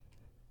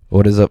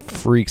What is up,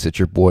 freaks? It's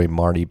your boy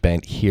Marty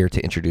Bent here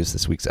to introduce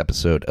this week's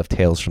episode of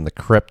Tales from the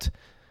Crypt.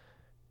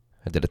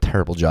 I did a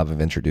terrible job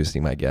of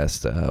introducing my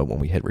guest when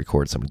we hit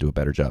record, so I'm going to do a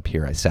better job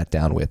here. I sat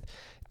down with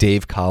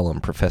Dave Collum,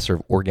 professor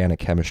of organic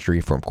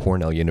chemistry from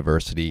Cornell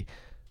University,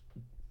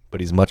 but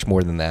he's much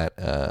more than that.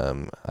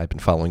 I've been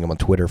following him on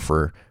Twitter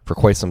for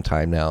quite some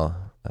time now,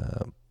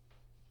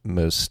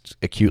 most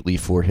acutely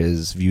for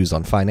his views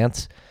on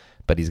finance,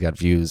 but he's got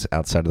views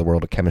outside of the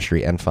world of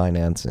chemistry and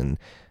finance, and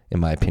in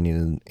my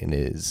opinion,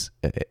 is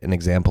an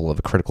example of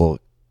a critical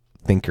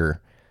thinker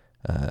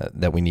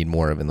that we need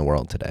more of in the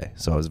world today.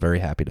 So I was very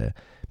happy to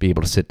be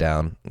able to sit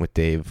down with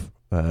Dave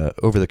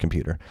over the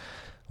computer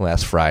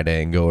last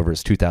Friday and go over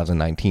his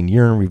 2019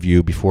 year in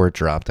review before it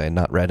dropped. I had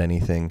not read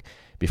anything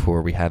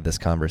before we had this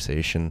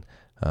conversation,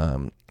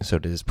 so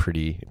it is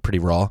pretty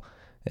raw.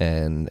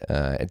 And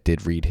I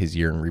did read his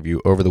year in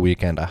review over the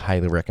weekend. I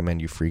highly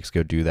recommend you freaks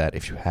go do that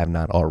if you have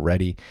not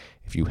already.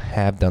 If you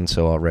have done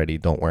so already,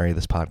 don't worry.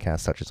 This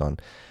podcast touches on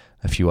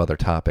a few other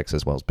topics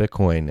as well as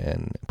Bitcoin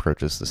and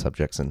approaches the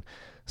subjects in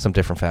some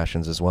different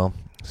fashions as well.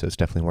 So it's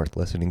definitely worth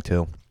listening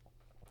to.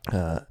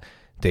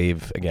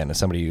 Dave, again, is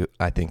somebody who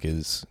I think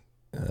is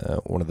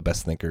one of the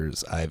best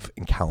thinkers I've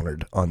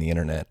encountered on the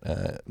internet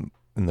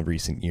in the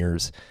recent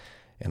years.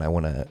 And I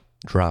want to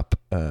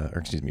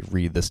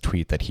read this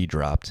tweet that he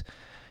dropped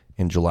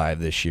in July of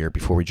this year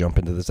before we jump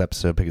into this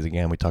episode, because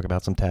again, we talk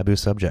about some taboo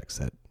subjects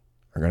that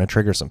are going to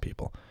trigger some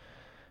people.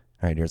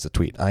 All right, here's the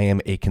tweet. I am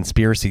a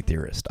conspiracy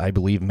theorist. I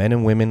believe men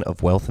and women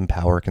of wealth and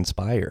power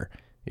conspire.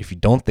 If you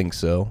don't think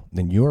so,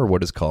 then you are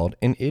what is called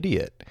an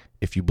idiot.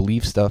 If you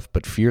believe stuff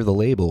but fear the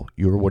label,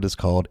 you are what is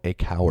called a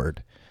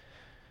coward.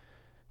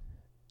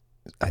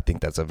 I think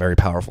that's a very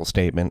powerful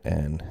statement,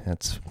 and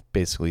that's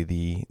basically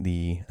the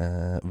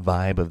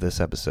vibe of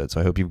this episode.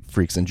 So I hope you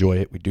freaks enjoy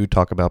it. We do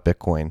talk about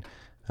Bitcoin.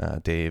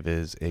 Dave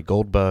is a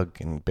gold bug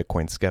and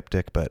Bitcoin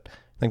skeptic, but I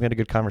think we had a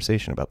good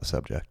conversation about the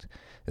subject.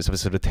 This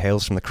episode of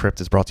Tales from the Crypt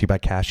is brought to you by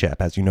Cash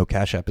App. As you know,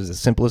 Cash App is the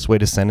simplest way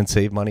to send and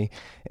save money,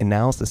 and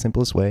now it's the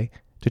simplest way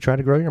to try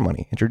to grow your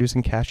money.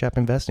 Introducing Cash App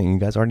Investing. You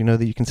guys already know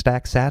that you can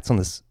stack sats on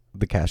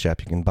the Cash App.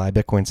 You can buy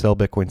Bitcoin, sell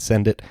Bitcoin,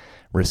 send it,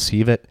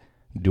 receive it,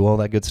 do all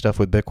that good stuff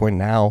with Bitcoin.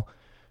 Now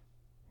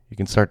you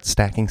can start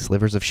stacking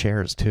slivers of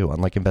shares too.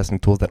 Unlike investing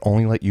tools that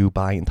only let you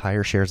buy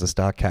entire shares of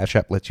stock, Cash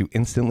App lets you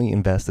instantly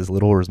invest as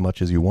little or as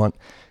much as you want.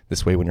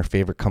 This way, when your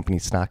favorite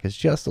company's stock is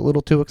just a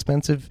little too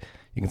expensive,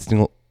 you can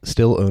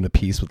still own a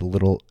piece with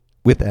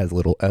as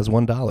little as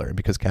 $1. And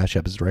because Cash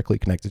App is directly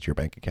connected to your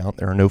bank account,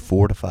 there are no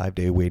 4 to 5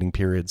 day waiting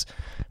periods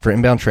for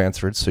inbound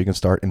transfers, so you can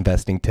start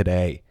investing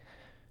today.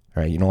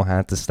 All right, you don't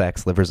have to stack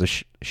slivers of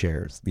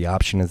shares. The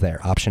option is there.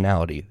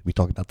 Optionality. We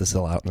talk about this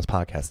a lot in this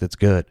podcast. It's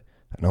good.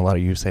 I know a lot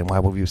of you saying, why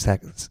would you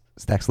stack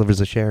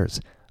slivers of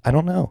shares? I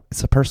don't know.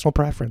 It's a personal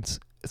preference.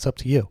 It's up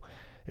to you.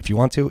 If you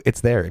want to,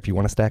 it's there. If you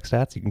want to stack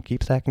sats, you can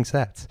keep stacking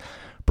sats.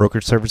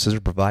 Brokerage services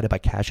are provided by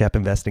Cash App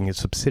Investing, a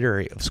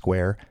subsidiary of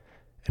Square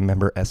and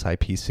member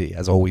SIPC.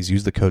 As always,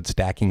 use the code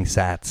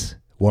STACKINGSATS.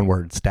 One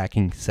word,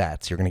 Stacking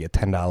Sats. You're going to get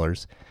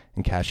 $10,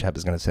 and Cash App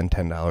is going to send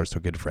 $10 to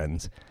good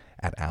friends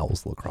at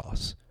Owls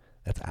Lacrosse.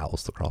 That's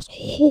Owls Lacrosse.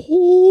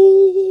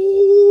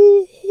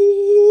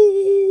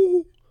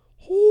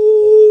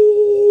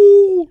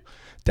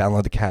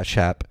 Download the Cash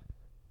App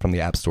from the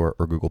App Store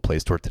or Google Play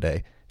Store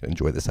today and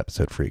enjoy this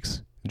episode,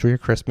 freaks. Enjoy your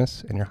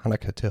Christmas and your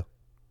Hanukkah, too.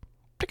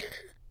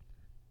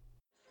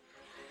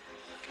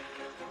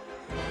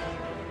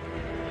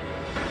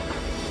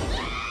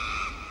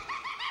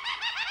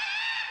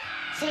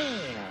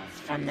 Tales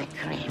from the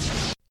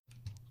Crypt.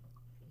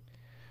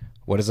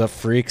 What is up,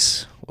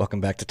 freaks?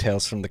 Welcome back to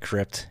Tales from the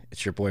Crypt.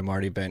 It's your boy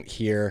Marty Bent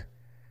here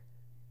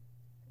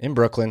in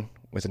Brooklyn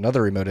with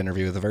another remote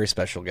interview with a very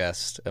special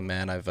guest, a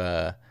man I've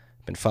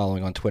been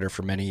following on Twitter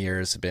for many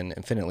years, been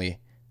infinitely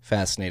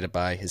fascinated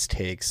by his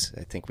takes.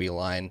 I think we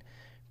align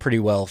pretty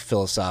well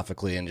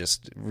philosophically, and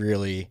just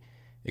really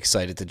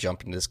excited to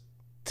jump into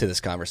this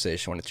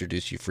conversation. I want to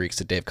introduce you freaks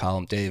to Dave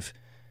Collum. Dave,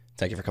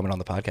 thank you for coming on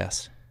the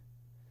podcast.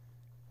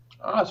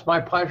 Oh, it's my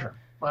pleasure.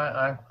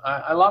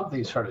 I love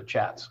these sort of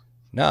chats.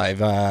 No,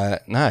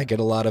 I get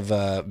a lot of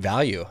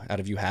value out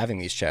of you having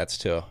these chats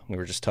too. We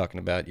were just talking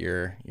about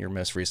your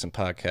most recent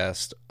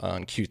podcast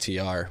on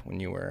QTR when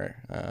you were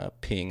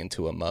peeing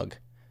into a mug.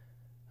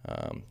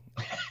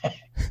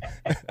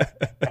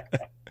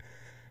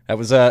 That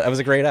was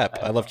a great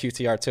app. I love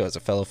QTR too. As a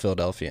fellow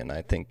Philadelphian,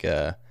 I think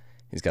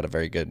he's got a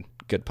very good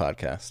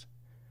podcast.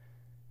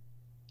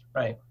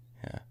 Right.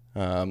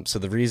 Yeah. So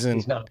the reason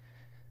He's not.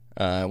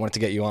 I wanted to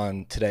get you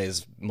on today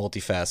is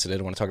multifaceted.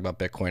 I want to talk about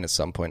Bitcoin at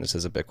some point. This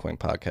is a Bitcoin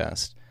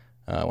podcast.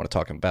 I want to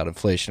talk about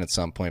inflation at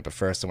some point, but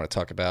first I want to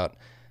talk about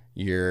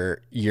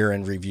your year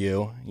in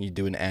review. You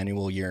do an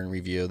annual year in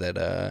review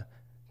that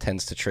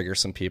tends to trigger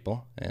some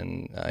people,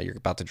 and you're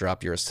about to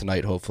drop yours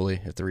tonight,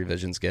 hopefully, if the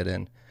revisions get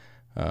in.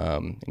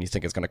 And you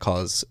think it's going to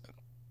cause a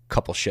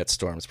couple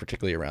shitstorms,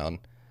 particularly around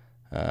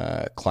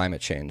climate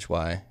change.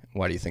 Why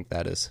do you think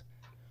that is?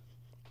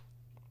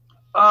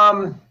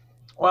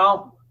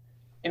 Well,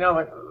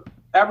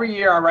 every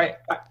year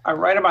I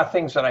write about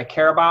things that I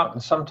care about,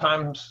 and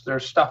sometimes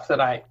there's stuff that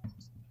I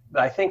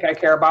think I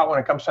care about. When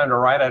it comes time to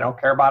write, I don't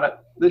care about it.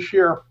 This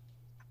year,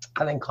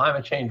 I think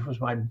climate change was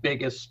my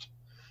biggest,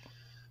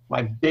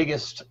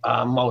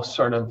 most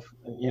sort of,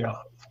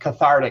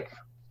 cathartic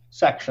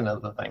section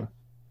of the thing.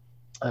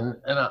 And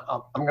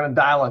I'm going to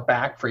dial it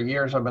back. For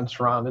years, I've been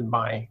surrounded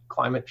by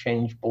climate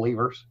change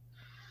believers.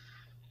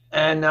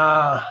 And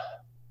I,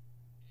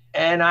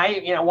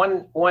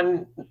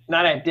 one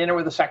night I had dinner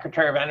with the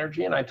Secretary of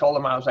Energy, and I told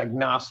him I was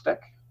agnostic.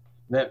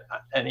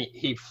 And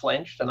he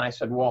flinched, and I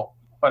said, well,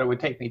 but it would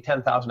take me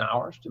 10,000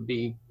 hours to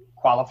be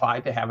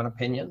qualified to have an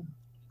opinion.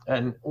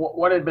 And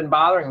what had been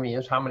bothering me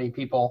is how many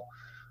people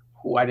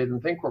who I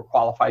didn't think were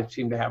qualified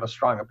seemed to have a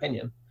strong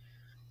opinion.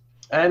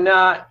 And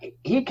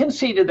he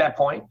conceded that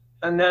point.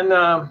 And then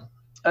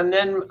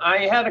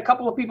I had a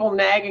couple of people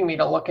nagging me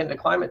to look into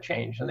climate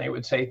change, and they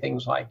would say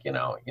things like,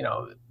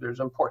 there's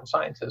important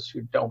scientists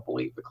who don't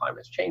believe the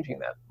climate's changing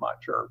that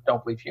much, or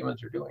don't believe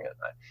humans are doing it.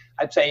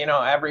 I'd say,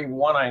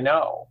 everyone I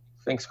know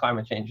thinks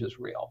climate change is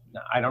real.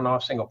 Now, I don't know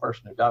a single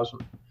person who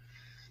doesn't.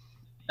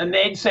 And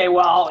they'd say,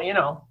 well,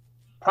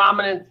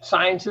 prominent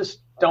scientists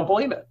don't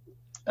believe it.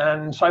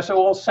 And so I said,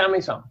 well, send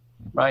me some,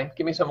 right?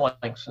 Give me some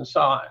links. And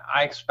so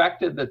I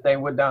expected that they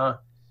would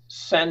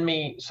send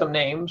me some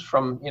names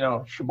from,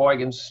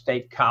 Sheboygan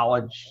State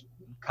College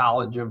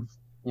of,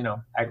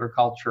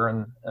 Agriculture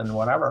and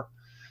whatever.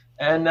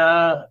 And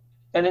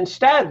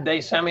instead they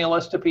sent me a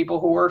list of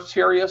people who were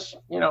serious,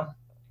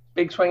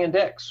 big swinging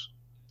dicks.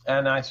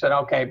 And I said,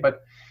 okay,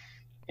 but,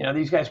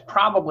 these guys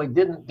probably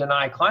didn't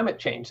deny climate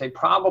change. They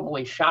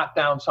probably shot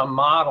down some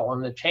model,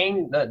 and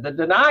the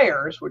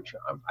deniers, which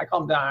I call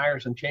them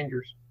deniers and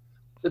changers,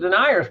 the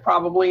deniers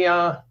probably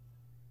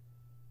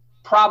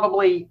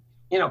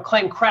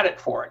claim credit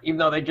for it, even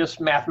though they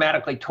just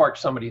mathematically torched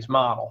somebody's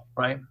model,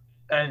 right?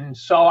 And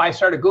so I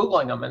started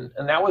Googling them,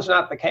 and that was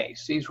not the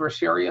case. These were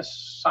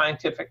serious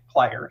scientific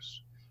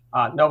players,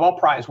 Nobel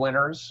Prize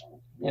winners,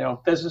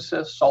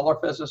 physicists, solar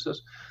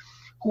physicists,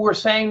 who were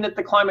saying that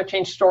the climate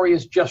change story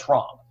is just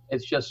wrong.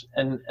 It's just,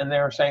 and they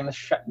were saying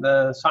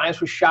the science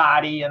was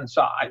shoddy, and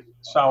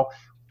so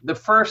the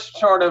first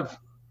sort of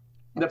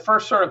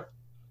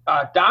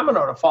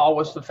domino to fall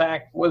was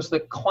the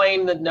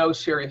claim that no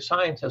serious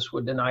scientists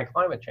would deny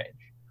climate change.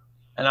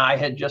 And I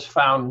had just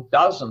found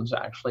dozens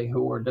actually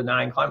who were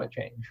denying climate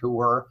change, who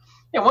were,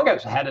 one guy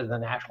was head of the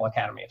National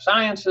Academy of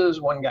Sciences,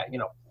 one guy,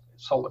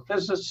 solar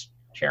physicist,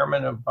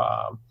 chairman of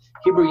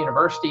Hebrew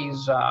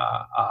University's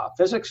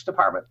physics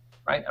department,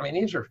 right? I mean,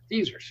 these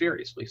are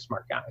seriously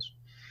smart guys.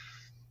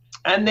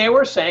 And they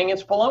were saying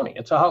it's baloney,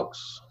 it's a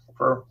hoax.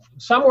 For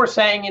some were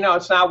saying,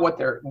 it's not what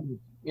they're,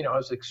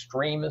 as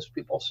extreme as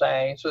people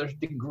say. So there's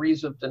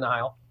degrees of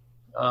denial.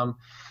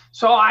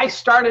 So I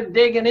started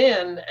digging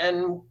in,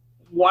 and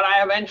what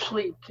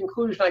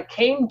conclusion I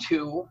came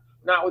to,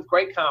 not with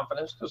great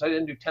confidence because I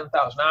didn't do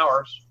 10,000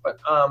 hours, but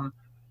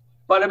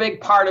a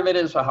big part of it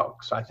is a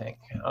hoax, I think.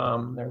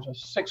 There's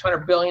a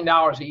 $600 billion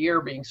a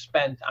year being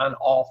spent on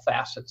all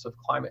facets of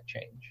climate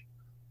change.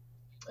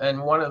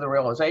 And one of the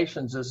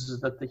realizations is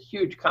that the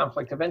huge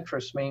conflict of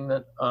interest mean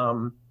that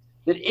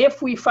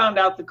if we found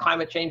out that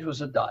climate change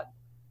was a dud,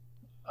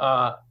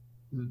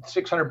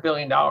 $600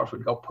 billion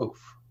would go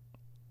poof.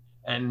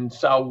 And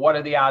so what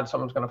are the odds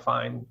someone's going to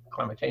find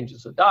climate change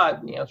is a dud?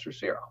 And the answer is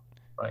zero,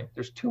 right?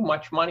 There's too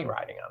much money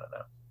riding on it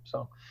now.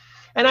 So,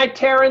 and I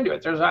tear into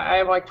it. I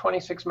have like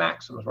 26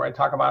 maxims where I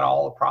talk about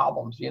all the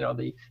problems,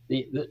 the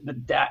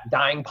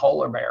dying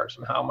polar bears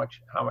and how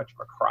much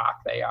of a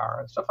crock they are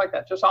and stuff like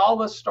that. Just all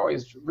the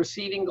stories.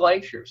 Receding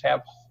glaciers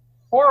have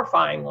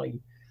horrifyingly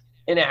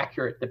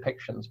inaccurate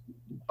depictions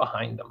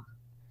behind them.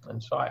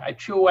 And so I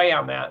chew away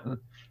on that and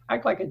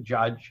act like a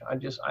judge. I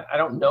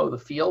don't know the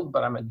field,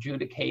 but I'm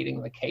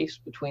adjudicating the case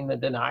between the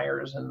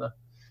deniers and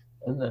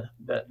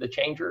the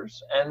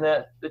changers. And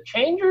the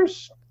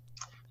changers,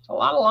 there's a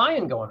lot of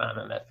lying going on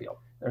in that field.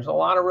 There's a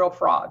lot of real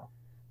fraud.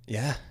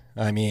 Yeah,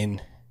 I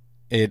mean,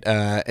 it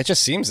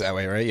just seems that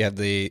way, right? You have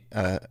the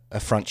a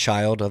front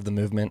child of the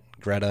movement,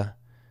 Greta.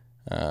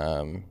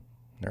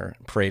 They're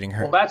parading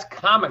her. Well, that's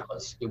comically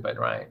stupid,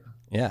 right?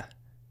 Yeah.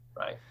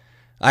 Right.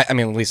 I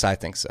mean, at least I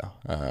think so.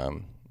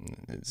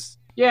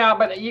 Yeah,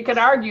 but you could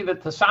argue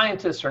that the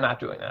scientists are not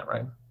doing that,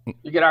 right?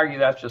 You could argue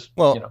that's just,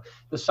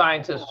 the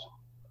scientists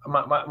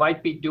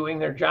might be doing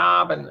their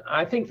job, and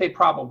I think they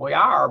probably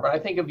are, but I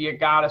think if you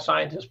got a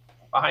scientist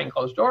behind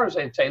closed doors,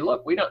 they'd say,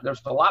 look,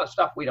 there's a lot of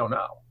stuff we don't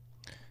know.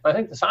 But I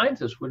think the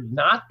scientists would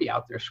not be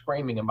out there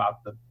screaming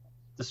about the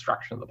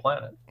destruction of the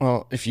planet.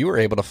 Well, if you were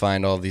able to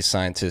find all these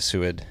scientists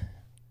who had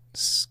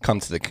come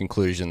to the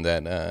conclusion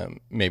that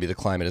maybe the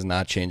climate is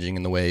not changing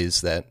in the ways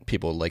that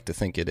people like to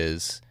think it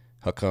is,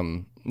 how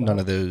come none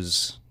of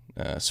those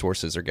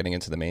sources are getting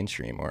into the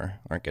mainstream or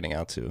aren't getting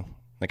out to?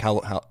 Like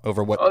how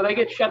over what? Oh, they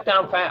get shut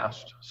down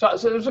fast. So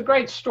there's a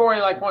great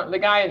story, like the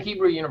guy at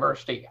Hebrew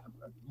University,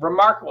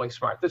 remarkably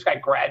smart. This guy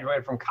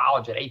graduated from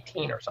college at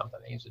 18 or something.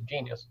 He's a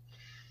genius.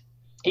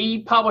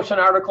 He published an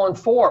article in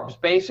Forbes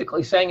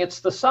basically saying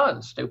it's the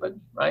sun, stupid,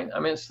 right? I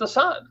mean, it's the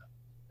sun.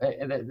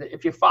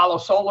 If you follow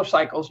solar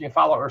cycles and you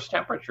follow Earth's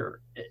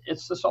temperature,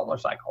 it's the solar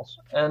cycles.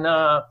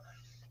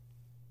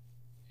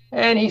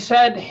 And he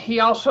said, he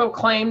also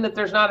claimed that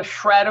there's not a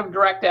shred of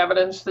direct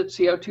evidence that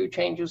CO2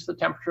 changes the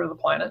temperature of the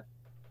planet.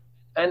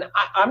 And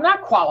I'm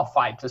not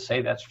qualified to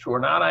say that's true or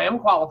not. I am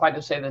qualified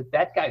to say that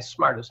that guy's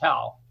smart as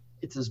hell.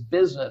 It's his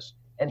business,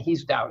 and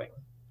he's doubting,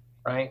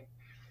 right?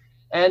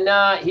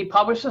 And he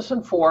published this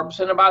in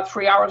Forbes, and about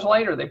 3 hours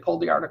later, they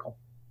pulled the article.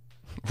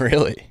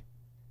 Really?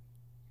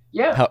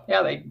 Yeah,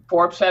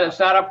 Forbes said it's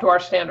not up to our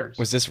standards.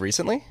 Was this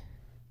recently?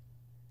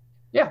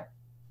 Yeah.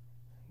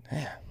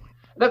 Yeah.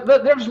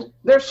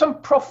 There's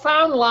some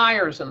profound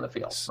liars in the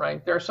field,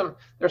 right? There's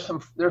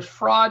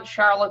fraud,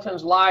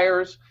 charlatans,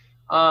 liars.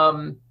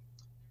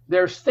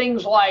 There's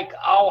things like,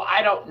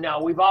 I don't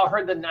know. We've all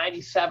heard that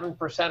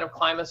 97% of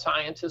climate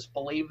scientists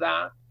believe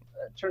that.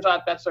 It turns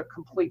out that's a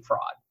complete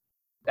fraud.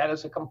 That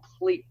is a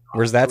complete fraud.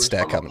 Where's that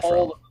stat coming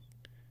from?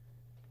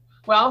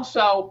 Well,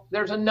 so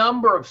there's a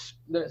number of,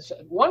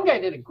 one guy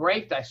did a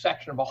great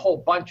dissection of a whole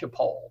bunch of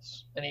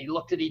polls, and he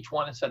looked at each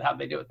one and said, how'd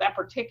they do it? That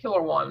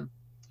particular one,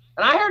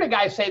 and I heard a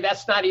guy say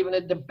that's not even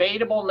a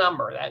debatable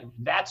number.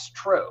 That's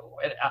true.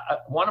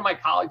 One of my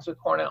colleagues at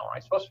Cornell,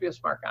 right, supposed to be a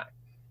smart guy.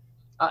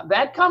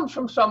 That comes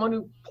from someone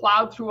who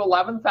plowed through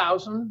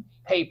 11,000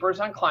 papers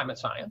on climate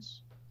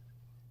science,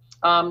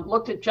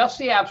 looked at just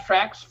the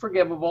abstracts,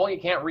 forgivable. You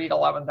can't read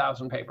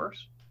 11,000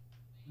 papers.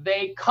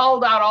 They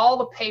culled out all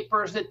the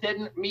papers that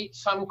didn't meet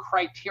some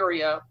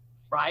criteria,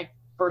 right?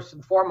 First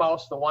and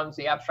foremost,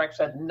 the abstract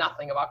said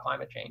nothing about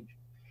climate change.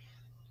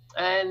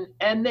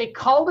 And they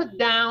culled it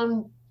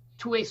down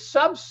to a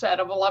subset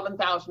of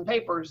 11,000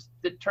 papers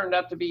that turned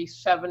out to be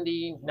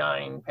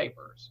 79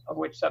 papers, of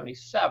which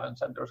 77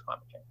 said there was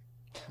climate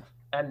change.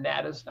 And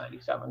that is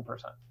 97%.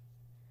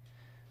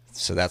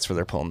 So that's where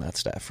they're pulling that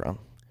stat from.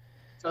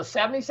 So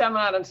 77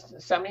 out of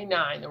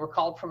 79 that were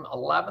culled from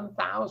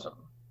 11,000.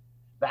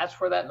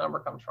 That's where that number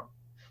comes from.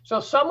 So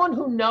someone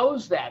who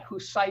knows that, who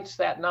cites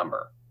that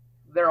number,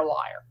 they're a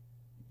liar.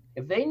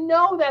 If they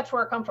know that's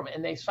where it comes from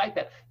and they cite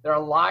that, they're a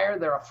liar,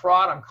 they're a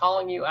fraud. I'm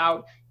calling you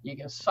out. You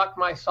can suck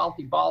my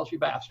salty balls, you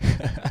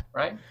bastard.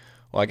 Right?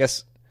 Well, I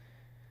guess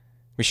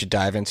we should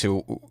dive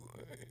into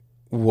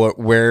what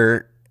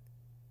are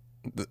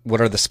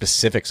the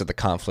specifics of the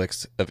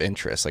conflicts of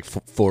interest? Like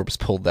Forbes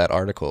pulled that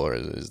article, or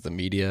is the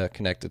media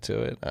connected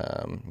to it?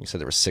 You said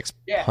there was $600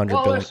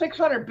 billion. There's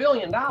 $600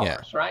 billion,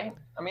 right?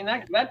 I mean,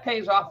 that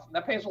pays off.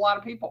 That pays a lot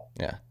of people.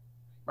 Yeah.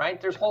 Right.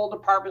 There's whole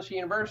departments of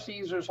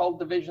universities. There's whole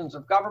divisions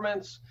of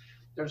governments.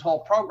 There's whole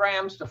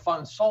programs to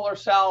fund solar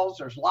cells.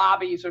 There's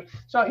lobbies.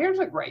 So here's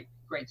a great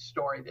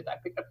story that I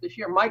picked up this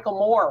year. Michael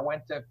Moore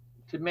went to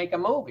make a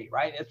movie,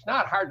 right? It's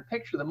not hard to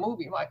picture the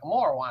movie Michael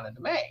Moore wanted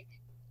to make.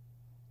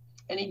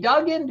 And he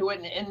dug into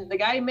it, and the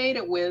guy he made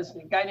it with,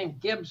 a guy named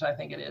Gibbs, I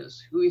think it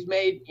is, who he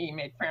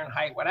made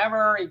Fahrenheit,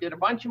 whatever. He did a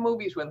bunch of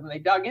movies with him. They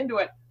dug into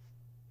it.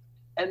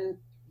 And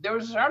there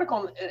was this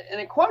article, and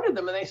it quoted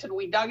them, and they said,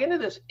 we dug into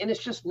this, and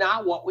it's just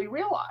not what we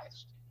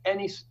realized. And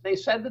they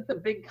said that the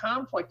big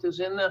conflict is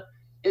in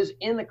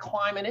the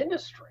climate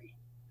industry.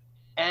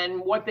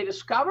 And what they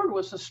discovered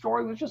was the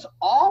story was just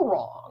all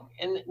wrong.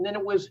 And then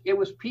it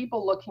was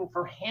people looking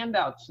for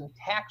handouts and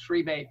tax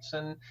rebates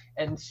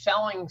and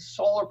selling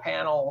solar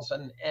panels,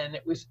 and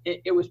it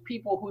was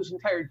people whose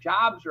entire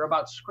jobs are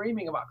about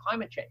screaming about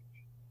climate change.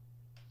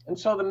 And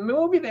so the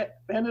movie that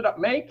they ended up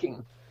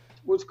making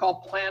was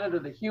called Planet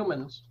of the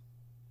Humans.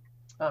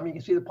 You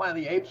can see the Planet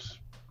of the Apes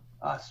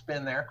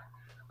spin there.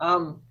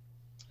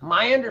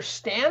 My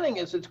understanding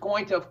is it's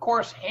going to, of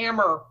course,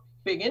 hammer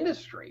big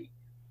industry,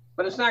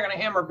 but it's not going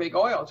to hammer big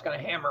oil. It's going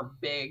to hammer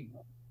big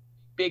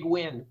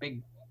wind,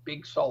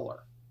 big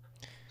solar,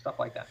 stuff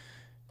like that.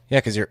 Yeah,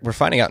 because we're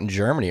finding out in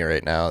Germany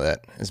right now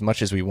that as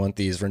much as we want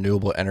these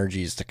renewable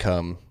energies to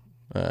come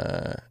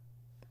to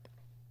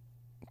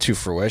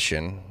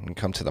fruition and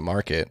come to the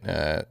market,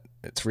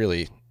 it's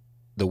really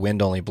the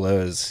wind only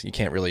blows. You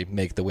can't really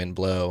make the wind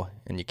blow,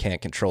 and you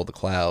can't control the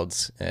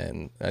clouds.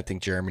 And I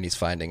think Germany's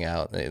finding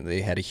out.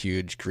 They had a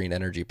huge green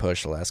energy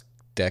push the last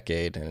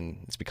decade,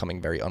 and it's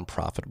becoming very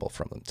unprofitable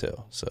from them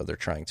too. So they're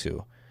trying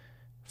to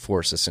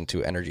force us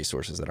into energy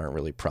sources that aren't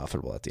really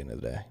profitable at the end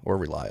of the day or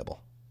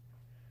reliable.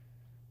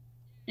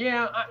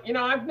 Yeah,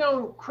 I've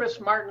known Chris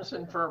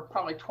Martenson for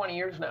probably 20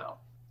 years now.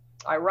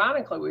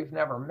 Ironically, we've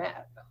never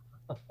met.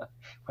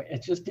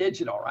 It's just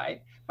digital,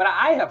 right? But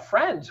I have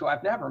friends who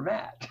I've never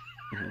met.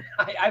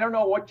 I don't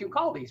know what you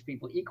call these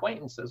people,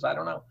 acquaintances. I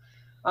don't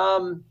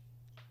know.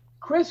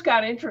 Chris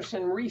got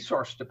interested in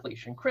resource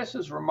depletion. Chris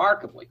is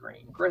remarkably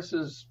green. Chris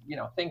is,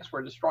 thinks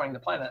we're destroying the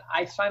planet.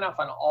 I sign off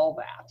on all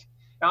that.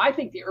 Now, I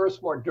think the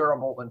Earth's more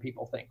durable than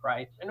people think,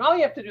 right? And all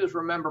you have to do is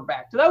remember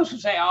back to those who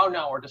say, oh,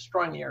 no, we're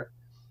destroying the Earth.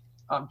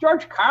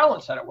 George Carlin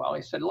said it well.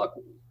 He said, look,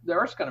 the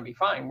Earth's going to be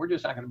fine. We're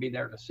just not going to be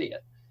there to see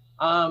it.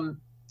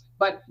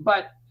 But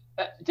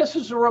just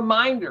as a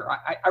reminder,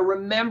 I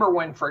remember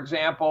when, for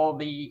example,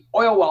 the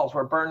oil wells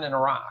were burned in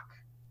Iraq,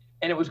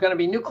 and it was going to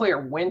be nuclear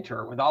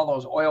winter with all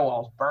those oil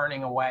wells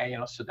burning away.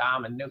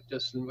 Saddam and nuked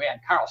us, and we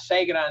had Carl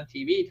Sagan on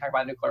TV talking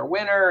about nuclear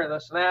winter and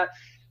this and that.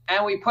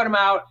 and we put them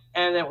out,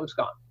 and it was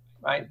gone,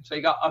 right? So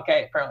you go,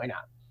 okay, apparently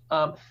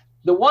not.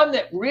 The one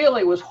that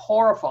really was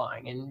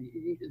horrifying and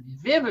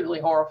vividly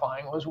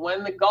horrifying was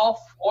when the Gulf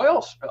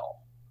oil spill,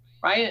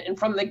 right? And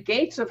from the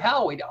gates of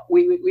hell,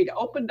 we'd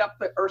opened up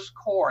the Earth's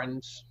core,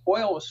 and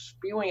oil was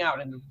spewing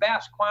out in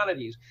vast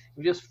quantities.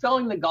 We were just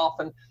filling the Gulf,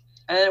 and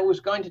it was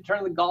going to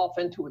turn the Gulf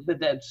into the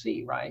Dead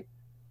Sea, right?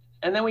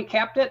 And then we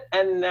kept it,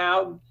 and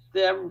now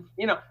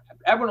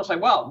everyone will say,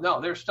 well, no,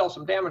 there's still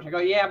some damage. I go,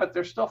 yeah, but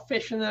there's still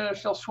fish in there, they're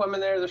still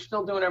swimming there, they're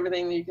still doing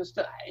everything. You can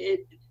still,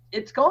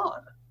 it's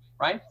gone,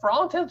 right? For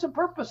all intents and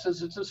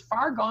purposes, it's as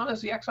far gone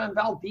as the Exxon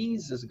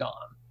Valdez is gone.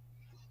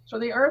 So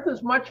the Earth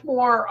is much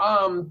more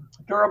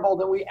durable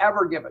than we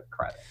ever give it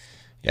credit.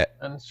 Yeah.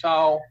 And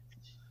so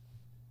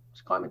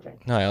it's climate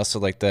change. No, I also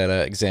like that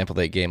example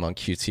they gave on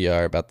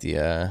QTR about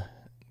the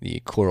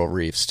coral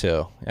reefs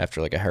too.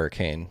 After like a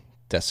hurricane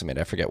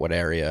decimated, I forget what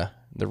area,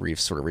 the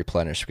reefs sort of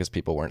replenished because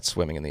people weren't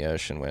swimming in the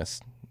ocean with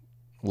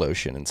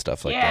lotion and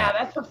stuff like that.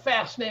 Yeah, that's a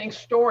fascinating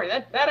story.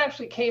 That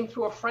actually came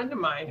through a friend of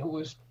mine who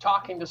was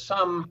talking to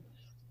some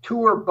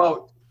tour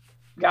boat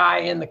guy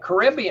in the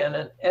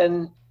Caribbean,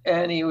 and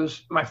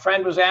my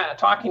friend was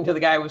talking to the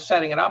guy who was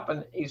setting it up,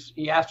 and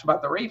he asked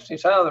about the reefs. He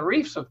said, oh, the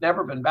reefs have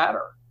never been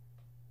better.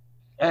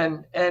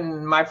 And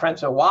my friend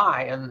said,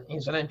 why? And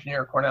he's an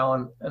engineer at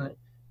Cornell,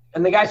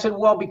 and the guy said,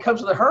 well,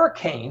 because of the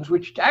hurricanes,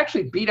 which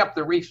actually beat up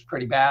the reefs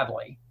pretty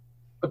badly.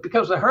 But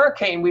because of the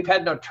hurricane, we've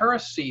had no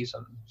tourist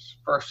seasons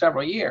for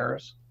several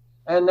years.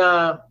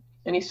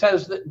 And he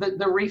says that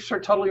the reefs are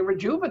totally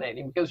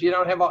rejuvenating because you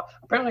don't have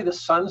apparently the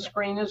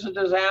sunscreen is a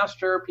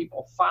disaster,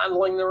 people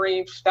fondling the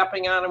reefs,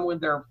 stepping on them with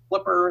their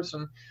flippers,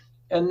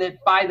 and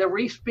that by the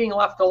reefs being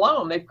left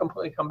alone, they've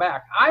completely come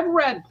back. I've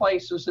read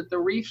places that the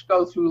reefs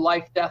go through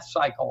life-death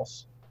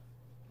cycles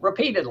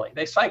repeatedly.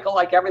 They cycle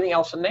like everything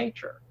else in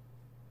nature.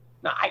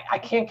 Now, I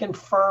can't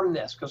confirm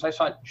this because I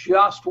saw it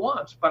just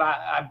once, but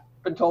I've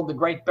been told the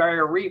Great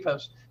Barrier Reef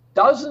has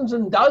dozens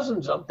and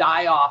dozens of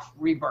die-off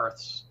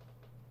rebirths.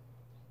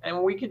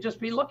 And we could just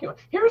be looking.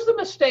 Here's the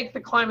mistake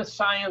the climate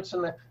science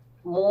and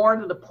more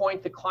to the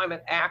point, the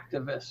climate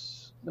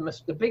activists,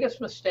 the biggest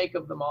mistake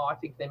of them all, I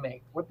think they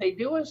make. What they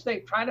do is they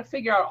try to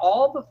figure out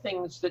all the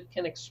things that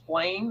can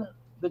explain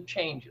the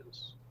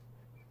changes.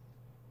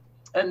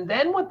 And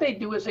then what they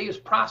do is they use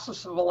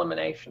process of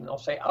elimination. They'll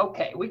say,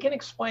 okay, we can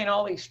explain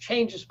all these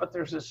changes, but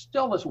there's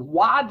still this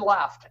wad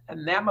left,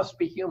 and that must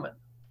be human.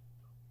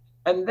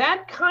 And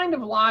that kind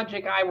of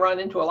logic I run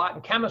into a lot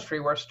in chemistry,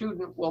 where a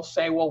student will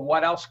say, well,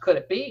 what else could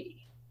it be?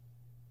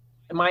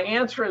 And my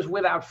answer is,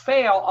 without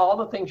fail, all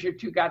the things you're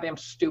too goddamn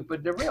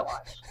stupid to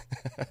realize.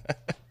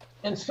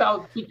 And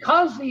so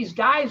because these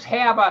guys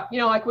have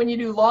like when you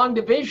do long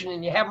division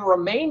and you have a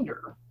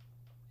remainder,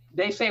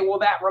 they say, well,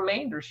 that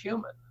remainder's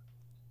human.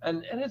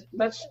 And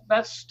that's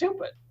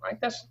stupid, right?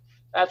 That's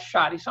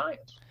shoddy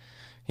science.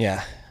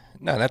 Yeah.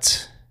 No,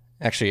 that's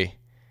actually,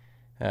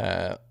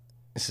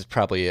 this is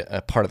probably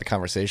a part of the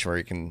conversation where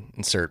you can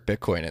insert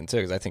Bitcoin into,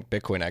 because I think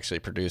Bitcoin actually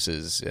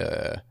produces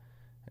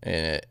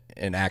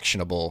an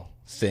actionable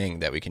thing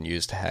that we can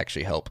use to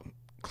actually help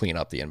clean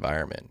up the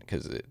environment,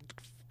 because it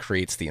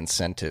creates the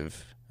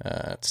incentive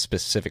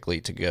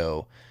specifically to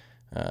go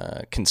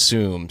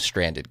consume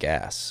stranded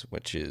gas,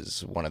 which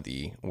is one of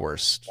the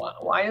worst.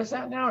 Why is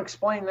that now?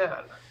 Explain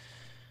that.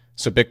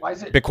 So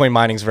Bitcoin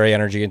mining is very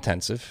energy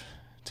intensive.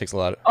 It takes a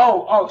lot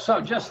of... So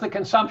just the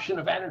consumption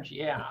of energy.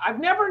 Yeah. I've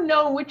never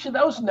known which of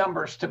those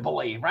numbers to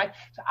believe, right?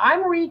 So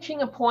I'm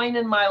reaching a point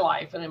in my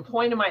life and a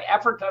point in my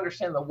effort to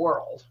understand the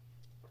world.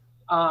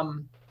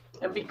 And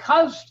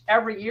because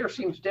every year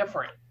seems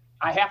different,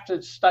 I have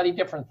to study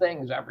different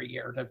things every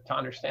year to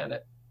understand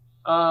it.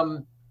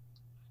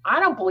 I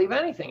don't believe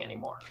anything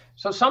anymore.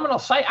 So someone will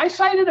cite, I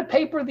cited a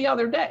paper the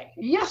other day,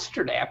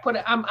 yesterday, I put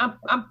it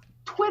on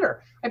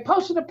Twitter. I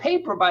posted a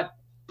paper about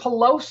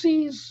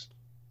Pelosi's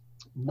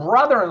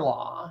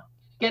brother-in-law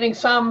getting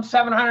some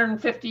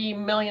 $750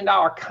 million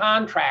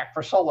contract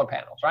for solar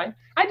panels, right?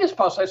 I just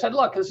posted, I said,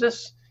 look, is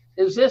this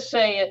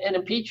an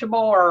impeachable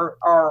or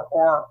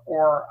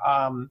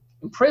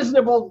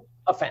imprisonable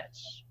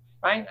offense,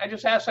 right? I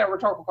just asked that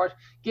rhetorical question,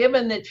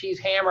 given that she's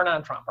hammering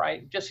on Trump,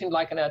 right? It just seemed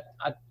like a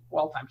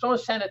well-timed. Someone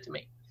sent it to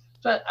me.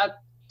 It's an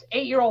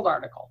 8-year-old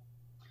article.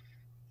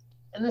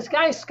 And this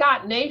guy,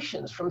 Scott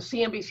Nations from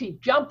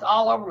CNBC, jumped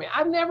all over me.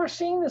 I've never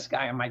seen this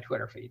guy on my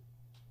Twitter feed.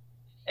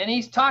 And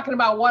he's talking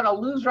about what a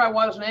loser I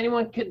was, and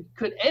anyone could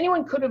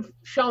have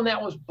shown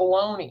that was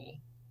baloney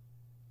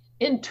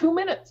in 2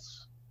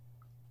 minutes.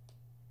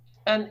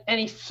 And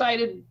he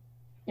cited,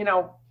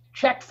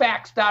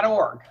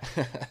 checkfacts.org.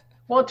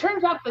 Well, it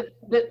turns out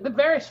that the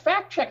various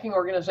fact-checking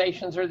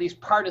organizations are these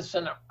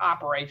partisan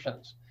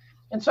operations.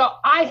 And so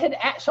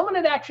someone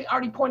had actually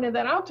already pointed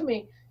that out to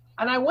me,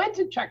 and I went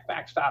to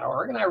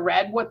checkfacts.org and I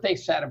read what they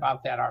said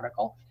about that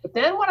article. But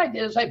then what I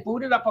did is I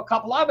booted up a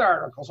couple other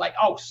articles, like,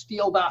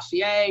 Steele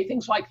dossier,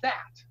 things like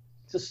that,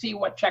 to see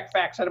what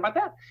CheckFacts said about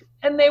that.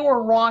 And they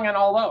were wrong on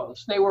all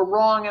those. They were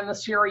wrong on the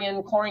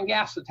Syrian chlorine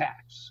gas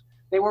attacks.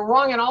 They were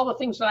wrong in all the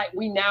things that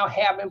we now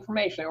have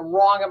information. They were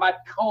wrong about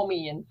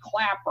Comey and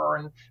Clapper,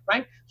 and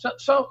right.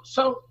 So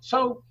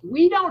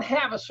we don't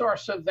have a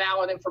source of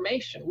valid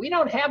information. We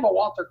don't have a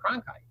Walter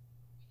Cronkite.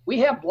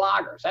 We have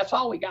bloggers. That's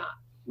all we got.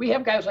 We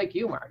have guys like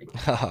you, Marty.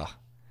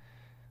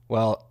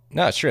 Well,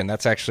 no, it's true, and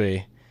that's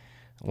actually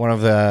one of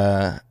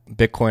the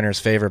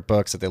Bitcoiners' favorite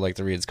books that they like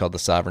to read. It's called The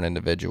Sovereign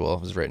Individual.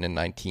 It was written in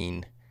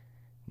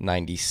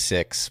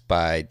 1996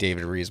 by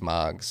David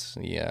Rees-Mogg,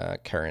 the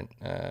current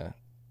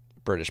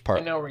British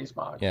part. I know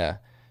Rees-Mogg. Yeah,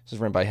 this was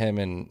written by him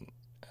and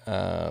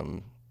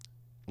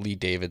Lee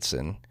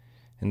Davidson,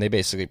 and they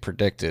basically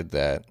predicted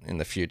that in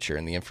the future,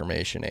 in the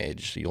information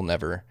age,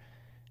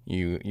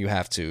 you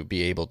have to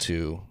be able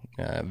to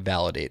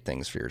validate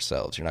things for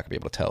yourselves. You're not going to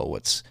be able to tell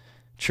what's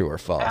true or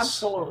false.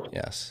 Absolutely.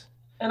 Yes.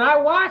 And I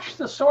watch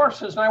the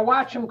sources, and I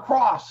watch them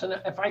cross.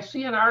 And if I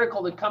see an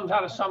article that comes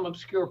out of some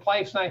obscure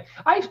place, and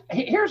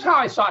here's how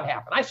I saw it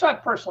happen. I saw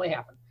it personally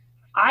happen.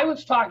 I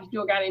was talking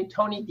to a guy named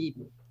Tony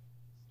Deaton,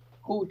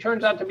 who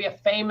turns out to be a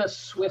famous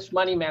Swiss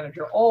money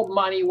manager, old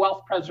money,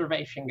 wealth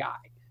preservation guy.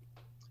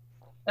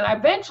 And I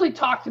eventually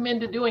talked him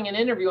into doing an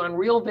interview on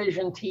Real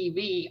Vision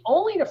TV,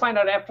 only to find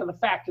out after the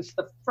fact it's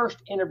the first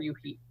interview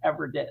he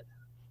ever did.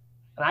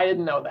 And I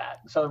didn't know that.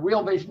 So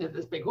Real Vision did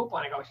this big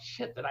hoopla, and I go,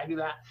 shit, did I do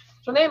that?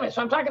 So anyway,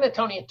 so I'm talking to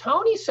Tony, and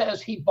Tony says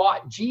he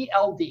bought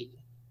GLD.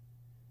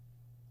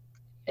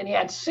 And he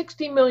had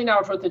 $60 million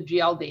worth of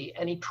GLD,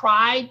 and he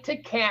tried to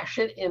cash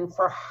it in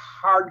for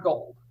hard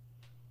gold.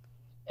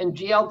 And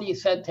GLD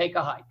said, take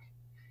a hike.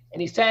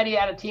 And he said he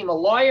had a team of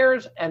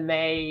lawyers, and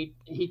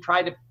he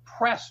tried to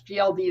press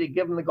GLD to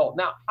give him the gold.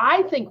 Now,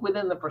 I think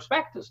within the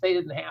prospectus, they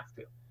didn't have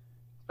to.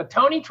 But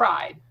Tony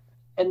tried,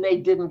 and they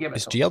didn't give it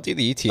to him. Is GLD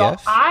the ETF?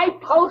 So I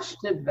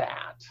posted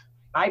that.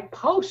 And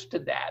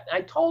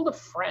I told a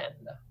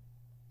friend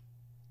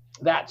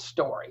that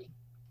story.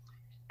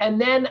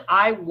 And then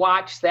I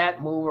watched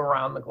that move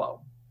around the globe.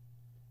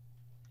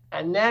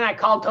 And then I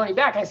called Tony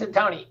back. I said,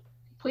 Tony,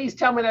 please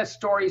tell me that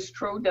story's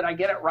true. Did I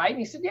get it right? And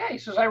he said, yeah. He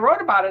says, I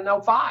wrote about it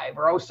in 05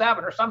 or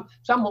 07 or some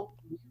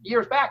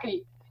years back.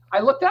 And I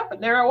looked up,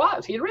 and there I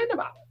was. He had written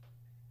about it.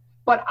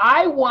 But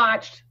I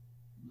watched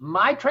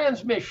my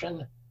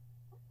transmission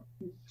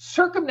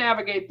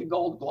circumnavigate the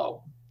gold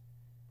globe,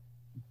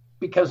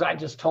 because I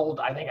told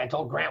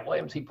Grant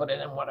Williams, he put it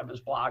in one of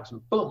his blogs,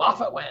 and boom,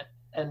 off it went.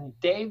 And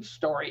Dave's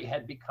story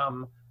had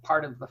become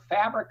part of the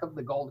fabric of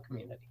the gold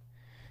community.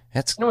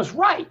 And it was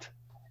right,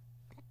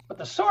 but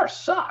the source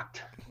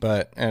sucked.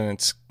 And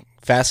it's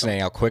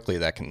fascinating how quickly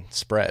that can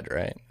spread,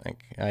 right?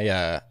 Like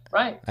I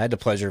had the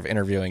pleasure of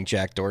interviewing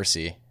Jack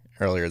Dorsey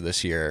earlier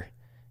this year,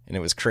 and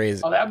it was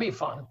crazy. Oh, that'd be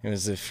fun. It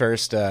was the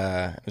first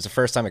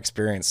time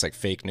experience like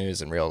fake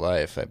news in real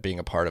life, being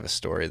a part of a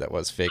story that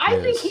was fake news.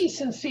 I think he's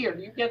sincere.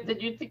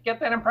 Did you get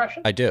that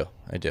impression? I do.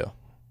 I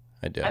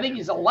think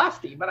he's a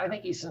lefty, but I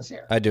think he's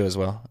sincere. I do as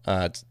well.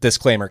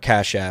 Disclaimer: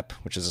 Cash App,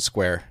 which is a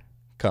Square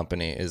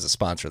company, is a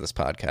sponsor of this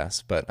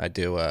podcast, but I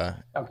do.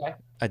 Okay.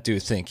 I do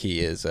think he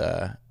is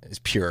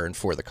pure and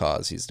for the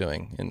cause he's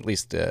doing, and at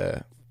least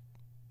he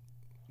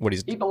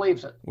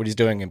believes it. What he's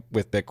doing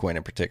with Bitcoin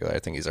in particular, I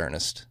think he's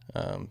earnest.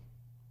 I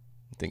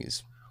think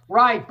he's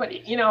right, but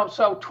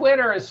so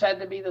Twitter is said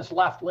to be this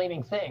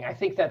left-leaning thing. I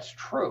think that's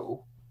true,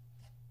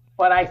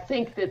 but I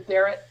think that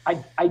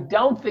I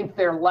don't think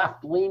they're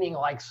left-leaning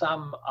like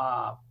some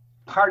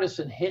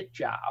partisan hit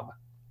job.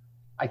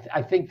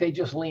 I think they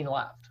just lean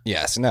left.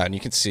 Yes, no, and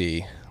you can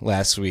see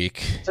last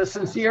week. It's a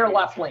sincere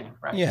left-leaning,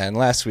 right? Yeah, and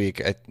last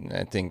week I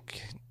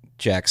think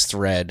Jack's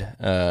thread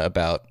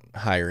about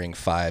hiring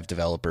 5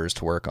 developers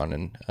to work on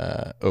an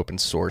open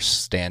source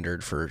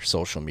standard for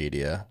social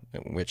media,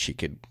 in which he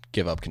could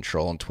give up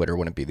control, and Twitter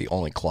wouldn't be the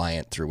only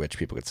client through which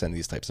people could send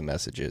these types of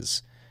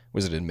messages,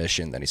 was an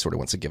admission that he sort of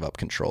wants to give up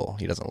control.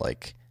 He doesn't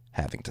like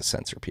having to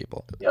censor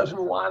people. He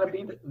doesn't want to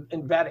be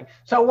in vetting.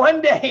 So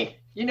one day,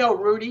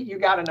 Rudy, you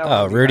got to know.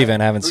 Oh, Rudy Van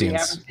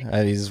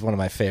Havenstein. He's one of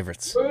my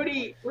favorites.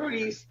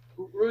 Rudy's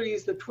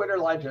the Twitter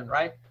legend,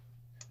 right?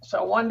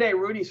 So one day,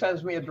 Rudy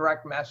sends me a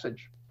direct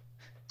message.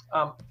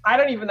 I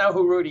don't even know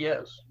who Rudy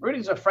is.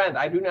 Rudy's a friend.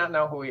 I do not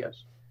know who he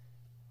is.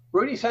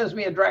 Rudy sends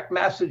me a direct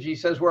message. He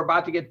says, we're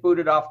about to get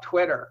booted off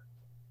Twitter.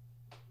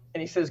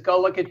 And he says,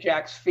 go look at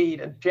Jack's feed.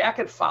 And Jack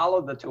had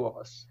followed the two of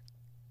us.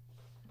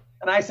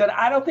 And I said,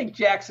 I don't think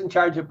Jack's in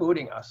charge of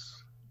booting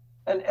us.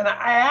 And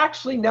I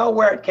actually know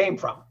where it came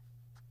from.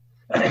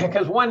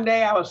 Because one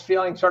day I was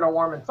feeling sort of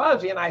warm and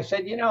fuzzy. And I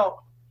said,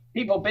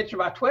 people bitch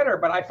about Twitter,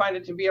 but I find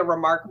it to be a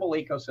remarkable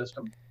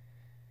ecosystem.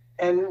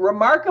 And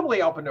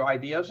remarkably open to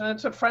ideas, and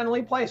it's a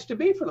friendly place to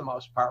be for the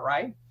most part,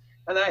 right?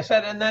 And I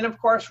said, and then of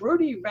course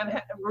Rudy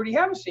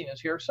Havenstein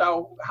is here,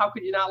 so how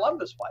could you not love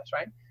this place,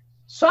 right?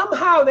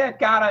 Somehow that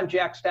got on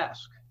Jack's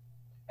desk,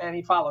 and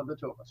he followed the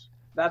two of us.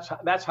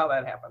 That's how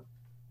that happened.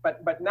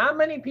 But not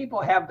many people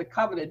have the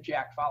coveted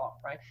Jack follow,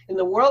 right? In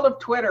the world of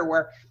Twitter,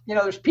 where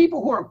there's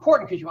people who are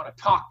important because you want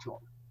to talk to them,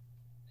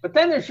 but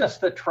then there's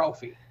just the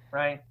trophy,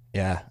 right?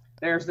 Yeah.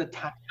 There's the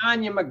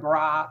Tanya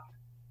McGrath,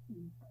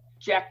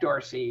 Jack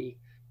Dorsey,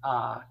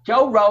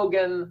 Joe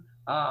Rogan,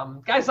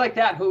 Guys like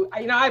that who,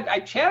 I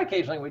chat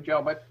occasionally with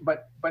Joe,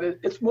 but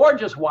it's more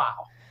just wow,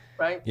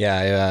 right?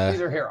 Yeah.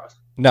 These are heroes.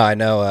 No, I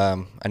know.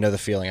 I know the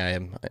feeling. I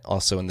am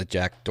also in the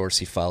Jack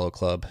Dorsey Follow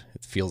Club.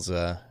 It feels.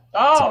 You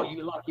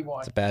lucky boy.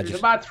 It's a badge. There's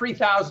about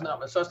 3,000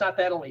 of us, so it's not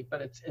that elite,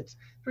 but it's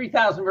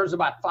 3,000 versus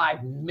about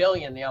 5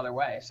 million the other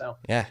way. So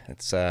yeah,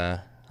 it's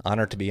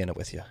honored to be in it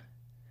with you.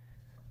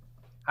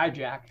 Hi,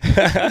 Jack.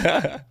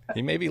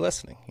 He may be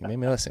listening.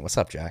 What's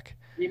up, Jack?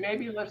 He may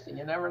be listening.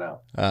 You never know.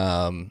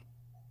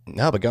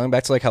 No, but going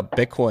back to like how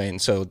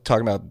Bitcoin. So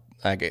talking about,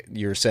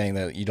 you were saying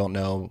that you don't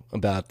know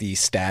about the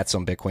stats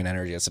on Bitcoin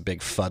energy. It's a big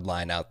FUD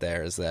line out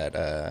there. Is that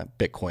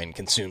Bitcoin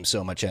consumes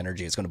so much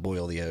energy, it's going to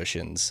boil the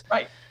oceans.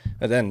 Right.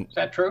 But then, is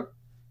that true?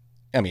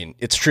 I mean,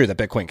 it's true that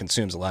Bitcoin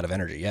consumes a lot of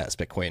energy. Yes,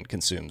 Bitcoin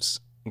consumes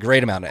a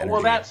great amount of energy.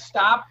 Will that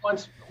stop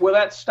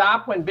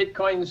when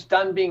Bitcoin's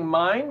done being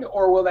mined,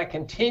 or will that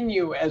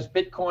continue as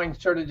Bitcoin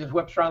sort of just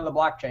whips around the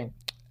blockchain?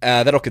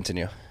 That'll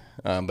continue.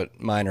 But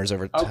miners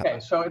over time. Okay,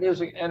 so it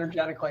is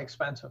energetically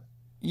expensive.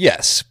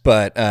 Yes,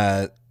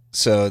 but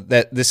so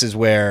that this is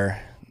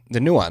where the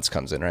nuance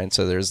comes in, right?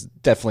 So there's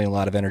definitely a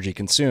lot of energy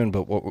consumed,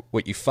 but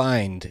what you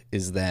find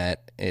is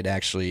that it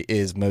actually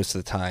is most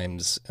of the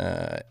times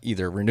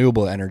either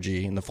renewable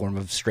energy in the form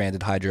of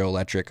stranded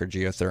hydroelectric or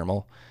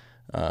geothermal,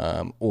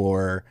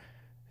 or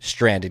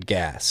stranded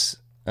gas,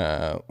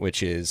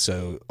 which is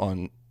so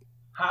on.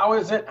 How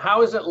is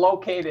it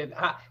located?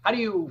 How do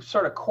you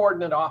sort of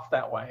cordon it off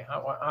that way?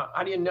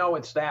 How do you know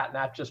it's that,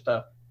 not just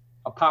a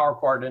power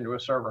cord into a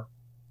server?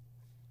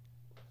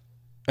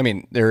 I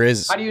mean, there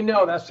is. How do you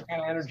know that's the kind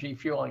of energy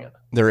fueling it?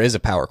 There is a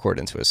power cord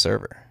into a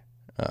server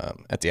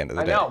at the end of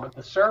the day. I know, but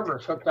the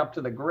server's hooked up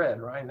to the grid,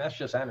 right? And that's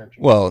just energy.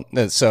 Well,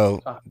 so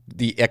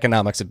the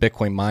economics of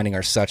Bitcoin mining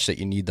are such that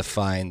you need to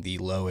find the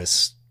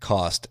lowest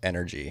cost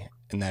energy.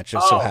 And that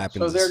just so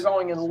happens. So they're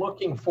going and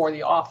looking for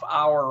the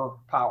off-hour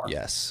power.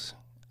 Yes.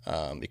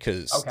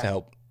 Because to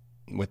help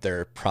with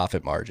their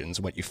profit margins,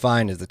 what you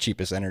find is the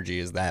cheapest energy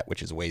is that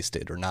which is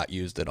wasted or not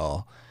used at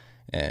all.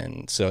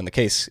 And so in the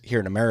case here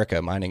in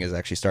America, mining is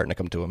actually starting to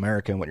come to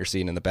America. And what you're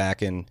seeing in the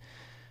back end,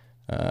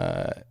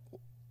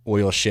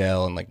 oil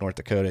shale in like North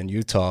Dakota and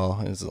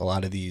Utah is a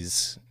lot of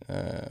these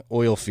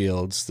oil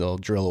fields. They'll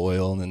drill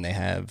oil and then they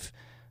have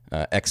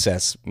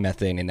excess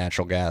methane and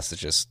natural gas.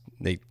 It's just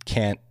they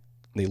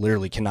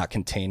literally cannot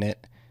contain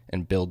it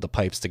and build the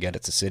pipes to get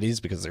it to cities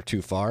because they're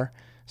too far.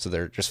 So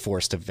they're just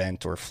forced to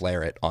vent or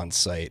flare it on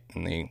site.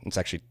 And it's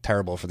actually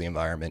terrible for the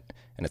environment.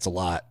 And it's a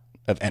lot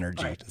of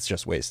energy that's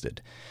just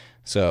wasted.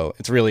 So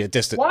it's really a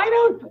distant. Why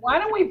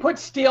don't we put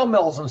steel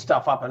mills and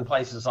stuff up in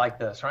places like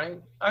this, right?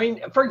 I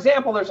mean, for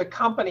example, there's a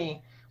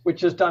company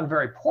which has done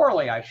very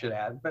poorly, I should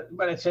add,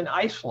 but it's in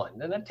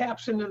Iceland and it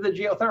taps into the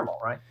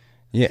geothermal, right?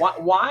 Yeah.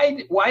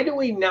 Why do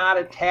we not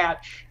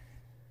attach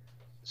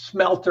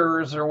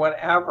smelters or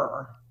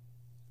whatever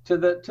to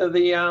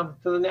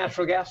the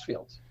natural gas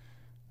fields?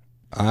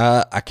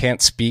 I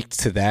can't speak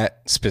to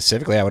that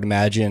specifically. I would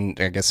imagine.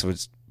 I guess it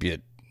would be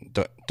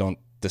don't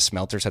the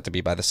smelters have to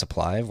be by the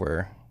supply of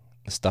where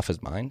the stuff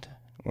is mined,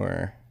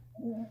 or?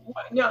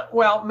 Yeah,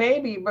 well,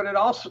 maybe, but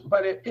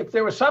if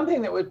there was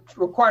something that would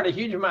require a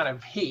huge amount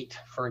of heat,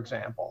 for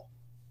example,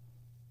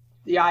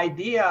 the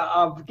idea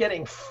of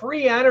getting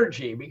free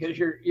energy, because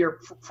you're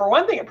for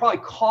one thing, it probably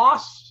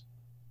costs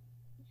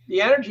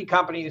the energy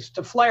companies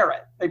to flare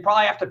it. They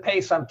probably have to pay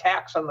some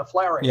tax on the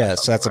flaring. Yeah,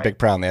 so that's a big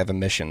problem. They have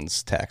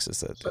emissions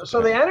taxes.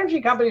 So the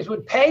energy companies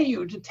would pay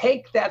you to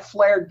take that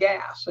flared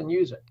gas and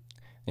use it.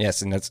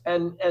 Yes, and that's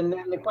and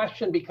then the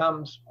question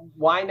becomes,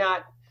 why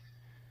not?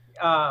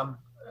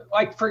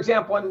 Like for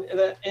example,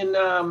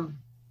 in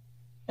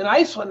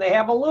Iceland, they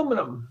have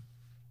aluminum,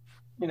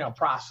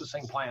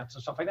 processing plants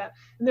and stuff like that,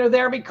 and they're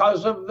there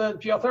because of the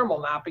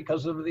geothermal, not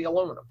because of the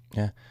aluminum.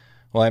 Yeah,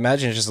 well, I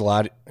imagine it's just a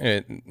lot.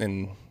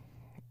 And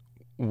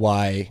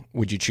why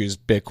would you choose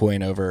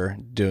Bitcoin over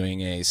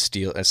doing a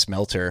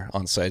smelter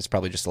on site? It's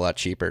probably just a lot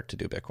cheaper to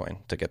do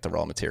Bitcoin to get the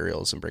raw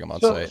materials and bring them on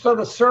site. So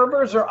the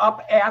servers are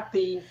up at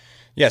the.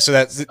 Yeah, so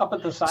that's up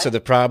at the site. So the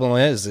problem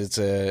is it's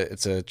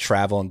a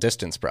travel and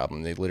distance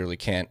problem. They literally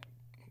can't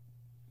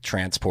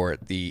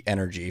transport the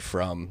energy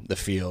from the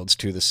fields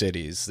to the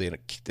cities.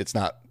 It's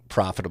not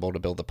profitable to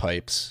build the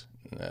pipes,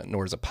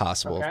 nor is it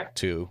possible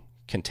to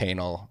contain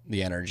all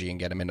the energy and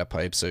get them into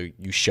pipes. So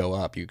you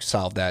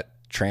solve that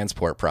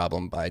transport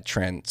problem by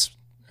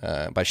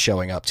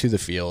showing up to the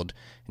field,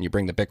 and you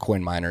bring the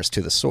Bitcoin miners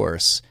to the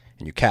source,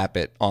 and you cap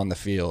it on the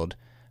field,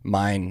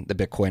 mine the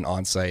Bitcoin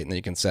on site, and then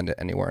you can send it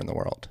anywhere in the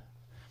world.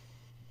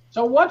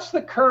 So what's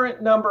the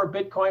current number of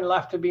Bitcoin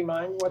left to be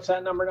mined? What's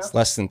that number now? It's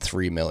less than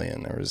 3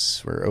 million.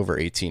 We're over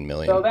 18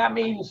 million. So that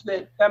means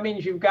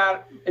you've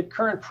got at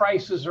current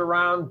prices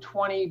around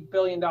 $20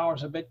 billion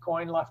of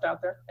Bitcoin left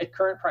out there at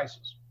current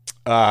prices.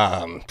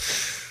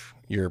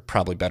 You're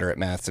probably better at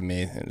math than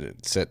me.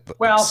 So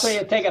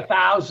you take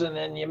 1,000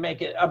 and you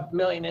make it a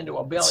million into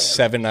a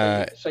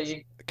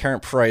billion.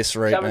 Current price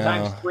right 7 now.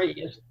 7 times 3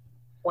 is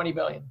 20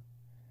 billion.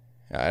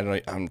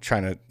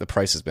 The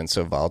price has been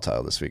so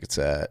volatile this week. It's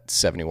at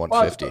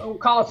 71.50. We'll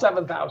call it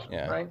 7,000,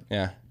 right?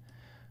 Yeah.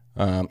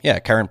 Yeah,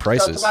 current So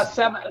prices. it's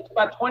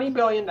about $20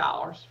 billion.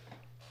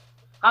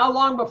 How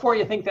long before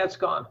you think that's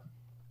gone?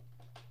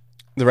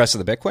 The rest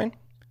of the Bitcoin?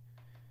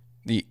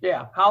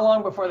 Yeah. How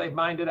long before they've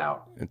mined it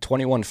out?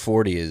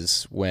 2140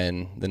 is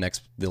when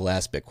the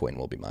last Bitcoin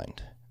will be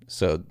mined.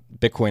 So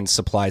Bitcoin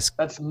supplies.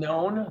 That's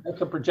known. That's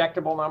a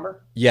projectable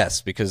number.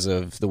 Yes, because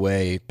of the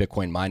way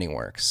Bitcoin mining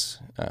works.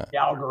 The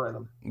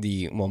algorithm.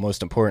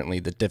 Most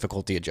importantly, the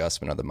difficulty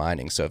adjustment of the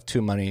mining. So if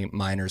too many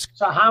miners.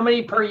 So how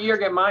many per year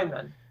get mined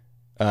then?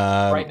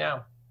 Right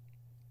now.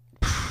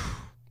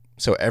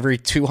 So every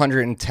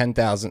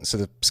 210,000. So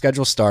the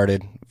schedule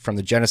started from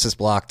the Genesis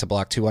block to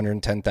block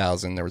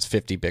 210,000. There was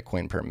 50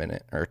 Bitcoin per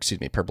minute,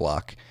 per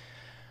block.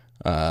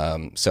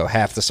 So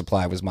half the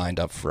supply was mined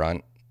up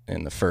front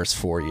in the first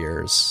 4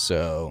 years.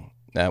 So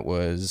that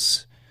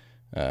was,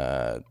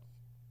 doing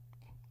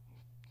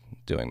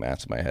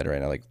math in my head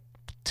right now, like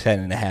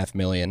 10.5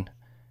 million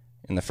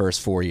in the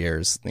first 4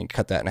 years. Then you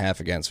cut that in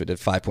half again. So we did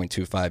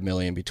 5.25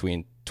 million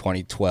between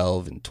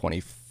 2012 and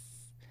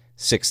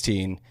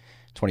 2016.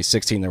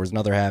 2016, there was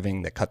another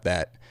halving that cut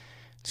that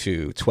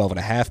to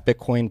 12.5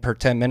 Bitcoin per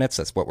 10 minutes.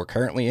 That's what we're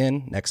currently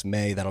in. Next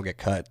May, that'll get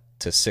cut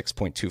to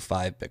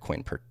 6.25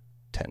 Bitcoin per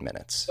 10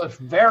 minutes. So it's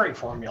very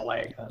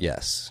formulaic. Then.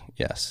 Yes.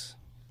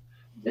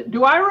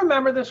 Do I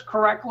remember this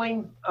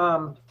correctly?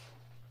 So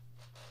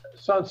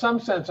in some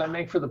sense, I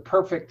make for the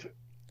perfect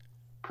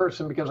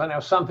person because I know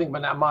something,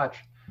 but not much.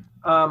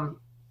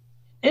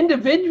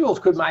 Individuals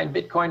could mine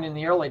Bitcoin in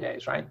the early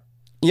days, right?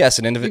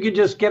 Yes, you could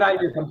just get on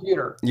your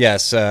computer.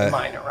 Yes, and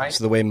mine it, right?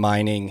 So the way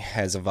mining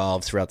has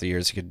evolved throughout the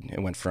years, it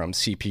went from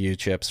CPU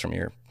chips from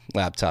your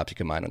laptop you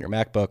can mine on your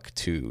MacBook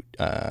to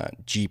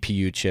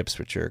GPU chips,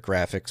 which are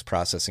graphics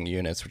processing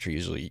units, which are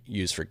usually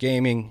used for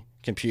gaming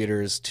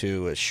computers,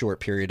 to a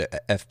short period of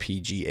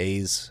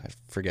FPGAs. I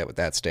forget what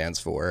that stands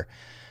for,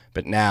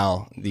 but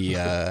now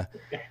the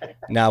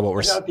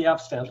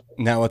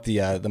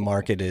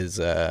market is.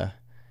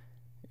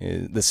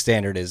 The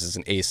standard is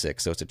an ASIC,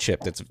 so it's a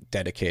chip that's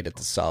dedicated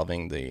to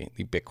solving the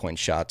Bitcoin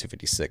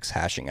SHA-256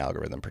 hashing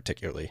algorithm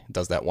particularly. It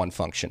does that one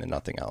function and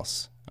nothing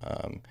else.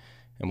 And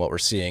what we're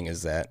seeing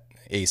is that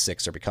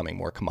ASICs are becoming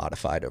more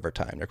commodified over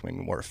time. They're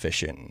becoming more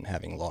efficient and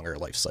having longer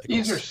life cycles.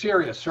 These are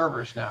serious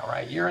servers now,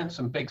 right? You're in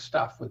some big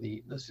stuff with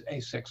this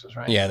A6s,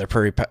 right? Yeah, they're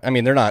pretty. I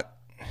mean, they're not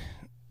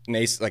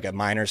like a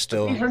miner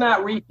still. These are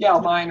not retail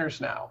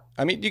miners now.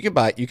 I mean, you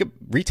could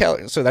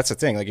retail. So that's the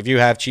thing. Like if you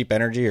have cheap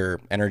energy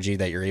or energy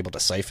that you're able to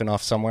siphon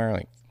off somewhere,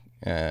 like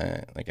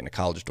in a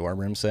college dorm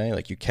room, say,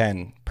 like you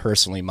can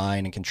personally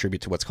mine and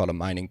contribute to what's called a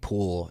mining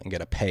pool and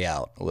get a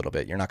payout a little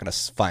bit. You're not going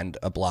to find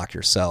a block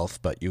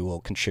yourself, but you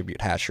will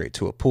contribute hash rate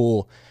to a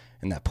pool,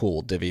 and that pool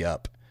will divvy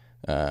up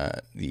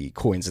the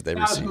coins that they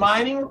receive. Does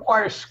mining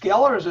require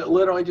skill, or is it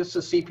literally just a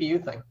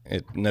CPU thing?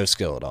 No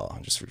skill at all.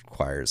 It just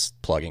requires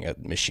plugging a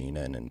machine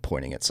in and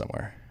pointing it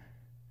somewhere.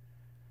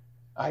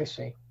 I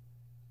see.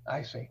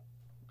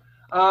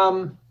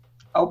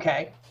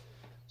 Okay.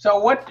 So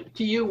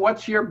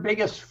what's your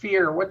biggest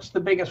fear? What's the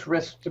biggest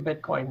risk to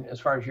Bitcoin as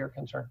far as you're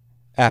concerned?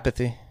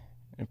 Apathy.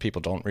 And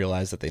people don't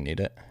realize that they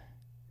need it.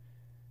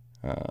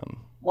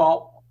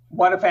 Well,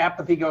 what if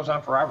apathy goes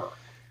on forever?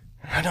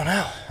 I don't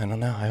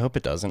know. I hope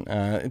it doesn't.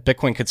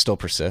 Bitcoin could still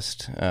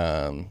persist.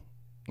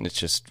 It's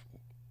just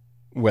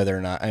whether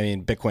or not, I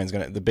mean,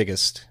 the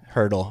biggest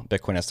hurdle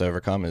Bitcoin has to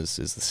overcome is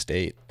the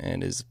state,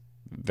 and is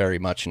very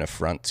much an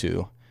affront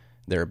to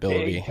their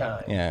ability.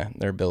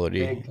 Their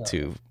ability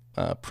to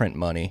print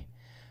money.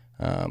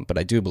 But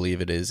I do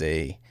believe it is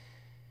the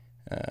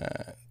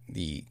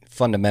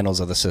fundamentals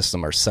of the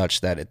system are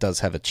such that it does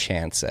have a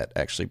chance at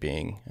actually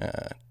being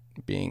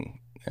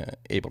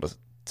able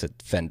to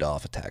fend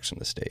off attacks from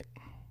the state.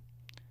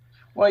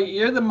 Well,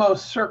 you're the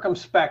most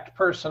circumspect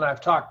person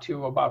I've talked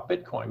to about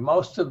Bitcoin.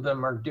 Most of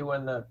them are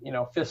doing the,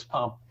 fist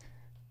pump.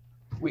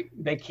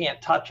 They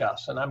can't touch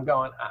us. And I'm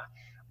going,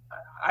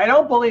 I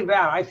don't believe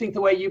that. I think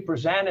the way you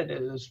presented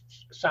it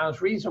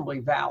sounds reasonably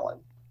valid.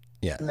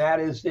 Yeah. And that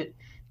is that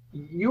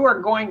you are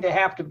going to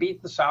have to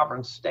beat the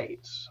sovereign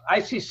states. I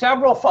see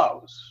several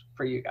foes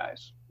for you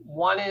guys.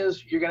 One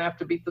is you're going to have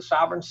to beat the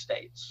sovereign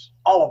states,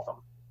 all of them,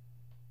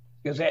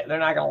 because they're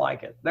not going to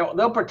like it.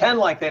 They'll pretend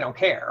like they don't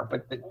care,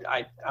 but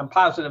I'm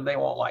positive they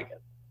won't like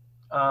it.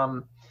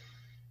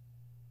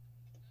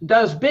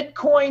 Does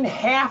Bitcoin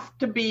have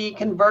to be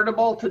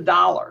convertible to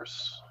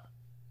dollars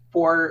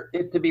for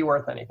it to be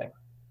worth anything?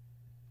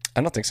 I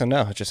don't think so,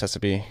 no. It just has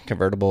to be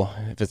convertible.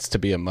 If it's to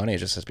be a money, it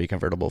just has to be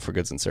convertible for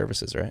goods and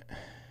services, right?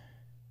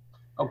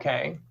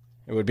 Okay.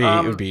 It would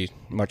be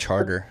much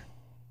harder.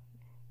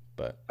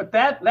 But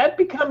that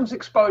becomes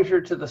exposure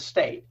to the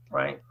state,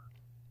 right?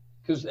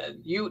 Because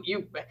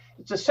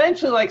it's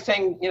essentially like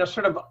saying,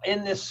 sort of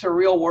in this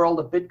surreal world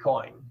of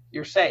Bitcoin,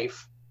 you're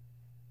safe.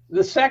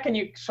 The second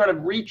you sort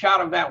of reach out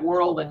of that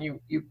world and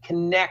you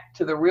connect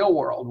to the real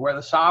world where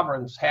the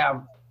sovereigns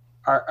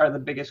are the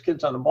biggest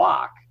kids on the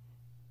block,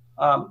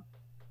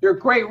 you're at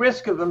great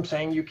risk of them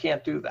saying you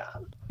can't do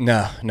that.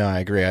 No, I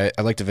agree. I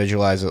like to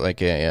visualize it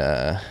like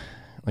a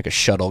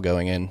shuttle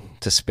going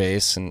into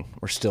space, and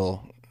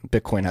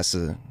Bitcoin has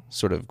to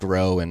sort of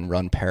grow and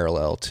run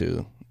parallel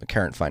to the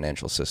current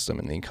financial system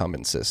and the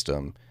incumbent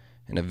system,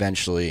 and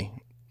eventually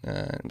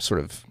sort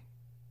of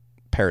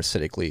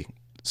parasitically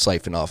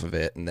siphon off of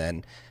it, and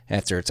then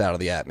after it's out of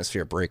the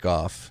atmosphere, break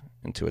off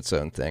into its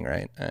own thing,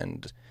 right?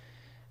 And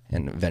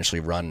eventually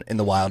run in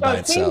the wild by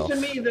itself. It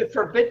seems to me that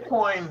for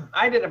Bitcoin,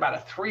 I did about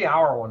a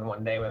 3-hour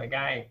one day with a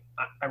guy,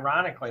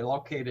 ironically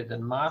located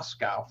in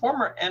Moscow,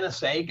 former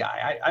NSA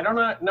guy. I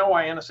don't know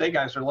why NSA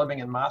guys are living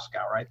in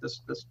Moscow, right?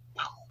 This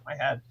my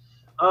head.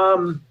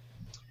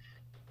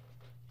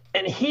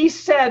 And he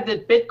said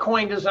that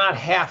Bitcoin does not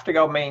have to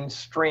go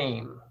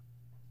mainstream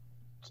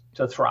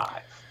to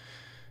thrive.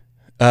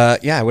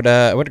 Yeah, I would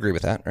agree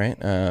with that, right?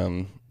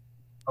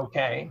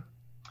 Okay,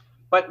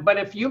 but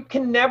if you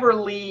can never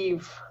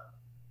leave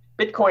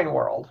Bitcoin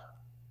world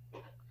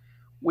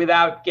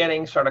without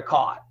getting sort of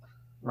caught,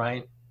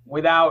 right?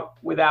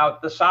 Without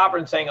the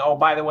sovereign saying, "Oh,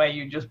 by the way,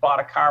 you just bought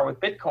a car with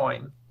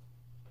Bitcoin,"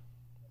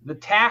 the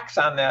tax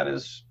on that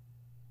is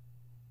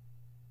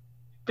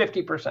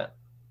 50%.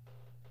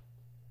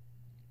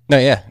 No,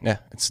 yeah,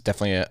 it's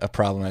definitely a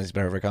problem that has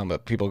been overcome.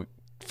 But people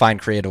find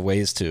creative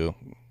ways to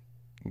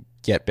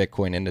get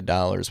Bitcoin into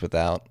dollars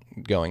without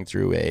going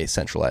through a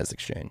centralized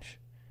exchange.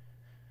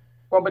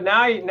 Well, but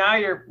now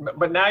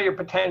you're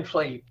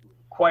potentially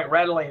quite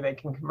readily they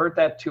can convert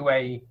that to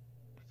a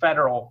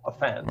federal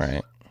offense.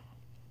 Right.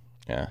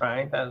 Yeah.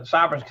 Right. The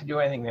sovereigns can do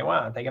anything they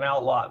want. They can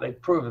outlaw.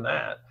 They've proven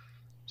that.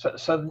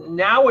 So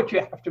now what you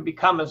have to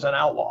become is an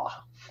outlaw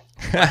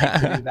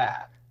to do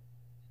that.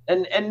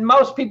 And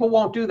most people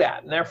won't do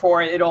that, and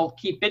therefore it'll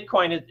keep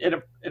Bitcoin at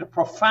a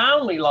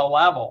profoundly low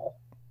level,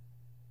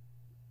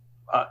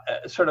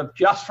 sort of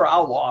just for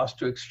outlaws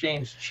to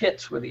exchange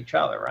chits with each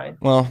other, right?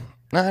 Well,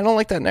 no, I don't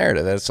like that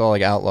narrative. That it's all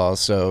like outlaws.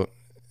 So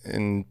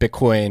in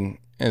Bitcoin,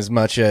 as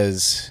much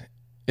as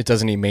it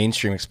doesn't need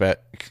mainstream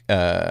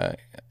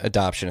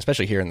adoption,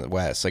 especially here in the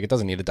West, like it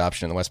doesn't need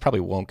adoption in the West, probably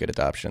won't get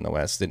adoption in the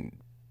West. The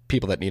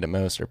people that need it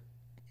most are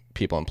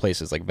people in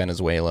places like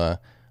Venezuela,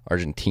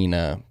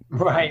 Argentina,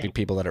 right?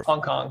 People that are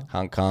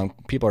Hong Kong.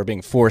 People are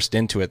being forced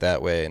into it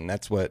that way, and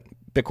that's what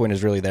Bitcoin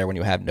is really there when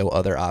you have no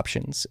other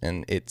options,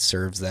 and it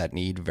serves that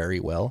need very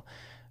well.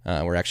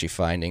 We're actually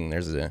finding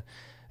there's a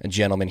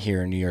gentleman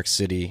here in New York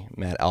City,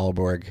 Matt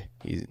Alborg.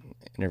 He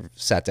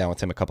sat down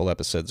with him a couple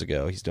episodes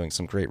ago. He's doing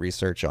some great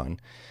research on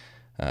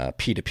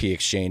P2P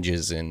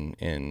exchanges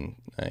in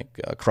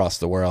across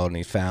the world, and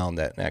he found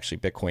that actually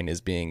Bitcoin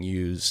is being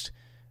used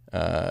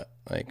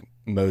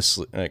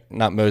mostly,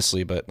 not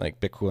mostly, but like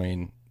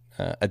Bitcoin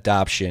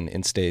adoption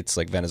in states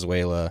like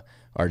Venezuela,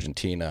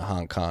 Argentina,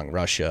 Hong Kong,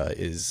 Russia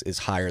is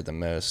higher than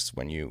most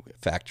when you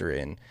factor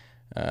in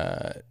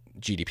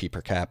GDP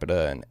per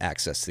capita and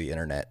access to the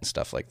internet and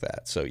stuff like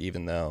that. So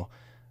even though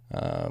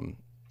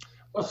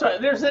well, so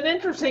there's an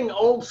interesting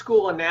old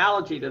school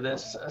analogy to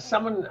this.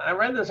 I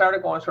read this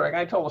article once where a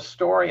guy told a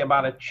story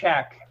about a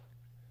check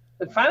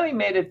that finally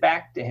made it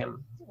back to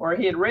him, where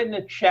he had written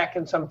a check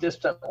in some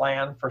distant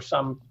land for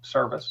some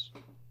service.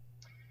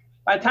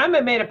 By the time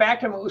it made it back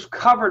to him, it was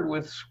covered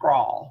with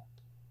scrawl.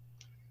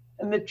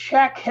 And the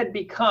check had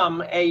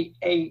become a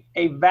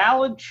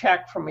valid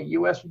check from a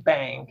US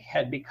bank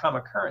had become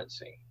a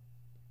currency.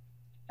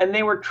 And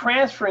they were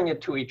transferring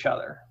it to each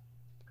other.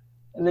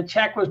 And the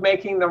check was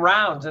making the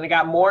rounds, and it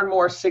got more and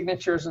more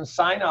signatures and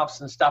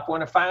sign-offs and stuff.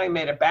 When it finally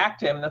made it back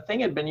to him, the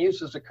thing had been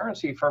used as a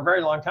currency for a very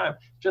long time,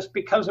 just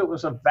because it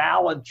was a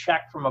valid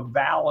check from a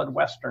valid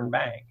Western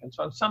bank. And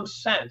so in some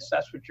sense,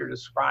 that's what you're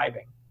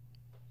describing.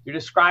 You're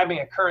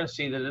describing a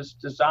currency that is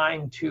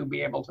designed to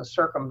be able to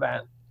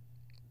circumvent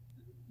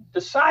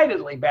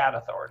decidedly bad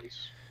authorities,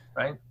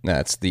 right?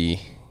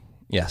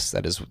 Yes,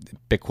 that is,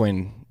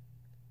 Bitcoin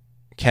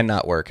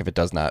cannot work if it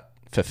does not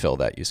fulfill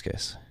that use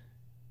case.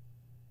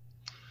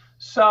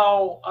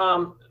 So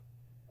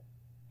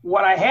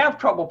what I have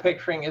trouble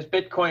picturing is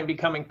Bitcoin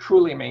becoming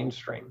truly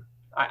mainstream.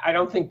 I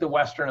don't think the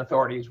Western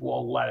authorities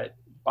will let it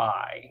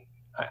by.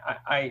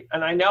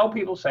 I know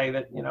people say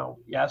that,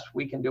 yes,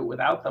 we can do it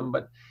without them,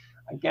 but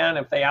again,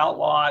 if they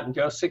outlaw it and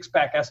Joe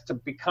Sixpack has to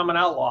become an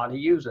outlaw to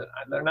use it,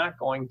 they're not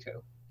going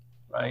to,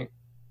 right?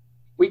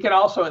 We could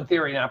also, in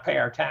theory, not pay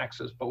our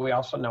taxes, but we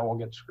also know we'll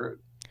get screwed.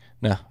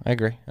 No, I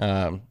agree.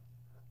 And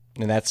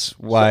that's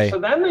why... So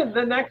then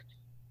the next...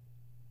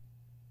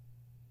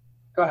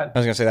 Go ahead. I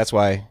was going to say that's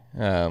why,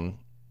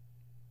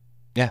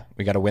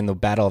 we got to win the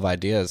battle of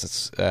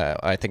ideas.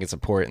 I think it's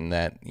important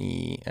that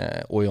the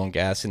oil and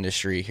gas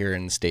industry here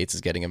in the States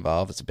is getting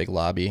involved. It's a big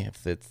lobby.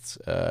 If it's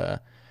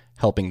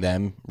helping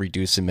them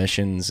reduce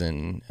emissions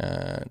and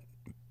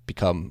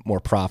become more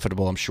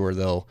profitable, I'm sure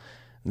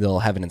they'll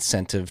have an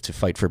incentive to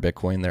fight for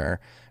Bitcoin. There are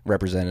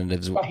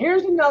representatives. Well,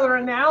 here's another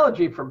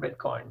analogy for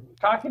Bitcoin.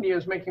 Talking to you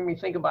is making me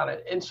think about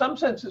it. In some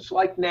sense, it's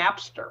like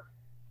Napster.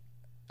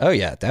 Oh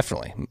yeah,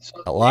 definitely.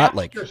 So a lot Napster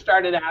like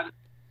started out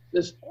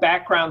this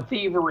background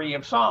thievery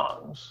of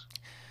songs,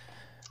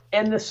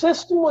 and the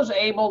system was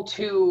able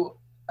to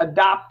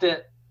adopt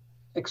it,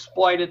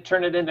 exploit it,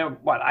 turn it into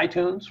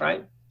iTunes,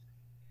 right?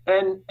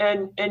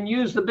 and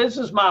use the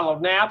business model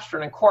of Napster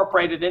and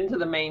incorporate it into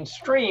the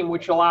mainstream,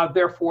 which allowed,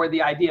 therefore,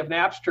 the idea of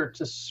Napster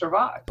to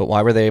survive. But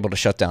why were they able to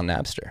shut down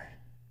Napster?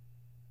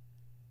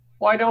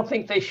 Well, I don't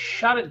think they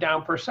shut it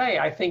down per se.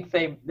 I think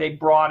they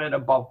brought it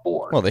above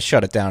board. Well, they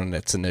shut it down in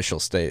its initial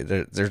state.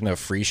 There's no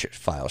free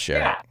file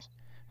sharing.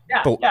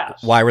 Yeah. But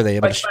yes. why were they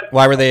able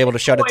to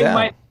shut it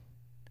down?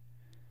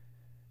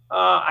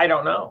 I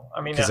don't know.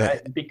 I mean,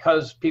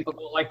 because people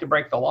don't like to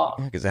break the law.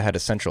 Because they had a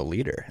central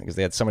leader. Because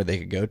they had somebody they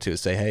could go to and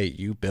say, "Hey,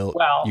 you built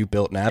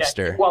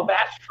Napster." Yeah, well,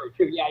 that's true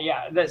too.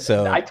 Yeah.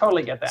 I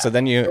totally get that. So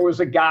then there was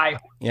a guy.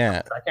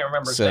 Yeah. I can't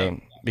remember his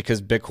name.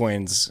 Because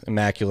Bitcoin's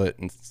immaculate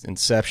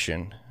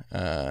inception,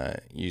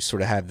 you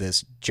sort of have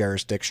this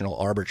jurisdictional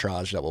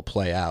arbitrage that will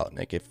play out.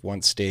 Like if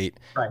one state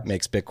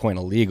makes Bitcoin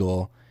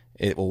illegal,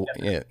 it will.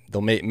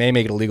 They'll may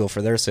make it illegal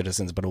for their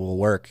citizens, but it will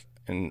work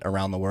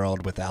around the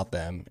world without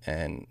them,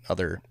 and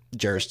other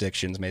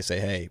jurisdictions may say,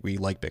 hey, we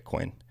like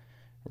Bitcoin,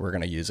 we're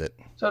going to use it.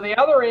 So the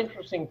other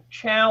interesting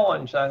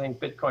challenge I think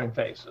Bitcoin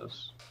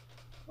faces,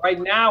 right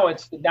now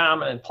it's the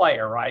dominant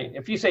player, right?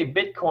 If you say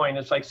Bitcoin,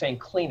 it's like saying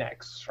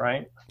Kleenex,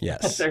 right?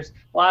 Yes. There's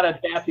a lot of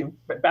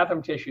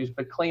bathroom tissues,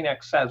 but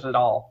Kleenex says it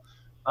all.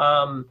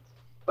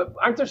 But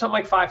aren't there something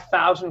like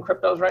 5,000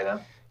 cryptos right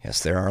now?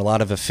 Yes, there are a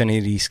lot of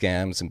affinity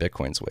scams in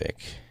Bitcoin's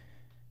wake.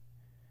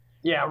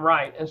 Yeah,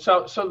 right. And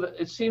so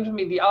it seems to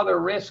me the other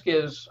risk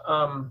is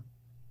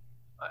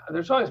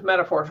there's always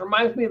metaphors. It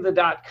reminds me of the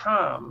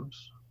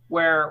dot-coms,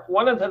 where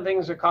one of the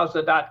things that caused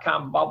the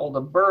dot-com bubble to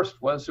burst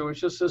was there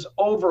was just this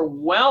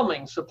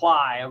overwhelming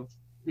supply of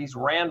these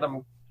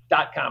random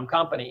dot-com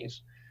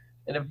companies.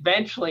 And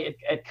eventually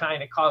it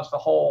kind of caused the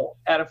whole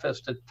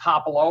edifice to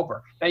topple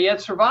over. Now you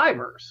had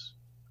survivors,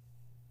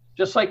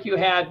 just like you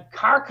had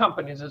car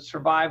companies that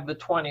survived the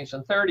 20s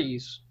and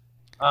 30s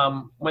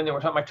when there were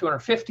something like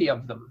 250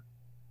 of them.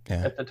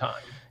 At the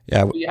time.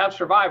 Yeah. So you have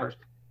survivors.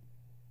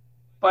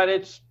 But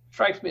it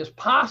strikes me as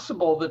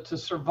possible that to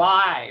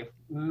survive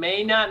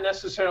may not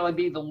necessarily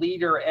be the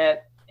leader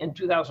in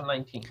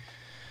 2019.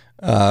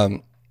 I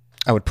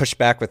would push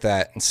back with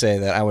that and say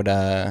that I would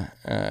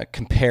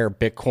compare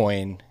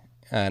Bitcoin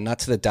not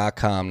to the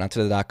dot-com, not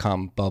to the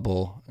dot-com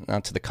bubble,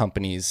 not to the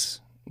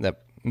companies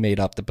that made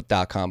up the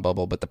dot-com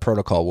bubble, but the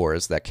protocol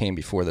wars that came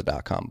before the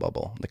dot-com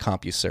bubble, the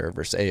CompuServe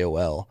versus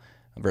AOL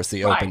versus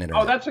the open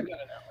internet. Oh, that's a good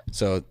analogy.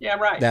 So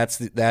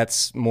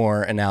that's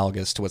more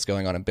analogous to what's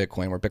going on in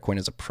Bitcoin, where Bitcoin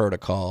is a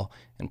protocol,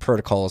 and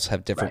protocols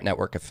have different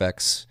network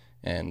effects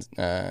and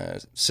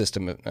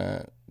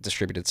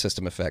distributed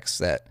system effects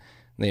that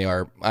they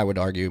are, I would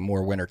argue,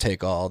 more winner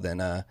take all than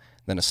a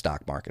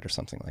stock market or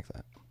something like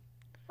that.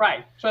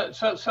 Right.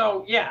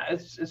 So yeah,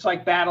 it's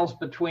like battles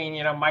between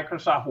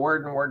Microsoft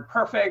Word and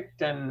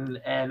WordPerfect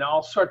and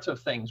all sorts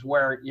of things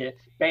where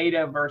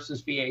Beta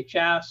versus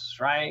VHS,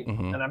 right?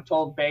 Mm-hmm. And I'm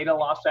told Beta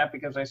lost that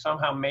because they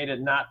somehow made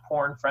it not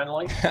porn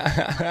friendly.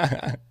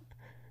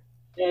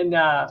 and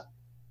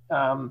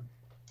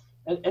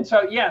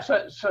so yeah,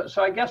 so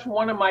I guess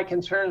one of my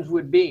concerns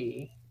would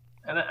be,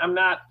 and I'm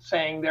not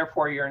saying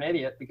therefore you're an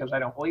idiot because I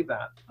don't believe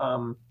that.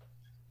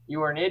 You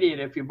were an idiot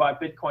if you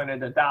bought Bitcoin at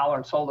 $1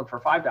 and sold it for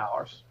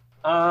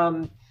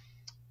 $5.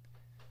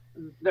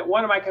 That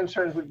one of my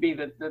concerns would be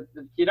that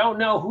you don't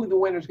know who the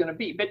winner is going to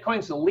be.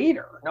 Bitcoin's the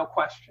leader, no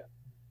question.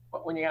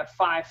 But when you got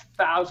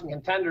 5,000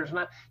 contenders,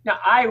 now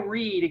I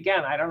read,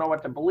 again, I don't know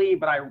what to believe,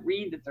 but I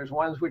read that there's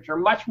ones which are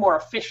much more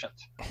efficient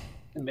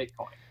than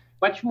Bitcoin,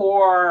 much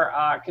more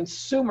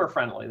consumer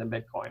friendly than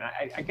Bitcoin.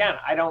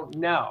 I don't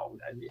know.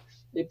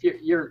 If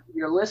your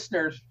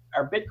listeners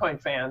are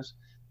Bitcoin fans,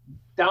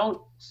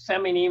 don't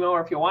send me an email,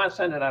 or if you want to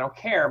send it, I don't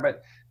care,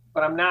 but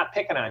I'm not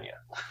picking on you,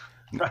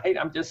 right?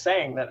 I'm just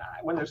saying that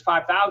when there's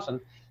 5,000,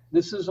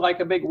 this is like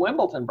a big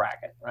Wimbledon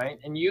bracket, right?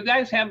 And you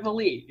guys have the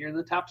lead. You're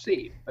the top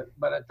seed, but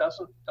it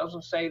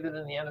doesn't say that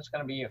in the end it's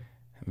going to be you.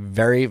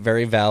 Very,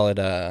 very valid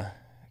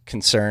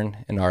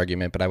concern and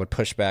argument, but I would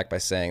push back by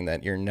saying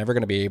that you're never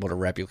going to be able to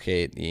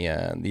replicate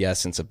the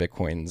essence of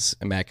Bitcoin's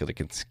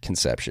immaculate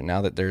conception.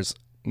 Now that there's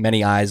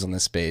many eyes on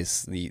this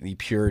space, the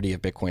purity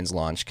of Bitcoin's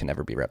launch can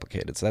never be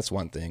replicated. So that's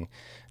one thing.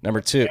 Number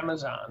two,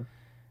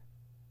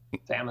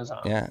 It's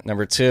Amazon. Yeah.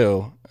 Number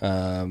two,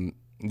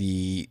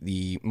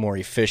 the more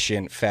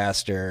efficient,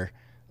 faster,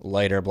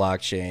 lighter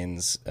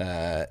blockchains,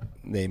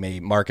 they may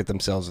market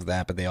themselves with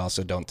that, but they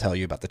also don't tell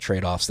you about the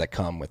trade-offs that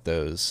come with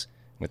those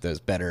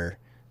better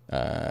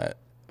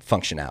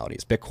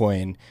functionalities.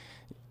 Bitcoin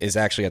is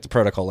actually at the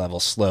protocol level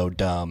slow,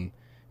 dumb,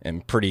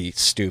 and pretty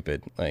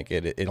stupid. Like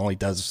it only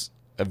does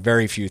a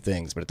very few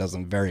things, but it does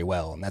them very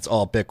well, and that's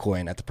all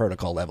Bitcoin at the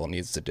protocol level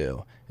needs to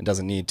do. It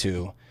doesn't need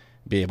to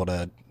be able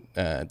to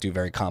do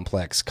very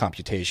complex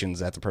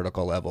computations at the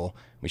protocol level.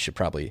 We should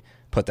probably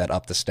put that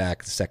up the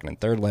stack, the second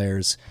and third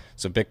layers.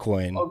 So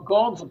Bitcoin. Well,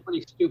 gold's a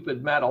pretty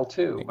stupid metal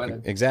too,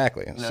 but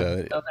exactly.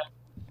 So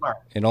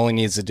it only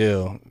needs to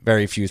do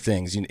very few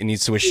things. It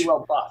needs to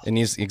assure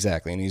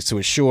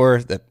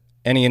that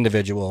any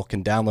individual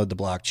can download the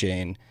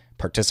blockchain,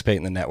 participate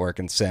in the network,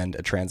 and send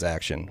a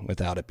transaction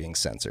without it being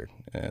censored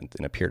and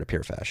in a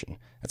peer-to-peer fashion.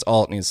 That's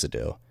all it needs to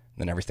do.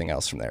 then everything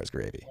else from there is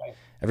gravy. Right.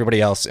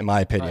 Everybody else, in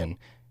my opinion,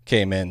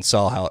 came in,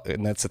 saw how,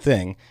 and that's the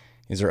thing.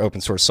 These are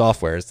open source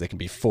softwares. They can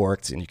be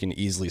forked, and you can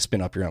easily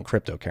spin up your own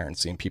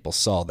cryptocurrency. And people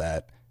saw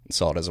that and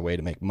saw it as a way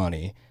to make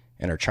money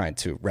and are trying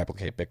to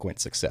replicate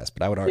Bitcoin's success.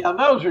 But I would argue,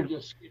 those are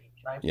just schemes,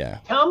 right? Yeah.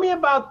 Tell me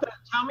about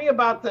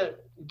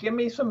give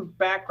me some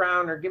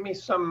background or give me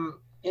some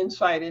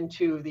insight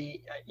into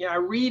I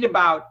read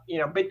about,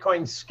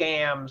 Bitcoin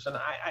scams. And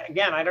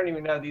I don't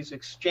even know these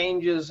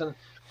exchanges and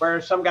where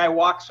some guy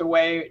walks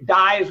away,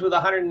 dies with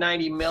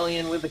 190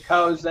 million with the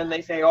codes. Then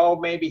they say, oh,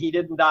 maybe he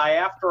didn't die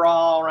after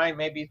all, right?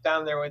 Maybe he's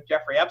down there with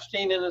Jeffrey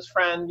Epstein and his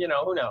friend,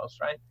 who knows,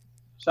 right?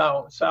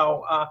 So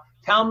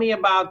tell me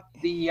about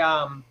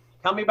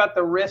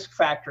the risk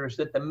factors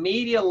that the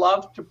media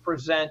loves to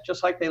present,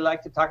 just like they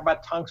like to talk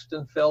about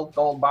tungsten-filled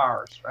gold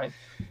bars, right?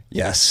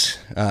 Yes.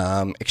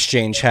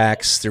 Exchange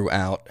hacks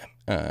throughout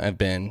have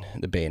been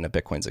the bane of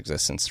Bitcoin's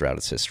existence throughout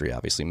its history.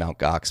 Obviously, Mt.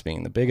 Gox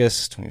being the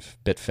biggest.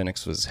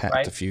 Bitfinex was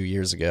hacked a few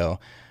years ago.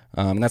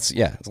 And that's,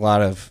 it's a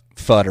lot of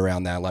FUD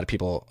around that. A lot of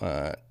people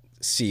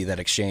see that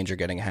exchange are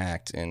getting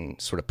hacked and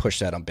sort of push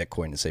that on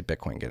Bitcoin and say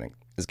Bitcoin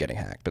is getting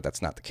hacked, but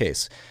that's not the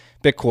case.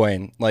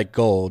 Bitcoin, like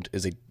gold,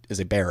 is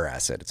a bearer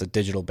asset. It's a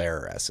digital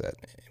bearer asset.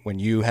 When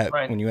you have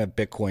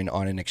Bitcoin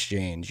on an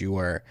exchange, you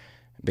are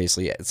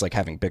basically, it's like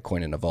having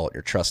Bitcoin in a vault.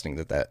 You're trusting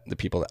that the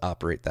people that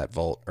operate that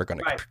vault are going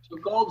to. Right. So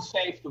gold's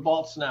safe, the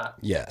vault's not.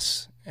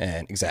 Yes,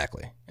 and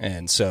exactly.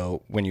 And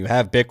so when you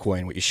have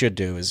Bitcoin, what you should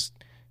do is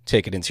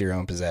take it into your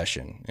own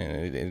possession.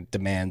 And it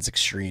demands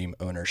extreme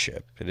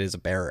ownership. It is a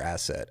bearer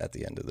asset at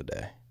the end of the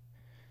day.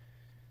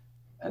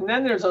 And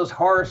then there's those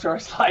horror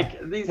stories,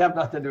 like these have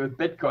nothing to do with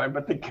Bitcoin,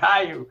 but the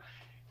guy who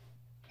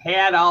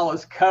had all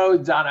his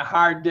codes on a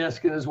hard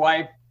disk and his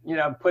wife,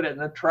 put it in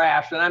the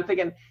trash. And I'm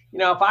thinking,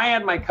 if I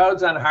had my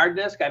codes on a hard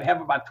disk, I'd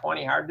have about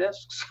 20 hard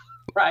disks,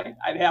 right?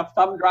 I'd have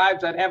thumb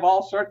drives. I'd have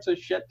all sorts of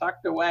shit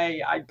tucked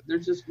away.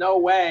 There's just no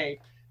way.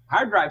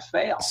 Hard drives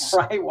fail,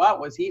 right?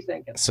 What was he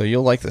thinking? So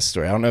you'll like this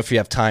story. I don't know if you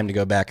have time to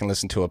go back and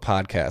listen to a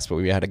podcast, but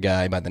we had a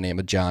guy by the name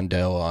of John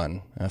Doe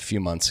on a few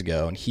months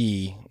ago, and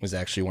he was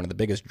actually one of the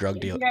biggest drug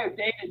dealers. Yeah,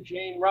 David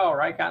Jane Roe,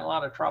 right? Got in a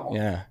lot of trouble.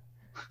 Yeah.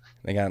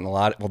 They got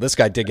in this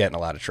guy did get in a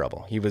lot of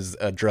trouble. He was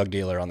a drug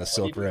dealer on the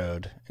Silk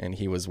Road, and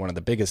he was one of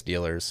the biggest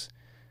dealers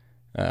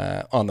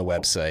on the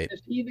website.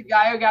 Is he the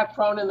guy who got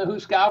thrown in the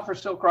Huskow for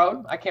Silk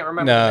Road? I can't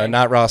remember. No,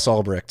 not Ross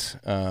Ulbricht.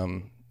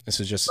 This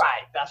is just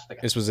right. That's the guy.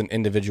 This was an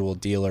individual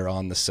dealer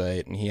on the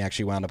site, and he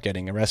actually wound up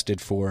getting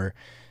arrested for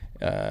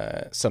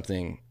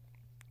something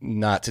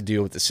not to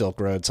do with the Silk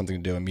Road,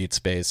 something to do in mute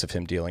space of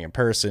him dealing in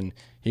person.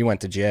 He went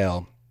to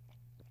jail,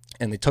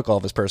 and they took all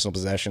of his personal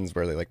possessions,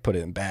 where they put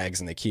it in bags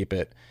and they keep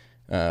it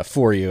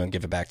for you and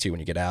give it back to you when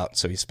you get out.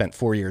 So he spent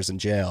 4 years in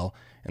jail,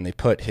 and they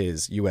put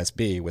his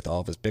USB with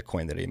all of his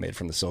Bitcoin that he made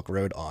from the Silk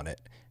Road on it,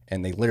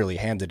 and they literally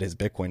handed his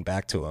Bitcoin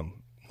back to him.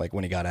 Like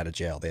when he got out of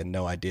jail, they had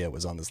no idea it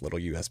was on this little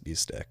USB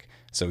stick.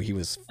 So he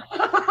was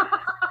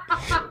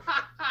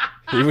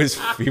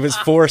he was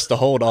forced to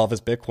hold all of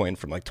his Bitcoin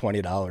from like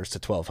 $20 to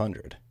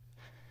 $1,200.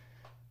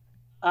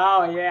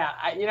 Oh yeah,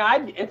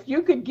 if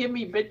you could give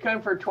me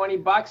Bitcoin for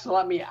 $20 and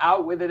let me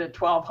out with it at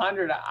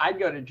 $1,200, I'd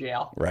go to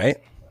jail.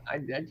 Right. I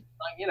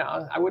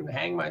wouldn't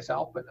hang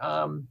myself, but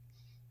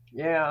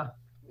yeah,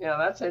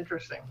 that's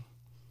interesting.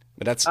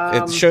 But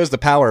it shows the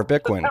power of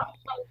Bitcoin.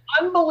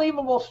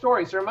 Unbelievable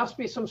stories. There must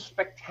be some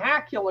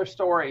spectacular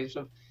stories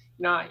of,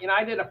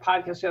 I did a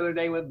podcast the other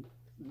day with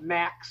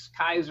Max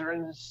Kaiser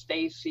and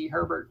Stacy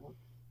Herbert,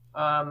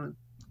 and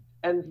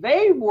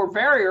they were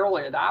very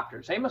early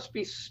adopters. They must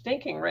be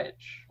stinking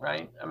rich,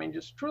 right? I mean,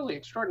 just truly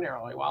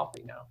extraordinarily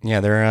wealthy now.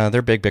 Yeah,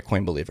 they're big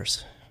Bitcoin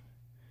believers.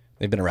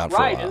 They've been around for a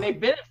while. Right, and they've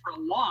been it for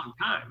a long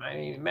time. I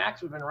mean,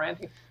 Max has been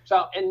ranting.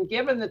 So, and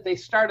given that they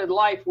started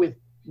life with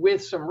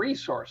some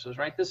resources,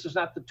 right? This is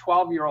not the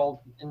 12-year-old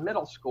in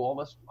middle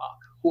school,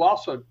 who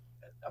also,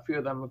 a few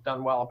of them have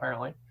done well,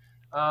 apparently.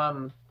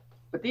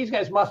 But these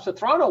guys must have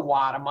thrown a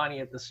wad of money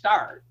at the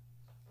start.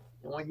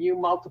 And when you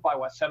multiply,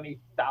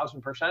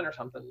 70,000% or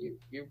something,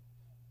 you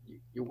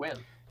win.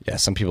 Yeah,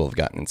 some people have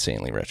gotten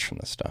insanely rich from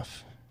this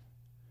stuff.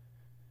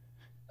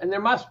 And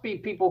there must be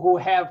people who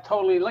have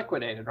totally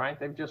liquidated, right?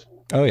 They've just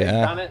done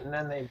it, and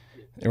then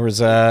There was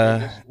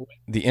the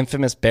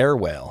infamous Bear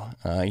Whale.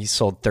 He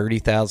sold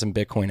 30,000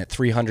 Bitcoin at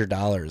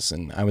 $300,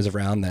 and I was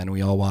around then.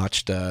 We all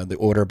watched the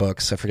order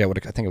books. I forget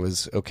I think it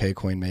was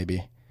OKCoin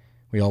maybe.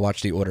 We all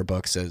watched the order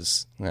books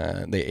as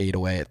they ate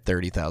away at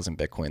 30,000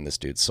 Bitcoin this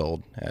dude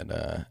sold at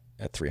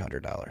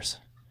 $300.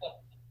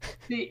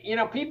 See,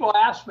 people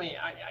ask me,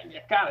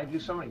 I do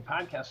so many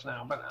podcasts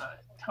now, but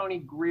Tony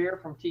Greer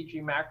from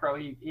TG Macro,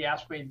 he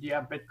asked me, do you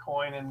have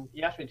Bitcoin? And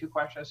he asked me two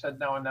questions. I said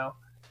no and no.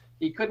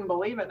 He couldn't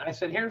believe it. And I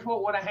said, here's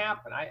what would have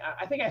happened.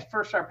 I think I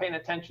first started paying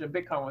attention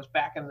to Bitcoin was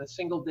back in the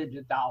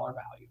single-digit dollar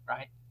value,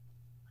 right?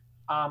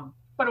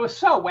 But it was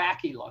so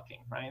wacky looking,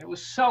 right? It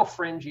was so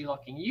fringy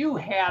looking.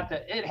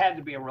 It had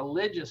to be a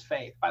religious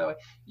faith. By the way,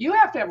 you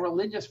have to have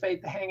religious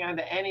faith to hang on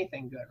to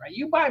anything good, right?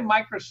 You buy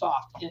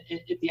Microsoft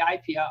at the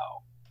IPO,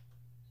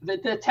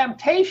 the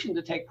temptation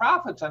to take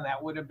profits on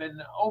that would have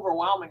been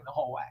overwhelming the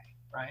whole way,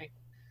 right?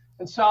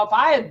 And so if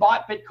I had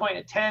bought Bitcoin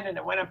at 10 and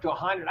it went up to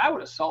 100, I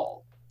would have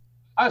sold.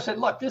 I would have said,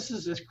 look, this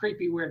is this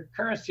creepy, weird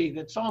currency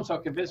that so-and-so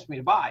convinced me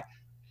to buy.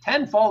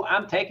 Tenfold,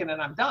 I'm taking it,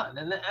 I'm done.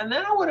 And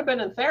then I would have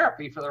been in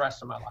therapy for the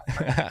rest of my life.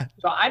 Right?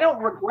 So I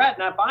don't regret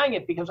not buying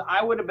it because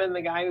I would have been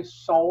the guy who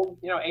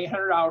sold,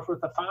 $800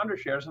 worth of founder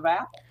shares of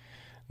Apple.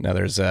 Now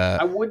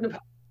I wouldn't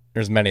have.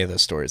 There's many of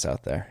those stories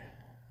out there.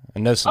 I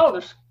know some.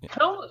 There's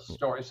countless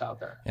stories out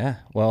there. Yeah,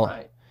 well,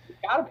 right. It's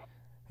gotta be.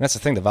 That's the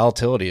thing. The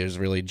volatility is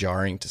really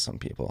jarring to some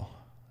people.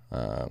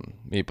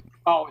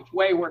 It's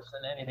way worse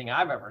than anything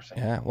I've ever seen.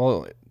 Yeah,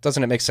 well,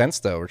 doesn't it make sense,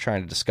 though? We're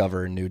trying to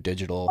discover a new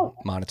digital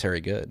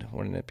monetary good.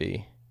 Wouldn't it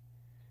be?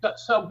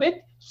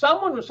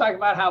 Someone was talking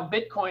about how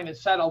Bitcoin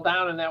has settled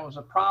down and that was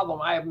a problem.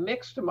 I have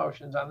mixed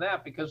emotions on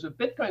that because if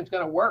Bitcoin's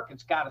going to work,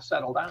 it's got to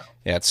settle down.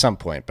 Yeah, at some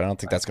point, but I don't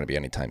think that's going to be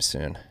anytime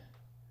soon.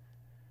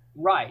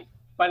 Right.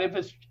 But if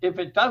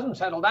it doesn't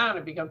settle down,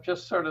 it becomes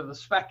just sort of the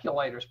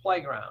speculator's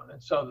playground.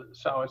 And so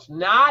it's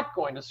not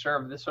going to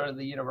serve this sort of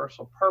the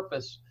universal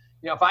purpose.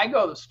 If I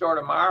go to the store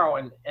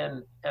tomorrow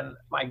and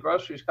my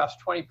groceries cost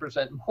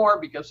 20% more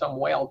because some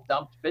whale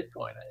dumped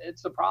Bitcoin,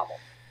 it's a problem,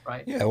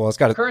 right? Yeah, well, it's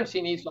got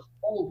currency needs to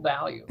hold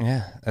value.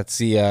 Yeah, that's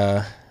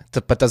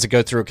but does it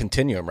go through a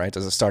continuum, right?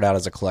 Does it start out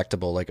as a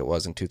collectible like it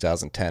was in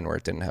 2010 where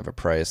it didn't have a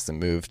price, then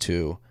move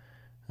to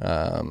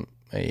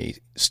a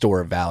store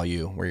of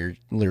value where you're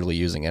literally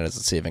using it as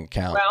a saving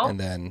account, and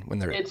then when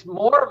it's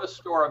more of a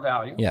store of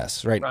value.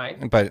 Yes,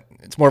 right. But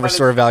it's more of a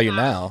store of value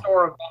now.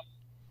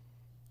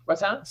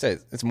 What's that? Say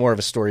it's more of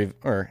a story,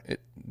 the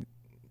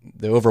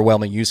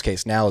overwhelming use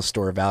case now is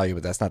store of value,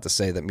 but that's not to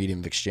say that medium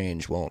of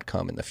exchange won't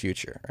come in the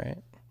future, right?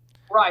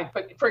 Right,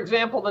 but for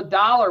example, the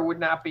dollar would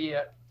not be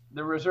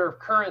the reserve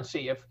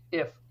currency if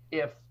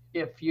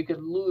you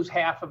could lose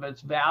half of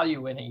its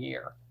value in a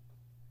year.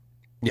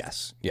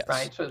 Yes.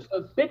 Right. So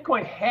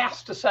Bitcoin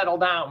has to settle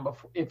down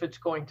if it's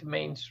going to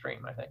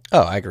mainstream, I think.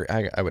 Oh, I agree.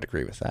 I would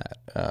agree with that.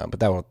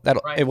 But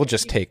it will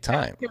just take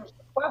time. Here's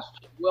the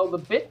question: will the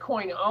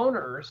Bitcoin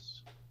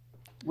owners,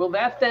 will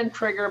that then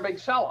trigger a big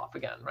sell-off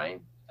again?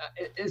 Right?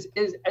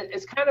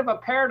 It's kind of a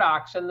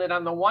paradox in that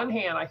on the one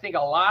hand, I think a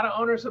lot of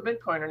owners of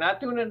Bitcoin are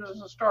not doing it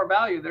as a store of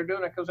value; they're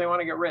doing it because they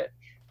want to get rich.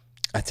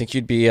 I think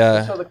you'd be.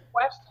 So the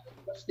question.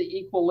 What's the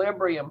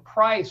equilibrium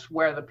price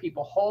where the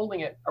people holding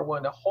it are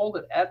going to hold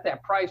it at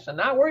that price and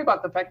not worry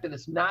about the fact that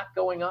it's not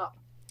going up?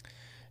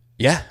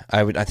 Yeah,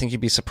 I think you'd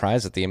be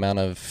surprised at the amount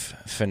of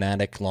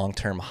fanatic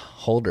long-term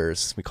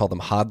holders. We call them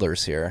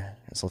hodlers here.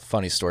 There's a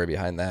funny story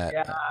behind that.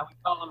 Yeah, we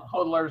call them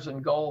hodlers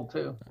in gold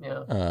too.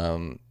 Yeah.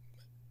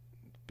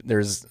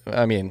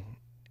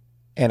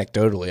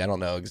 Anecdotally, I don't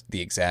know the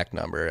exact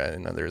number. I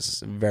know there's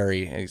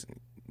very,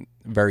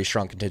 very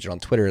strong contingent on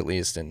Twitter at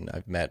least, and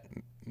I've met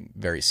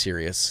very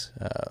serious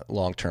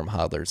long-term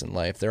hodlers in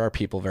life. There are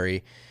people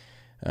that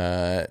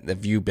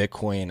view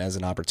Bitcoin as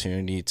an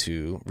opportunity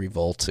to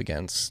revolt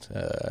against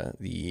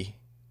the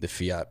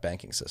fiat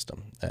banking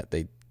system. That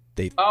they.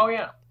 Oh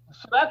yeah,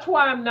 so that's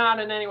why I'm not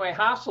in any way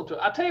hostile to it.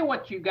 I'll tell you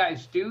what you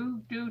guys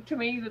do to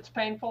me that's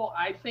painful.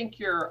 I think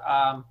you're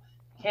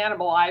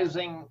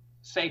cannibalizing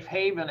safe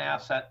haven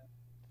asset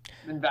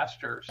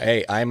investors.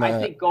 Hey, I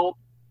think gold.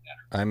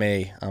 I'm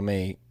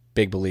a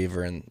big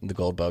believer in the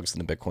gold bugs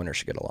and the Bitcoiners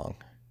should get along.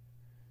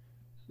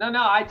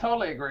 No, I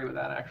totally agree with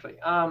that actually.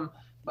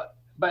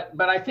 But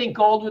I think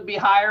gold would be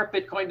higher if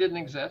Bitcoin didn't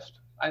exist.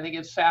 I think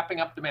it's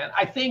sapping up demand.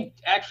 I think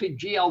actually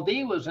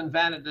GLD was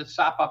invented to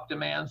sop up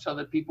demand so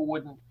that people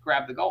wouldn't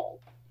grab the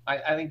gold.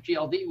 I think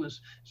GLD was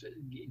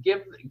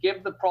give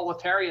the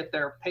proletariat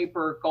their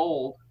paper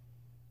gold,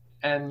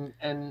 and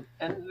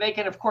they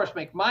can of course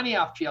make money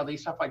off GLD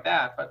stuff like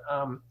that. But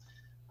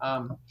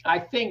I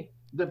think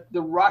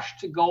the rush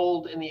to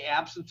gold in the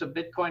absence of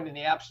Bitcoin, in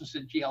the absence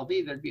of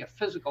GLD, there'd be a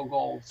physical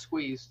gold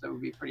squeeze that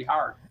would be pretty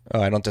hard.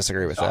 Oh, I don't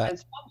disagree with that. In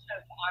some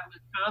sense, I'm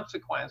a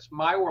consequence.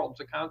 My world's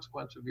a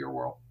consequence of your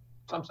world.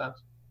 In some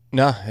sense.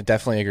 No, I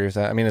definitely agree with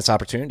that. I mean, it's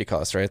opportunity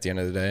cost, right? At the end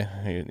of the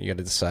day, you got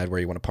to decide where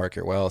you want to park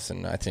your wealth.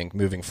 And I think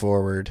moving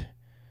forward,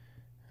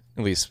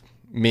 at least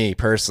me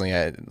personally,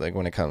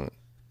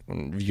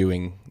 when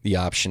viewing the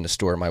option to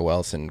store my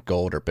wealth in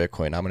gold or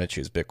Bitcoin, I'm going to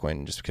choose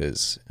Bitcoin just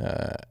because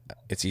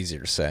it's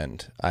easier to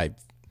send.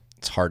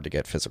 It's hard to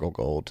get physical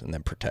gold and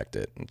then protect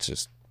it. It's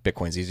just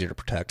Bitcoin's easier to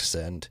protect,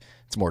 send.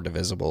 It's more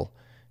divisible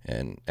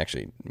and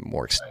actually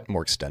more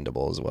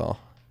extendable as well.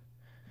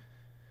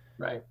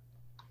 Right.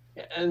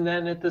 And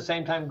then at the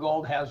same time,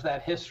 gold has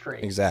that history.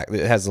 Exactly.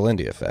 It has the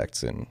Lindy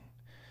effects.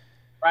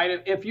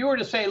 Right. If you were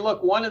to say,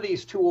 look, one of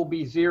these two will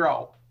be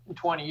zero in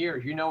 20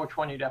 years, you know which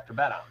one you'd have to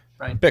bet on.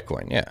 Right.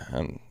 Bitcoin, yeah.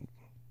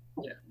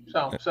 Yeah.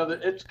 So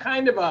that it's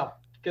kind of a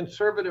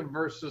conservative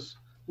versus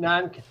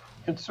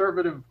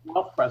non-conservative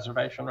wealth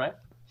preservation, right?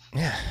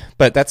 Yeah,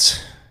 but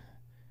it's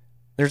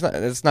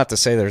not to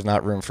say there's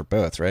not room for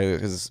both, right?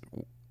 Because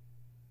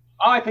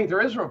I think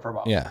there is room for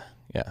both. Yeah,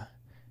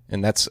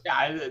 and that's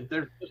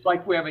there's just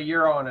like we have a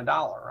euro and a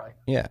dollar, right?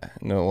 Yeah,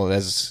 no,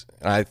 well,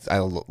 I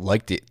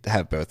like to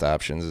have both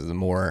options. The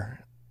more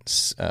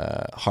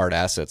hard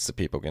assets that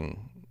people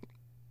can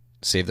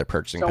save their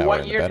purchasing So power what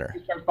in, the year better. did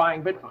you start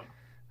buying Bitcoin?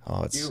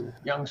 Oh, it's You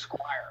young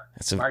squire,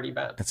 it's a Marty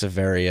Ben. it's a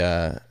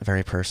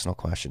very personal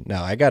question.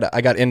 No, I got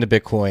into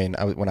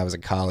Bitcoin when I was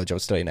in college. I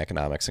was studying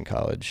economics in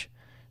college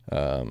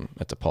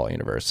at DePaul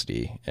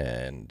University,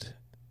 and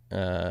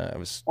I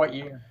was What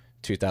year?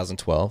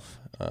 2012.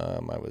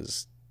 I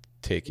was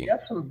taking. You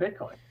got some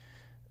Bitcoin.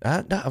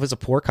 No, I was a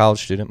poor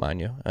college student, mind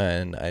you,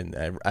 and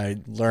I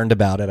learned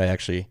about it. I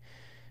actually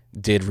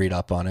did read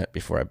up on it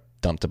before I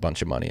dumped a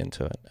bunch of money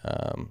into it.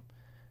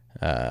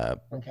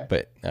 Okay.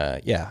 But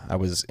yeah, I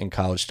was in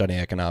college studying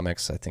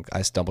economics. I think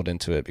I stumbled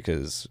into it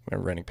because we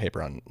were writing a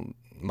paper on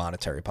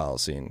monetary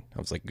policy, and I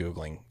was like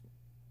Googling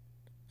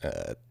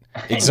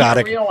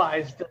exotic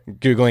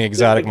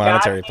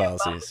monetary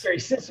policies. Monetary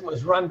system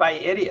was run by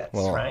idiots,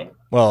 right?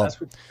 Well, that's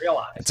what you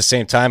realized. At the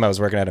same time, I was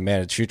working at a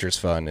managed futures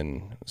fund,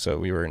 and so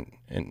we were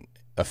in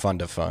a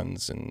fund of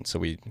funds, and so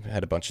we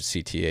had a bunch of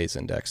CTAs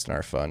indexed in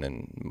our fund,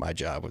 and my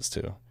job was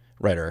to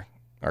write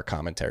our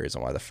commentaries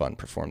on why the fund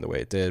performed the way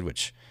it did,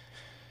 which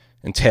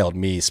entailed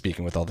me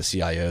speaking with all the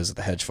CIOs of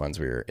the hedge funds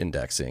we were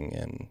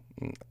indexing,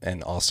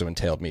 and also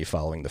entailed me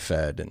following the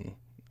Fed and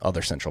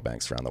other central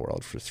banks around the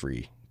world for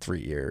three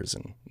years.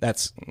 And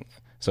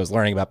so I was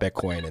learning about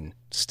Bitcoin and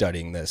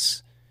studying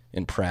this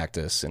in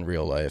practice in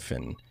real life.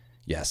 And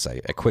yes, I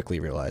quickly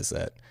realized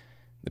that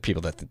the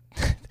people that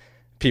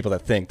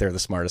think they're the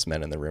smartest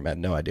men in the room had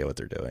no idea what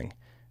they're doing.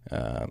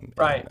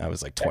 Right. I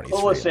was like 23.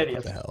 Coolest like,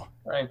 idiots. what the hell?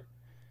 Right.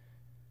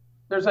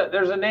 There's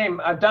a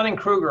name, a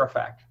Dunning-Kruger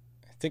effect.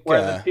 I think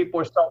where the people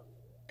are so.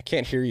 I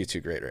can't hear you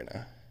too great right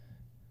now.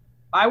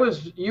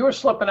 You were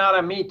slipping out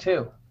on me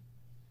too.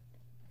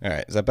 All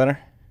right, is that better?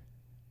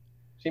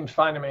 Seems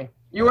fine to me.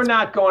 You were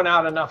not going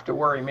out enough to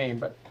worry me,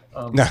 but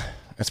no,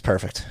 that's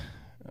perfect.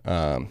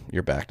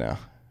 You're back now.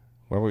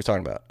 What were we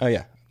talking about? Oh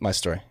yeah, my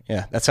story.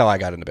 Yeah, that's how I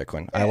got into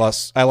Bitcoin. Yeah.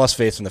 I lost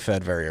faith in the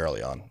Fed very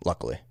early on.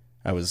 Luckily,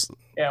 Yeah,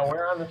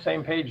 we're on the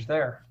same page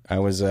there. I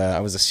was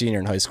a senior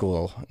in high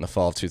school in the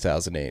fall of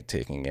 2008,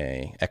 taking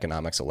a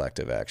economics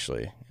elective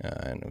actually,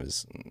 and it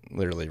was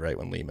literally right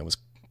when Lehman was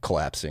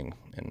collapsing,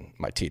 and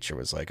my teacher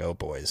was like, "Oh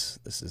boys,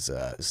 this is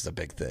a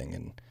big thing,"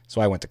 and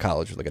so I went to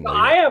college with like a.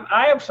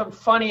 I have some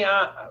funny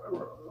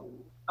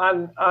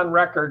on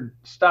record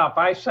stuff.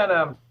 I sent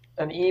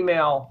an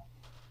email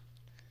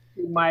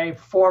to my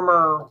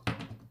former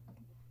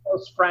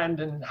close friend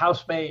and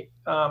housemate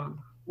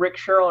Rick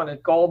Sherlin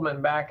at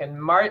Goldman back in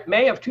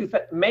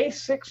May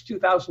 6,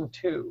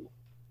 2002.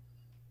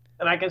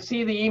 And I can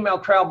see the email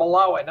trail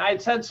below it. And I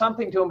had said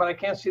something to him, but I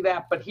can't see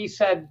that. But he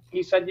said,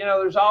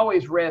 there's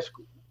always risk.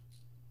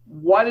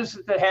 What is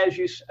it that has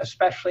you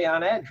especially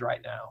on edge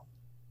right now?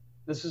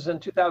 This is in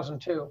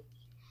 2002.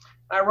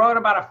 I wrote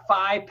about a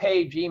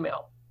 5-page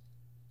email,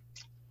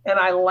 and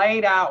I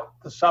laid out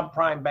the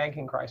subprime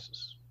banking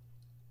crisis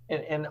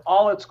in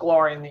all its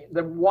glory. And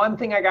the one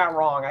thing I got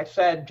wrong, I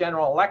said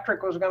General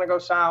Electric was going to go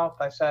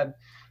south. I said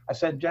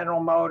General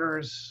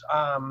Motors,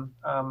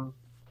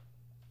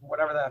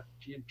 whatever that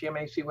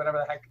GMAC, whatever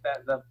the heck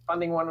that the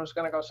funding one was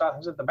going to go south.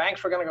 I said the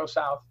banks were going to go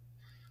south.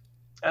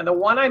 And the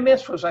one I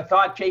missed was I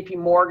thought JP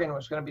Morgan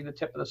was going to be the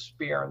tip of the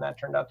spear, and that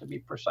turned out to be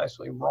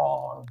precisely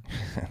wrong.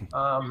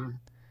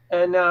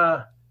 And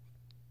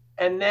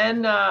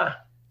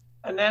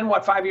then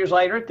what, 5 years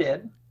later it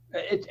did.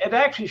 It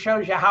actually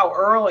shows you how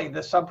early the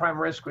subprime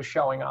risk was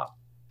showing up.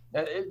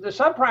 The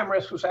subprime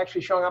risk was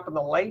actually showing up in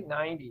the late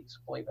 90s,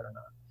 believe it or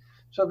not.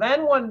 So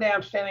then one day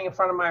I'm standing in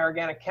front of my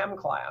organic chem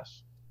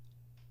class,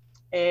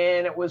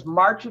 and it was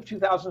March of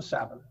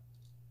 2007.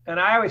 And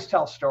I always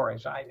tell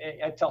stories. I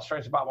tell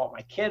stories about what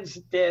my kids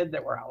did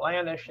that were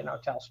outlandish,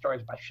 tell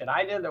stories about shit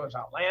I did that was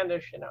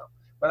outlandish,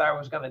 whether I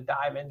was going to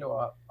dive into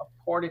a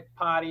porta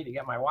potty to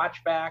get my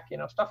watch back,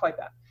 stuff like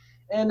that.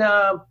 And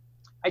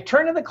I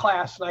turned to the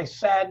class and I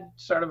said,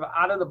 sort of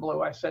out of the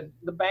blue, I said,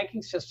 the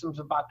banking system's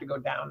about to go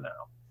down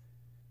now.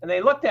 And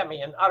they looked at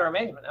me in utter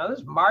amazement. Now, this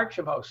is March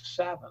of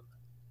 2007.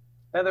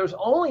 Now, there's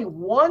only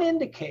one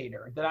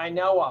indicator that I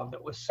know of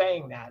that was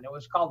saying that, and it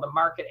was called the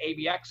market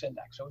ABX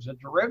index. It was a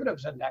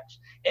derivatives index,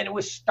 and it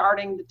was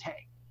starting to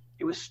tank.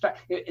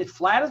 It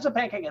flat as a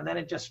pancake, and then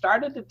it just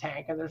started to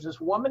tank. And there's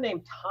this woman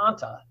named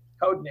Tanta,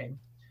 code name,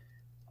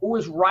 who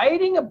was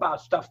writing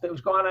about stuff that was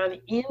going on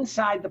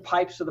inside the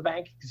pipes of the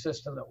banking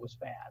system that was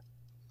bad.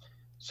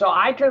 So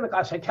I turned to the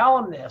class, I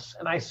tell them this,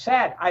 and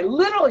I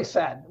literally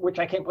said, which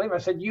I can't believe, I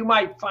said, you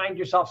might find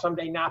yourself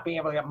someday not being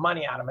able to get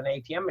money out of an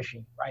ATM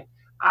machine, right?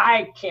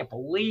 I can't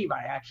believe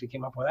I actually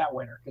came up with that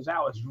winner, because that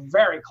was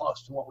very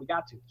close to what we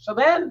got to. So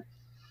then,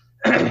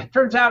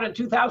 turns out in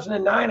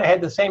 2009, I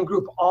had the same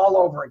group all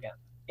over again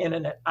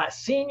in a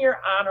senior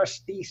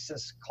honors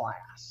thesis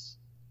class.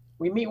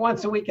 We meet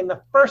once a week, and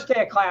the first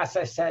day of class,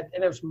 I said,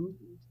 and it was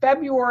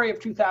February of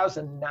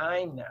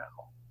 2009 now,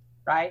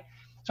 right?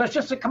 So it's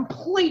just a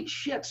complete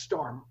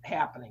shitstorm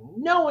happening.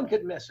 No one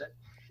could miss it.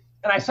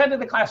 And I said to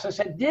the class, I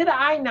said, did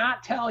I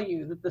not tell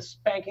you that this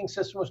banking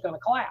system was going to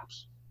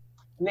collapse?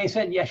 And they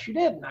said, yes, you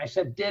did. And I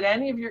said, did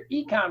any of your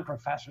econ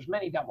professors,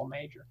 many double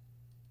major,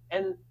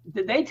 And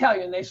did they tell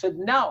you? And they said,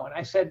 no. And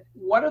I said,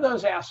 what are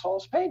those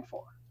assholes paid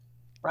for?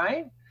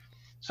 Right?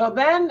 So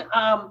then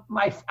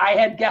I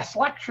had guest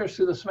lectures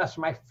through the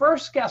semester. My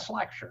first guest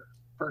lecture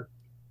for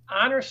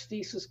honors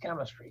thesis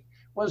chemistry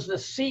was the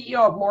CEO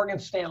of Morgan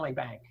Stanley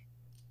Bank.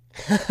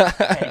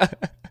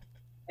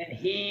 And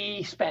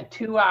he spent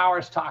 2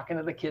 hours talking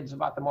to the kids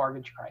about the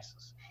mortgage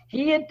crisis.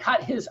 He had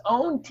cut his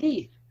own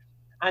teeth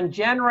on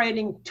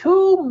generating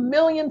 2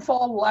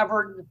 million-fold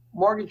levered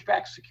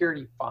mortgage-backed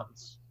security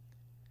funds.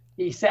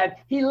 He said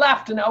he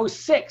left in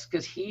 2006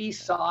 because he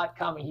saw it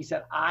coming. He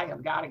said, I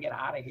have got to get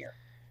out of here.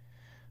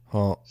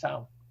 Well,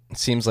 so it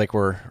seems like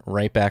we're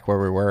right back where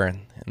we were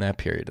in that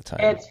period of time.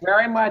 It's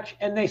very much,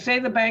 and they say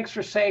the banks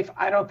are safe.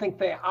 I don't think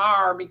they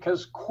are,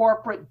 because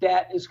corporate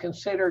debt is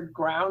considered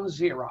ground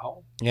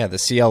zero. Yeah, the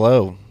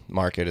CLO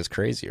market is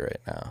crazy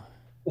right now.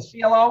 The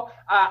CLO,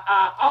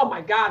 oh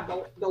my God,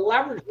 the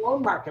leveraged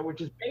loan market, which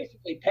is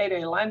basically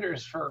payday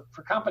lenders for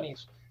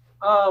companies,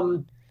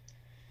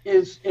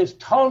 is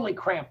totally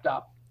cramped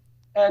up,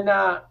 and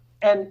the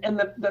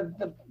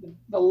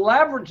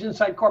leverage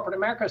inside corporate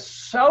America is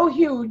so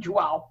huge.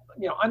 Well,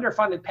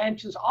 underfunded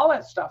pensions, all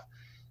that stuff,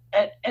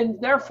 and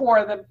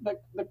therefore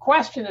the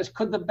question is,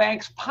 could the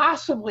banks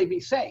possibly be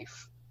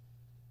safe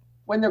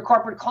when their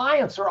corporate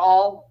clients are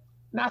all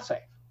not safe?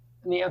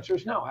 And the answer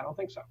is no. I don't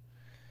think so.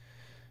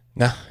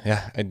 No,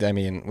 yeah. I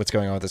mean, what's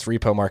going on with this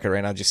repo market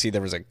right now? Did you see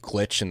there was a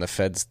glitch in the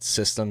Fed's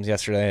systems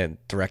yesterday, and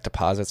direct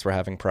deposits were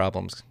having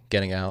problems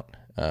getting out?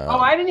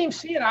 I didn't even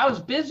see it. I was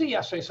busy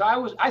yesterday,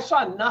 so I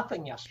saw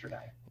nothing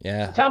yesterday.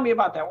 Yeah. So tell me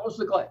about that. What was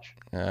the glitch?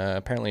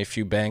 Apparently a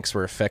few banks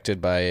were affected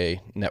by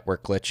a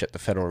network glitch at the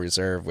Federal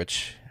Reserve,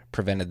 which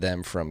prevented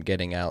them from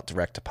getting out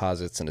direct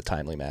deposits in a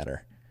timely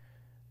manner.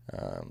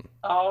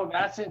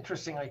 That's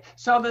interesting.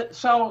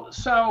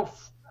 So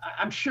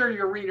I'm sure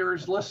your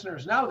readers,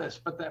 listeners know this,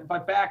 but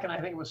back in, I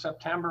think it was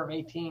September of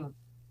 2018,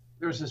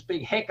 there was this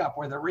big hiccup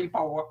where the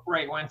repo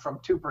rate went from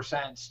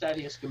 2%,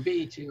 steady as can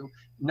be, to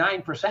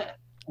 9%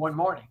 one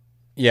morning.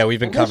 Yeah, we've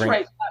been covering. This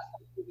rate's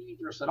not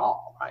dangerous at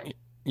all, right?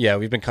 Yeah,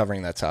 we've been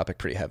covering that topic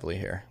pretty heavily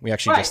here. We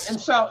actually and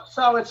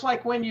so it's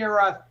like when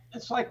your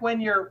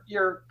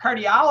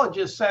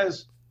cardiologist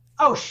says,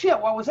 "Oh shit,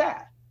 what was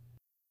that?"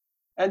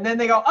 And then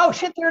they go, "Oh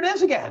shit, there it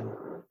is again,"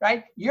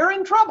 right? You're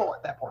in trouble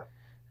at that point.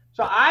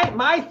 So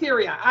my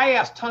theory, I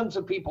asked tons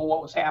of people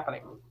what was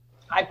happening.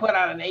 I put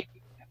out an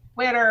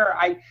Twitter.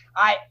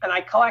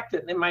 I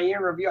collected in my year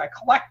in review. I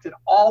collected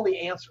all the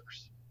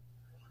answers,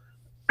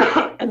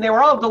 and they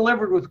were all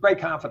delivered with great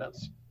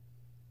confidence.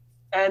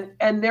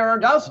 And there are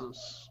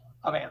dozens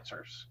of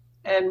answers.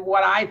 And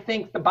what I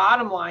think the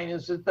bottom line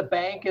is that the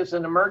bank is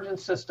an emergent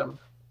system,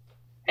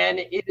 and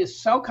it is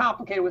so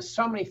complicated with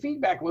so many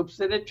feedback loops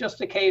that it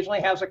just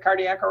occasionally has a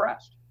cardiac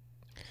arrest.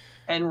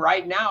 And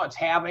right now it's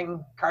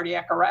having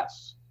cardiac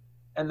arrests,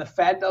 and the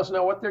Fed doesn't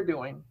know what they're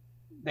doing.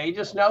 They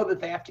just know that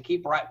they have to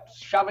keep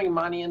shoving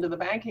money into the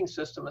banking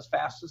system as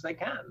fast as they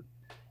can.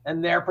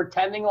 And they're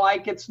pretending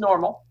like it's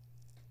normal,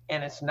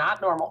 and it's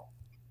not normal,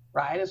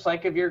 right? It's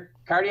like if your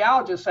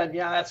cardiologist said,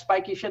 yeah, that's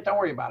spiky shit, don't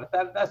worry about it.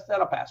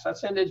 That'll pass.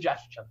 That's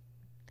indigestion,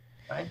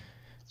 right?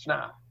 It's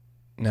not.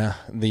 No,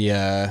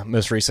 the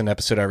most recent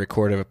episode I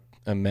recorded,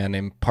 a man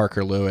named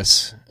Parker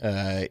Lewis,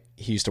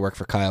 he used to work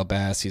for Kyle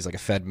Bass. He's like a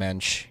Fed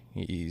mensch.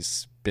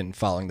 He's been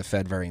following the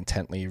Fed very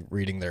intently,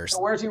 reading their...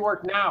 So where's he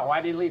work now? Why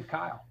did he leave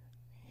Kyle?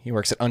 He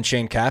works at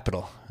Unchained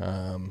Capital,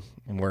 and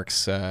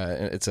works,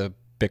 it's a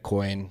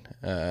Bitcoin...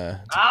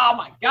 oh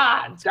my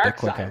God, dark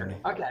side.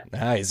 Okay.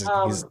 Nah, he's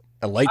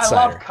a light sider.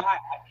 I love Kyle. I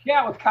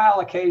chat with Kyle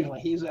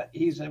occasionally.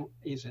 He's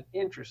an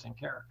interesting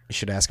character. You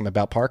should ask him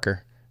about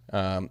Parker.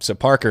 So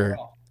Parker,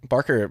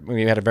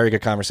 we had a very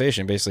good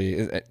conversation.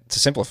 Basically, to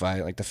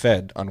simplify, like the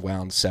Fed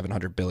unwound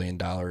 $700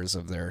 billion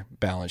of their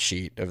balance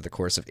sheet over the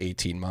course of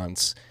 18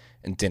 months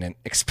and didn't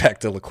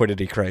expect a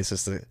liquidity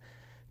crisis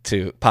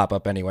to pop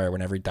up anywhere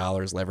when every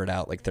dollar is levered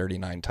out like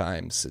 39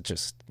 times.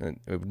 It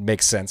would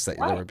make sense that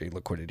there would be a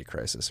liquidity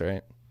crisis,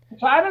 right?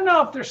 So I don't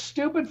know if they're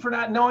stupid for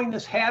not knowing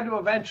this had to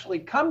eventually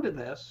come to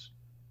this,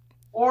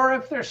 or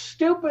if they're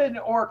stupid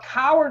or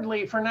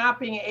cowardly for not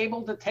being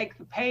able to take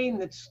the pain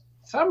that's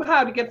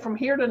somehow to get from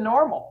here to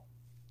normal.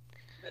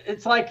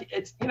 It's like,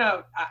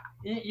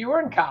 you were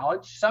in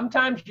college.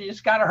 Sometimes you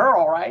just got to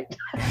hurl, right?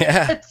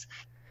 Yeah.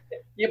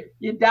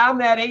 You down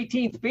that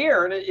 18th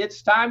beer and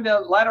it's time to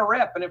let her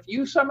rip. And if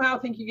you somehow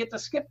think you get to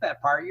skip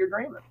that part, you're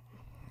dreaming.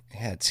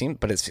 Yeah, it seems,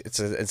 but it's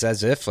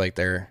as if like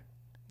they're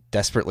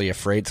desperately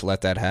afraid to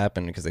let that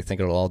happen because they think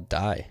it'll all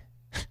die.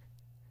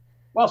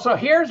 Well, so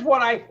here's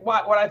what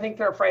I think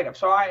they're afraid of.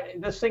 So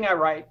this thing I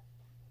write,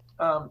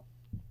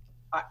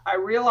 I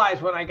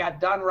realized when I got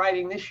done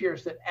writing this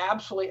year's that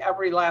absolutely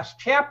every last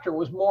chapter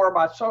was more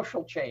about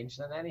social change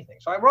than anything.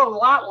 So I wrote a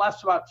lot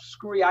less about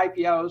screwy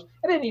IPOs.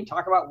 I didn't even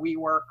talk about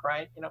WeWork,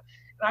 right? And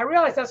I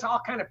realized that's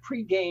all kind of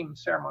pre-game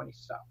ceremony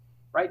stuff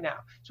right now.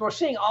 So we're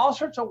seeing all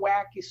sorts of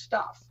wacky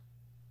stuff,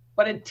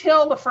 but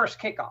until the first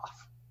kickoff,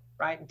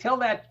 right? Until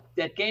that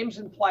game's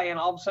in play, and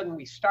all of a sudden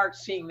we start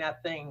seeing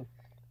that thing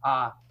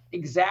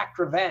exact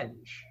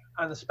revenge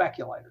on the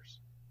speculators.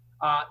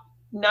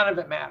 none of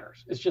it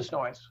matters. It's just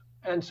noise.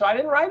 And so I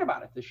didn't write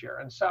about it this year.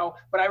 And so,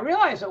 but I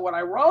realized that what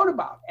I wrote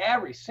about,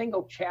 every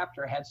single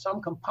chapter had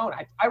some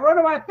component. I wrote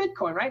about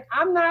Bitcoin, right?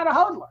 I'm not a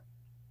hodler.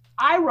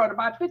 I wrote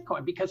about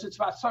Bitcoin because it's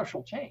about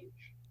social change,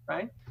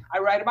 right? I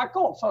write about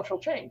gold, social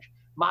change.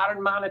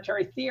 Modern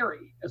monetary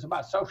theory is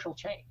about social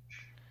change.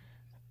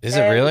 Is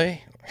it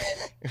really?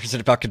 Or is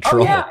it about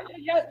control? Oh,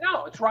 yeah.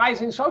 No, it's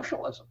rising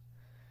socialism.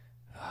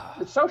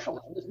 It's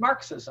socialism. It's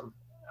Marxism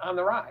on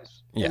the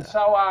rise. Yeah.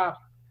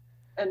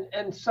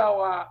 And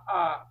so,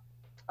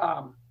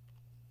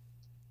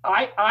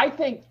 I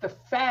think the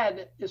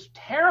Fed is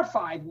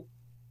terrified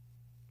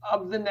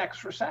of the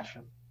next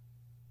recession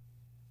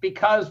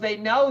because they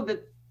know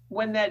that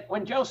when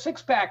Joe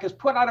Sixpack is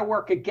put out of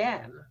work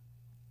again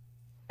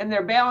and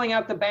they're bailing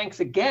out the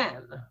banks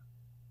again,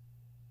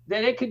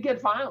 that it could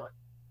get violent.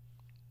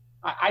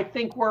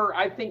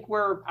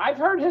 I've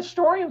heard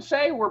historians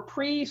say we're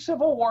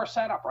pre-Civil War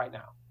setup right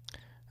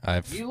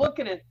now. You look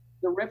at it,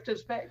 the rift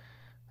is big.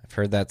 I've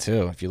heard that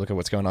too. If you look at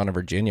what's going on in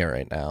Virginia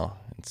right now,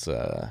 it's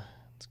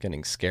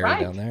getting scary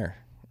down there,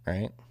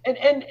 right?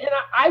 And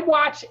I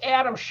watch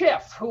Adam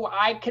Schiff, who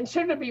I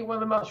consider to be one of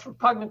the most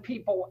repugnant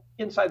people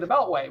inside the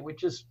Beltway,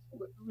 which is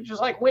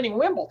like winning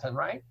Wimbledon,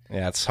 right?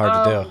 Yeah, it's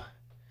hard to do.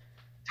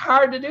 It's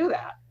hard to do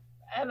that,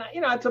 and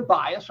it's a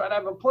bias, right? I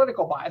have a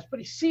political bias, but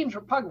he seems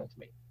repugnant to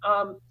me.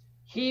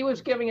 He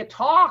was giving a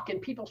talk,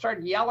 and people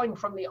started yelling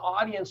from the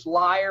audience,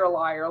 "Liar,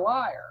 liar,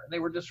 liar!" They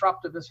were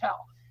disruptive as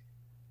hell.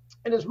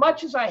 And as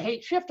much as I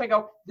hate Schiff, I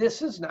go,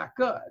 this is not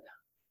good.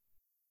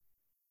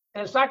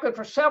 And it's not good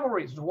for several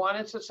reasons. One,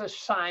 it's a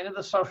sign of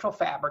the social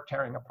fabric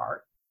tearing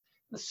apart.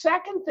 The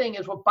second thing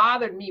is what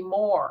bothered me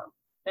more,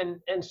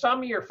 and some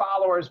of your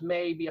followers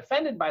may be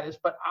offended by this,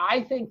 but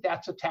I think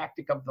that's a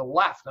tactic of the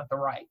left, not the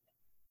right.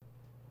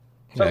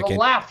 So the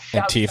left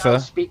shouts down the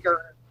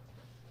speaker,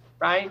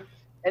 right?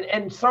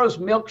 And throws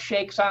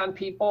milkshakes on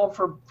people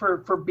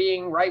for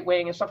being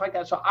right-wing and stuff like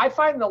that. So I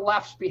find the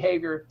left's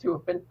behavior to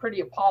have been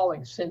pretty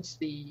appalling since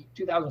the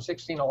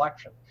 2016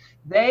 election.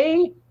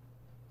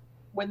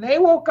 When they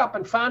woke up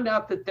and found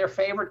out that their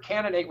favorite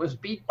candidate was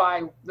beat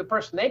by the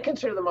person they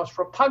consider the most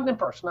repugnant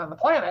person on the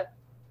planet,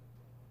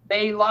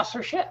 they lost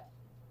their shit.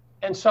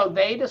 And so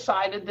they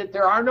decided that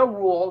there are no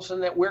rules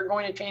and that we're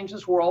going to change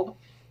this world.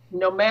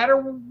 No matter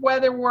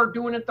whether we're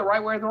doing it the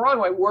right way or the wrong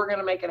way, we're going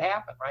to make it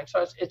happen, right?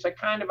 So it's a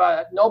kind of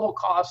a noble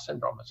cause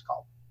syndrome, it's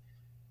called.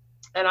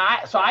 And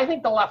I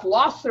think the left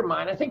lost their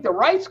mind. I think the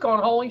right's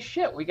going, holy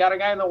shit, we got a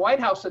guy in the White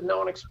House that no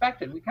one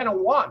expected. We kind of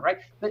won, right?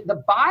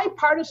 The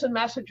bipartisan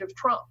message of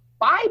Trump,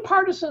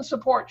 bipartisan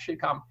support should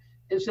come,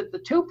 is that the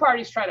two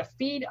parties try to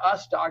feed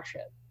us dog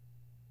shit.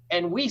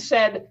 And we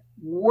said,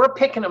 we're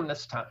picking them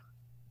this time.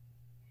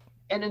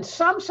 And in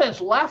some sense,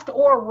 left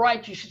or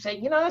right, you should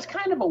say, that's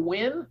kind of a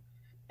win.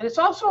 And it's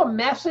also a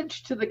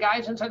message to the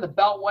guys inside the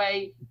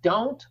Beltway,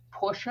 don't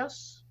push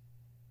us.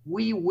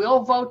 We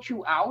will vote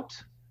you out,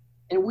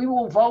 and we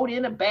will vote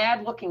in a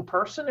bad-looking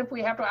person if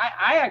we have to.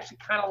 I actually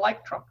kind of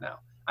like Trump now.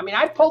 I mean,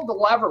 I pulled the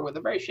lever with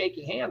a very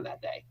shaky hand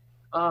that day,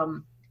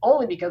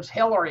 only because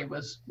Hillary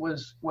was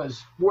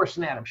worse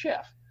than Adam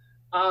Schiff.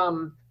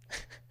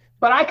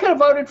 But I could have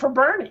voted for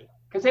Bernie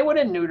because they would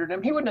have neutered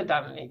him. He wouldn't have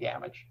done any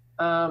damage.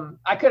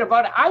 I could have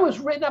voted. I was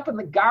written up in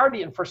The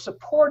Guardian for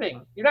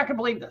supporting. You're not going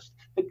to believe this.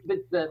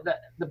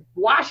 The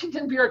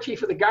Washington bureau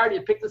chief of The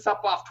Guardian picked this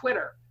up off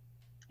Twitter.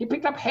 He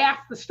picked up half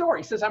the story.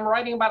 He says, I'm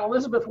writing about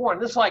Elizabeth Warren.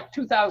 This is like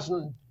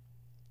 14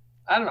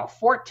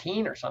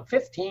 or something,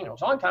 15. It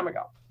was a long time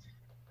ago.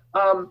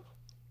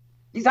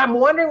 He said, I'm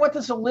wondering what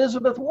this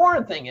Elizabeth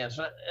Warren thing is.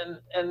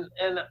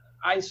 And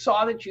I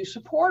saw that you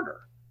support her.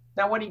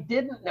 Now, what he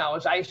didn't know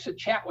is I used to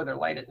chat with her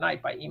late at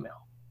night by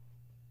email.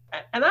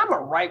 And I'm a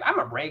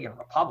Reagan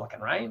Republican,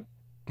 right?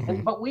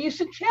 Mm-hmm. But we used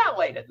to chat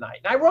late at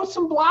night, and I wrote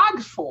some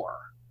blogs for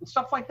her and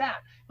stuff like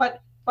that.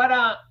 But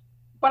I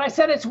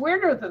said it's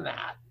weirder than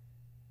that,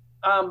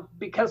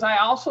 because I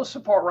also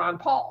support Ron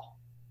Paul,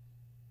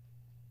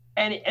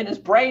 and his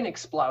brain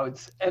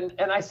explodes. And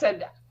I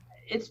said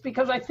it's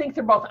because I think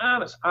they're both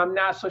honest. I'm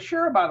not so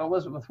sure about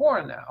Elizabeth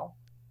Warren now,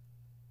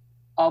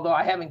 although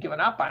I haven't given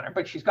up on her.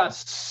 But she's gone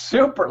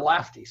super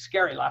lefty,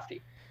 scary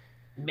lefty.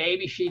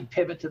 Maybe she'd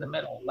pivot to the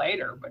middle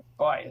later, but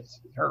boy,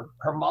 her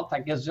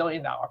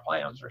multi-gazillion-dollar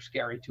plans are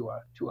scary to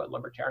a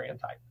libertarian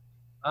type.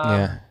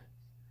 Yeah.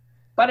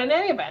 But in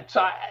any event,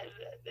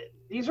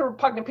 these are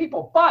repugnant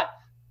people. But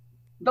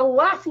the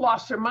left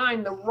lost their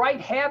mind, the right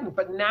hadn't.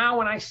 But now,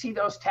 when I see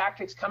those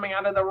tactics coming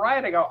out of the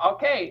right, I go,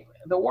 okay,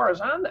 the war is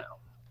on now,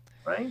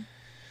 right?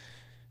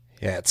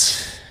 Yeah,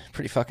 it's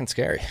pretty fucking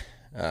scary.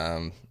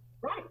 Right.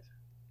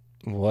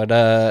 What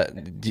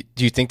do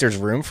you think there's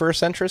room for a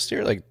centrist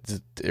here? Like,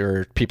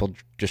 or people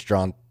just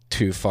drawn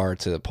too far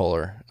to the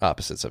polar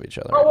opposites of each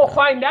other? Well, we'll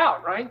find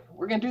out, right?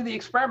 We're going to do the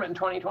experiment in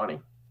 2020.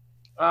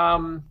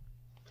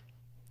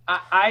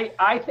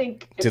 I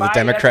think do the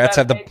Democrats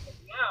have the?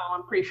 Now,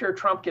 I'm pretty sure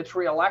Trump gets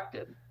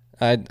reelected.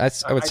 I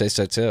would say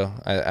so too.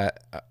 So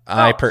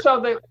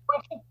the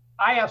question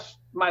I asked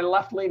my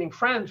left-leaning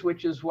friends,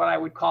 which is what I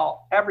would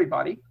call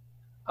everybody.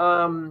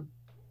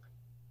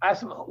 I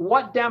asked him,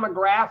 what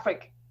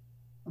demographic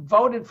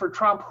voted for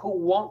Trump who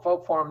won't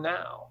vote for him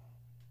now?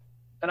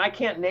 And I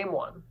can't name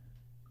one.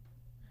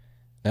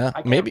 Yeah,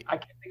 I maybe.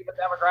 can't think of a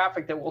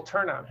demographic that will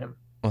turn on him.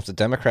 Well, if the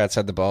Democrats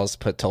had the balls to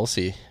put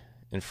Tulsi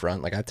in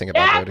front, like I think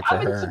about voting for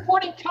her. I've been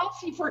supporting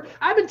Tulsi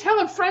I've been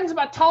telling friends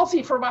about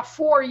Tulsi for about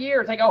 4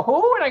 years. I go,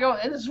 who? And I go,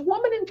 this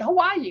woman in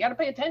Hawaii, you got to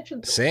pay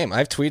attention to. Same. I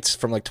have tweets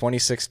from like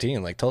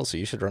 2016, like Tulsi,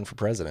 you should run for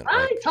president.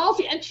 Right, like,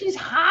 Tulsi, and she's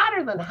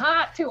hotter than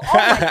hot too. Oh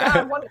my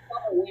God, what a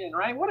double win,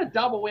 right? What a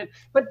double win.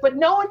 But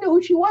no one knew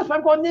who she was. But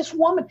I'm going, this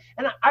woman,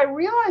 and I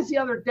realized the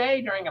other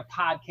day during a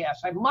podcast,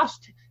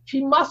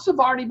 she must have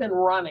already been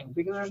running,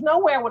 because there's no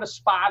way I would have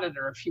spotted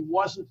her if she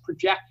wasn't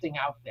projecting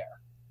out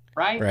there,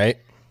 right? Right.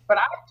 But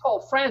I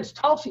told friends,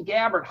 Tulsi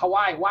Gabbard,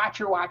 Hawaii, watch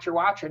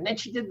her. And then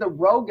she did the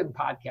Rogan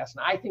podcast,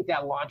 and I think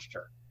that launched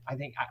her. I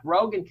think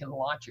Rogan can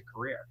launch a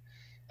career.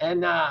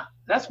 And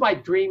that's my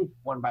dream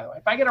one, by the way.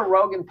 If I get a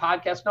Rogan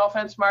podcast, no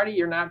offense, Marty,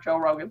 you're not Joe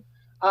Rogan.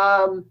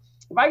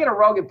 If I get a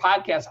Rogan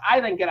podcast,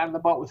 I then get on the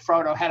boat with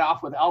Frodo, head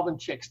off with Elven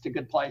chicks to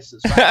good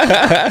places.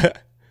 Right?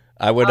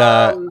 I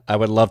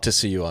would love to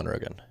see you on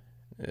Rogan.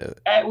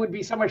 It would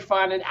be so much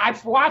fun. And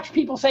I've watched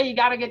people say, you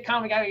got to get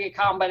calm,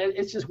 but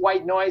it's just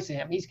white noise to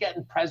him. He's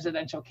getting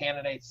presidential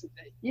candidates.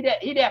 There'd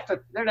have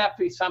to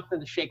be something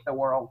to shake the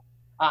world.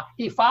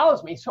 He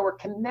follows me, so we're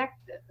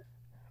connected.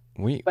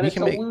 It's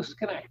a loose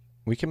connection.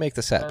 We can make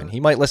this happen. He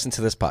might listen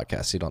to this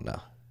podcast. You don't know.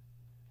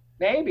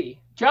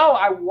 Maybe. Joe,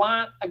 I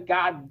want a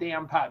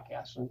goddamn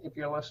podcast. And if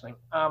you're listening,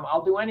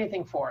 I'll do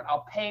anything for it.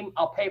 I'll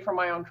pay for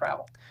my own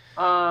travel.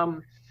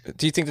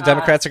 Do you think the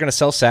Democrats are going to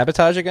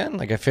self-sabotage again?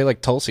 Like, I feel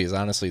like Tulsi is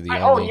honestly the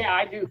only... Oh, yeah,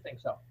 I do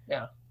think so.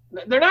 Yeah.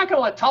 They're not going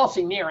to let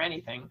Tulsi near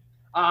anything.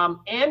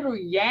 Andrew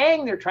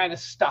Yang, they're trying to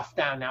stuff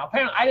down now.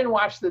 Apparently, I didn't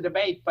watch the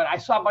debate, but I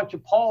saw a bunch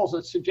of polls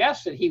that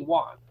suggested he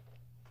won.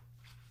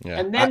 Yeah.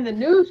 And then the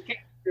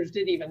newscasters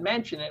didn't even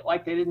mention it,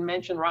 like they didn't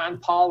mention Ron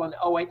Paul in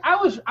 2008. I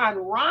was on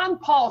Ron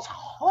Paul's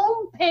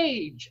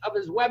homepage of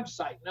his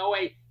website in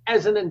 2008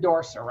 as an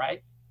endorser,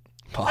 right?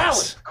 Boss. That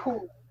was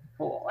cool.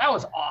 That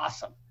was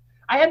awesome.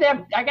 I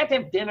got to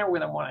have dinner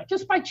with him one night,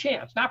 just by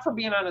chance, not for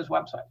being on his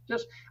website.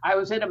 I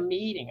was at a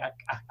meeting,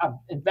 a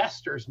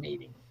investors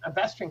meeting,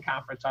 investing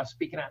conference I was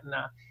speaking at,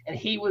 and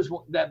he was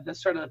the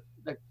sort of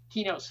the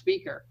keynote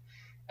speaker,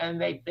 and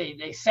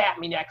they sat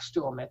me next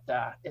to him at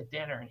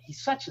dinner, and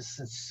he's such a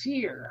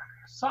sincere,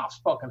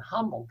 soft-spoken,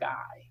 humble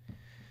guy.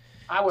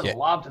 I would have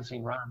loved to have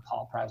seen Ron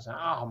Paul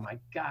president. Oh my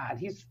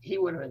God, he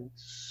would have been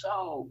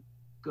so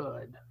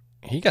good.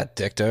 He got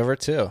dicked over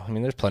too. I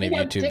mean, there's plenty of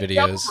YouTube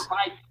videos.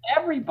 By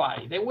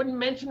everybody, they wouldn't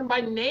mention him by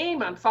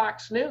name on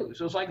Fox News.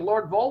 It was like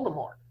Lord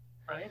Voldemort,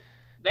 right?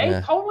 They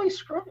totally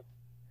screwed him.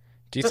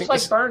 Just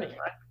like Bernie,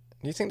 right?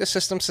 Do you think the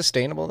system's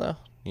sustainable though?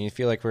 Do you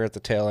feel like we're at the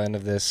tail end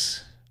of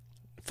this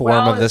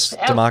form of this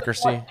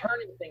democracy? The fourth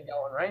turning thing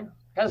going, right?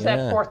 How's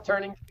that fourth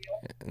turning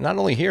feel? Not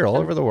only here, all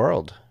over the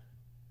world.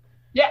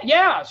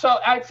 Yeah. So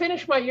I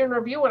finished my year in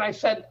review, and I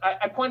said,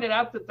 I pointed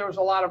out that there was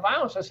a lot of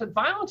violence. I said,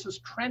 violence is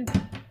trending.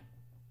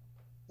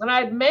 And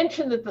I had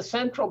mentioned that the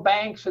central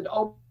banks had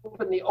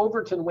opened the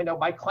Overton window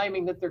by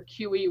claiming that their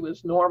QE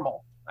was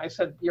normal. I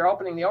said, you're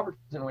opening the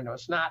Overton window.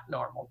 It's not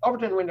normal.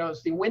 Overton window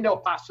is the window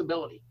of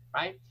possibility,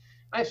 right?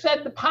 I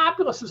said the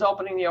populace is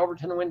opening the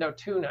Overton window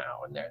too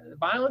now, and the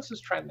violence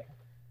is trending.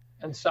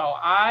 And so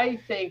I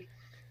think,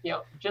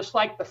 just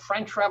like the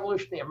French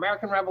Revolution, the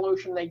American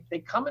Revolution, they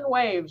come in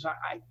waves.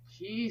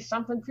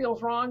 Something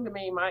feels wrong to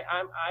me.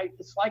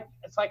 It's like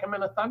I'm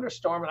in a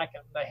thunderstorm, and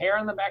the hair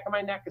on the back of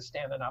my neck is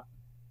standing up.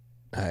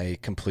 I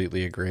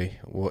completely agree.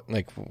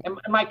 And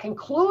my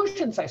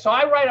conclusions so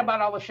I write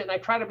about all this shit, and I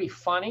try to be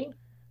funny.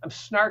 I'm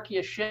snarky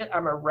as shit.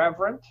 I'm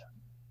irreverent.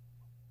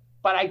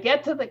 But I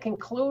get to the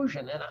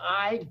conclusion, and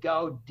I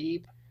go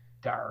deep,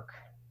 dark.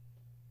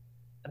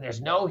 And there's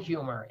no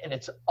humor. And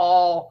it's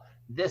all,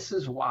 this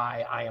is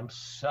why I am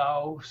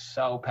so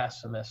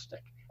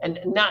pessimistic. And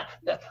not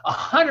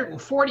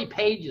 140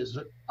 pages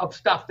of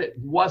stuff that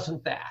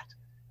wasn't that.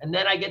 And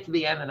then I get to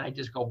the end, and I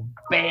just go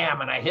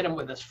bam, and I hit him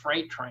with this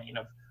freight train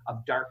of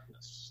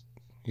darkness.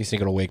 You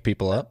think it'll wake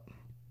people up?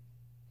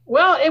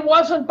 Well, it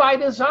wasn't by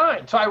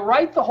design. So I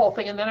write the whole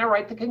thing, and then I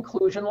write the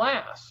conclusion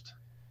last.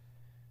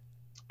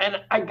 And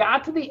I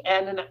got to the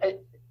end, and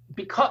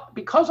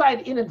because I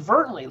had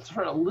inadvertently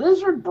sort of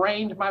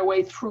lizard-brained my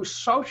way through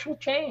social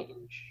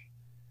change,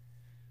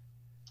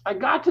 I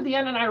got to the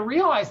end, and I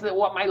realized that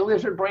what my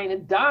lizard brain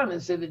had done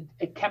is that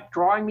it kept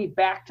drawing me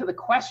back to the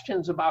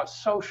questions about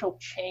social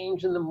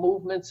change and the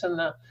movements and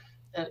the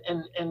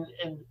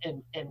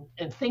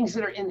and things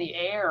that are in the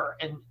air.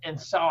 And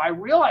so I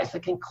realized the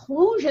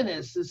conclusion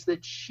is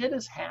that shit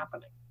is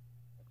happening.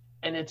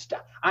 And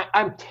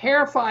I'm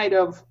terrified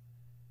of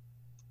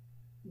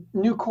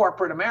new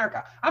corporate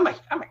America. I'm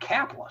a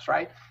capitalist,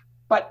 right?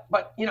 But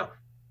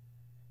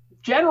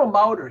General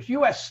Motors,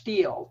 U.S.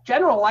 Steel,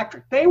 General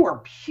Electric, they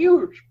were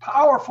huge,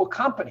 powerful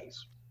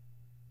companies.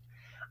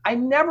 I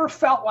never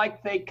felt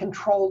like they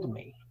controlled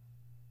me.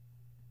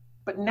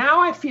 But now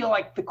I feel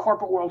like the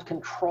corporate world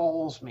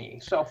controls me.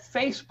 So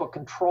Facebook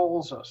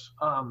controls us.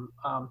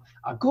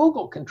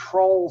 Google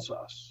controls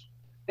us.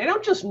 They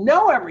don't just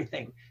know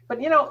everything, but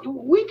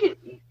we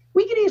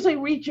could easily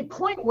reach a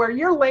point where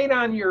you're late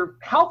on your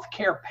health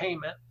care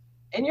payment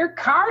and your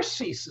car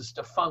ceases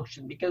to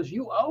function because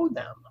you owe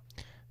them.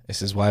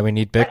 This is why we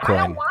need Bitcoin.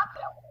 I don't want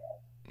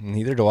that.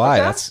 Neither do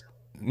I.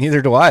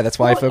 Neither do I. That's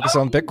why I focus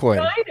on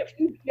Bitcoin. If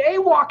you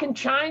jaywalk in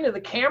China,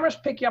 the cameras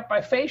pick you up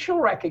by facial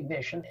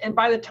recognition, and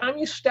by the time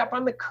you step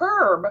on the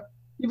curb,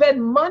 you've had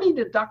money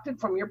deducted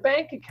from your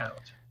bank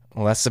account.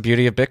 Well, that's the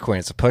beauty of Bitcoin.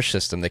 It's a push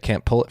system. They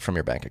can't pull it from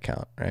your bank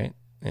account, right?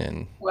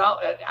 And well,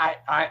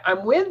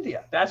 I'm with you.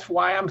 That's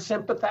why I'm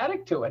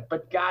sympathetic to it.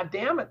 But God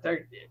damn it,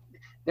 they're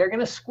going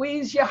to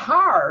squeeze you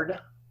hard.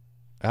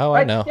 Oh,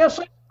 right? I know.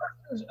 So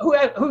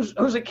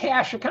who's a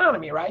cash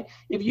economy, right?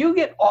 If you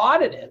get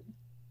audited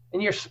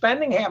and your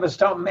spending habits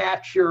don't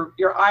match your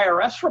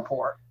IRS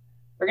report,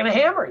 they're going to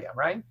hammer you,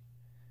 right?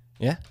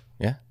 Yeah.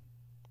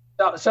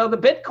 So the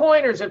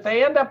Bitcoiners, if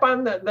they end up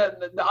on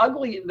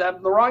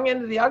the wrong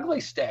end of the ugly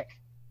stick,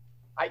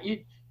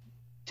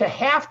 to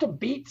have to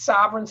beat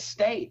sovereign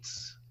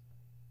states,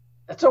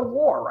 that's a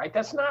war, right?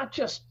 That's not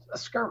just a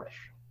skirmish.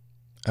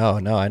 Oh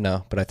no, I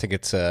know, but I think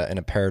it's an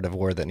imperative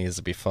war that needs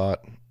to be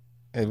fought.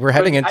 We're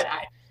heading into.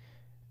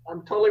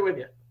 I'm totally with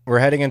you. We're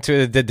heading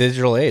into the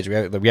digital age.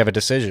 We have a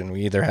decision.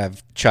 We either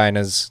have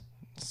China's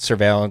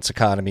surveillance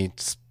economy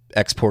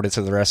exported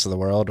to the rest of the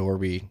world, or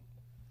we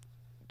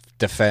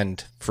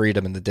defend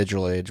freedom in the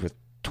digital age with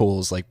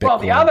tools like Bitcoin. Well,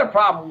 the other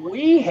problem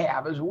we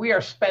have is we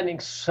are spending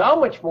so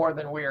much more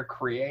than we are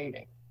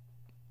creating.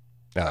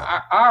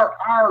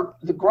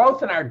 The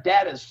growth in our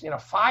debt is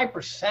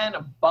 5%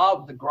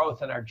 above the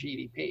growth in our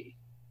GDP.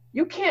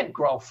 You can't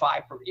grow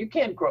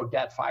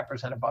debt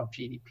 5% above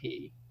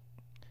GDP.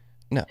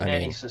 No, in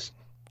any system.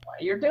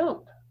 You're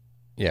doomed.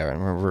 Yeah,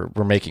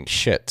 we're making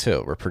shit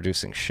too. We're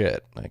producing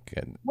shit.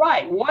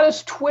 Right. What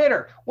is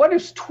Twitter? What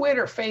is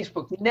Twitter,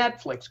 Facebook,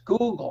 Netflix,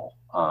 Google?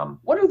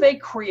 What do they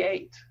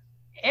create?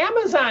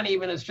 Amazon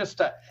even is just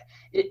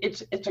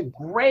it's a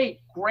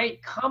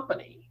great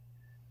company,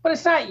 but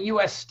it's not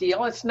U.S.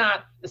 Steel. It's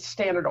not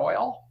Standard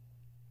Oil.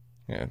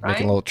 Yeah, right?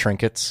 Making little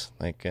trinkets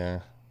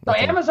So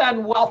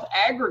Amazon wealth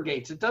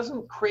aggregates. It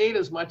doesn't create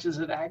as much as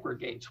it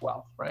aggregates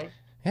wealth, right?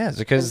 Yeah, it's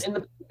because and the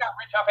people got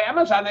rich off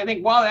Amazon. They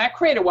think, well, that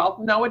created wealth.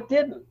 No, it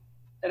didn't.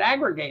 It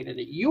aggregated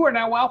it. You are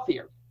now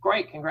wealthier.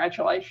 Great,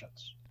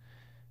 congratulations.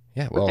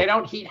 Yeah, well, but they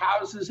don't heat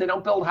houses. They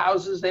don't build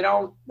houses. They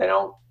don't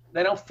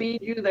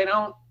feed you. They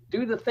don't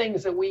do the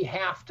things that we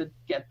have to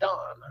get done.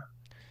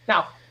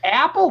 Now,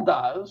 Apple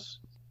does,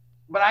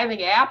 but I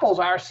think Apple's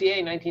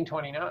RCA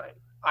 1929.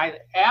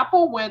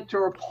 Apple went to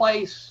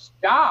replace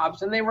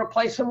Jobs, and they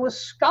replaced him with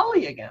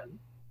Scully again.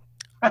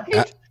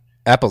 Right?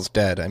 Apple's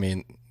dead.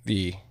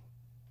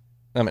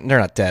 They're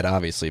not dead,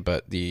 obviously,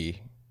 but the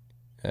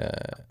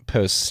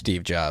post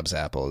Steve Jobs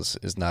Apple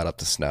is not up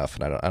to snuff,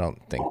 and I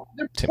don't think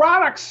their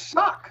products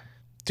suck.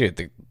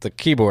 Dude, the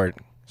keyboard.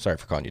 Sorry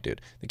for calling you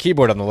dude. The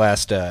keyboard on the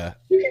last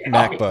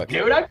MacBook.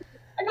 Dude, I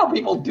call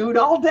people dude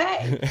all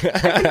day.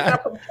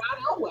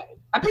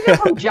 I picked it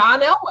up from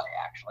John Elway.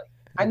 Actually.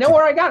 I know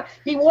where I got it.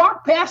 He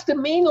walked past a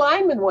mean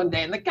lineman one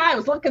day, and the guy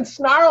was looking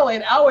snarly,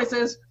 and Elway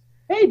says,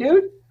 "Hey,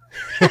 dude."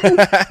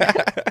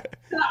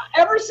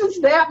 Ever since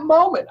that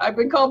moment, I've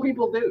been calling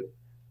people dude.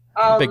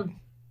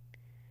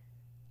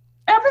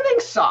 Everything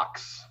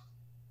sucks.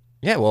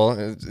 Yeah, well,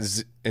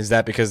 is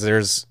that because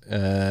there's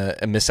a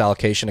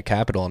misallocation of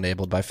capital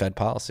enabled by Fed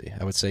policy?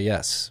 I would say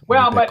yes.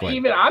 Well, but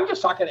even I'm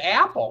just talking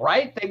Apple,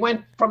 right? They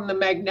went from the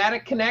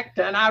magnetic connect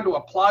to now to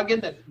a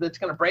plug-in that's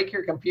going to break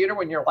your computer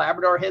when your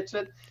Labrador hits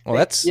it.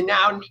 Well, you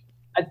now need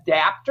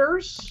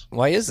adapters.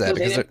 Why is that?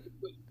 Because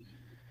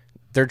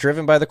they're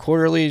driven by the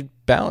quarterly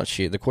balance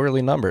sheet, the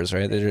quarterly numbers,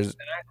 right?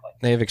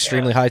 They have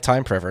extremely high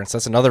time preference.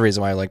 That's another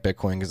reason why I like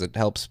Bitcoin, because it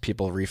helps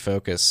people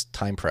refocus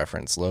time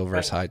preference, low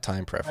versus high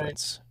time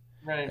preference.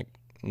 Right.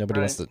 Nobody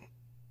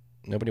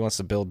wants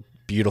to build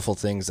beautiful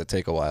things that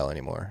take a while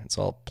anymore. It's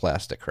all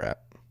plastic crap.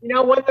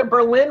 When the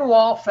Berlin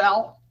Wall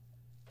fell,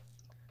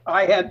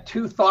 I had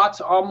two thoughts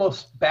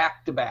almost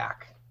back to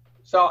back.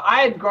 So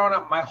I had grown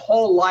up my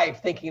whole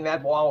life thinking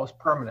that wall was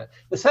permanent.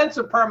 The sense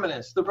of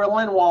permanence, the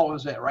Berlin Wall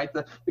was it, right?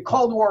 The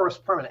Cold War was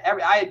permanent.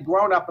 I had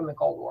grown up in the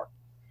Cold War.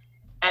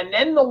 And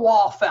then the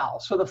wall fell.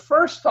 So the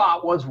first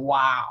thought was,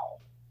 wow,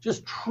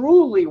 just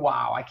truly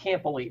wow. I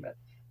can't believe it.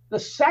 The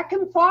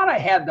second thought I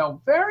had,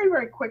 though, very,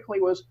 very quickly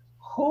was,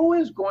 who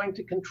is going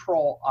to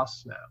control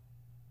us now?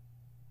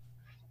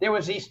 There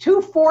was these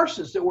two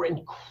forces that were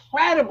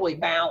incredibly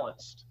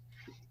balanced.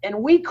 And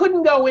we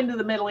couldn't go into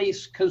the Middle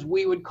East because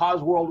we would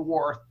cause World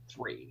War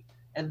III.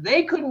 And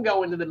they couldn't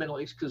go into the Middle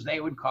East because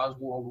they would cause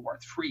World War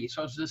III.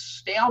 So it's this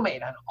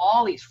stalemate on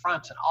all these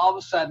fronts. And all of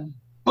a sudden,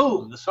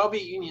 boom, the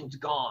Soviet Union's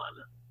gone.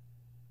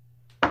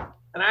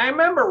 And I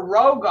remember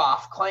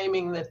Rogoff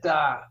claiming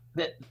that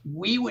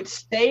we would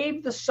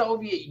save the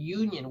Soviet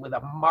Union with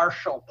a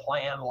Marshall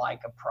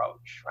Plan-like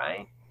approach,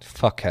 right?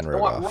 Fuck Ken And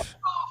what Rudolph. Rudolph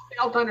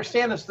failed to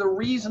understand is the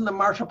reason the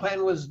Marshall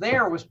Plan was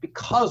there was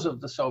because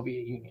of the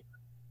Soviet Union.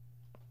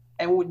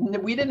 And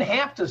we didn't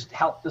have to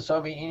help the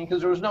Soviet Union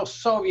because there was no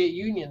Soviet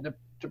Union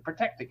to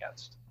protect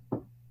against.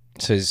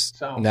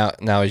 So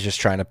now he's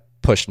just trying to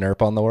push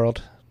NERP on the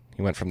world.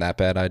 He went from that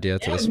bad idea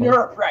to this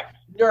NERP, one. right?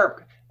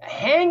 NERP,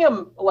 hang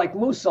him like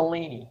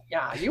Mussolini.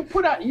 Yeah, you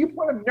put a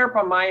NERP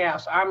on my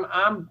ass.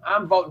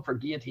 I'm voting for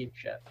guillotine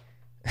shit.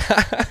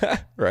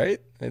 Right?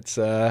 It's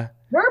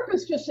NERP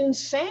is just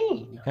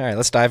insane. All right,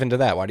 let's dive into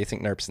that. Why do you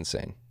think NERP's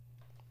insane?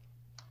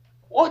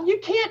 Well, you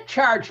can't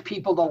charge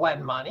people to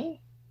lend money,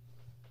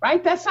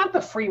 right? That's not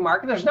the free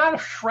market. There's not a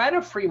shred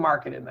of free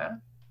market in that.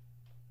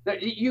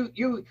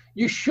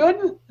 You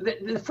shouldn't.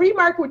 The free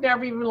market would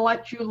never even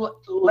let you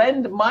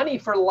lend money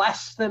for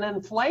less than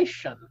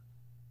inflation,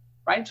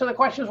 right? So the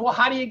question is, well,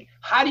 how do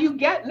you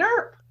get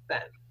NERP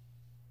then?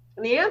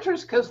 And the answer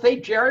is because they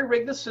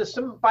jerry-rig the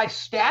system by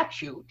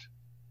statute.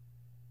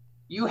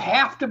 You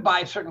have to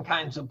buy certain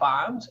kinds of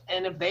bonds,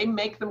 and if they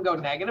make them go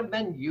negative,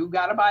 then you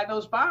got to buy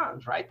those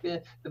bonds, right?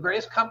 The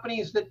various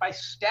companies that by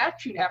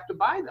statute have to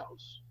buy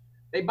those,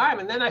 they buy them.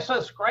 And then I saw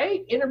this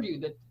great interview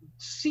that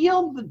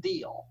sealed the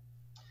deal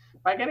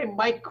by a guy named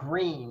Mike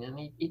Green, and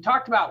he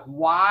talked about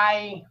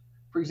why,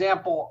 for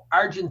example,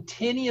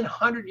 Argentinian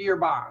 100-year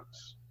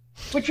bonds,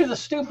 which are the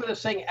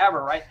stupidest thing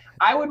ever, right?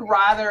 I would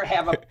rather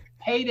have a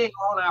payday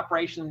loan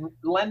operation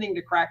lending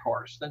to crack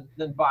horse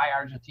than buy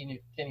Argentinian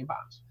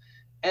bonds.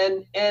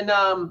 And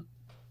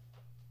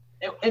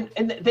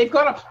they've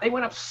gone up. They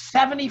went up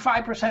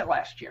 75%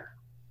 last year.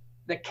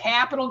 The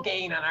capital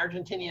gain on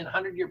Argentinian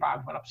 100-year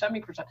bonds went up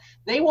 70%.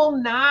 They will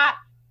not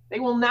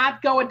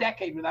go a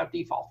decade without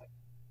defaulting.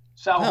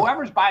 So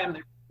whoever's buying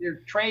them,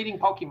 they're trading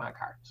Pokemon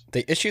cards.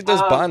 They issued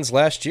those bonds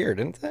last year,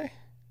 didn't they?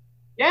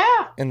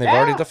 Yeah. And they've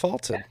already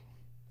defaulted.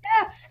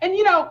 Yeah. And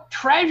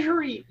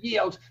Treasury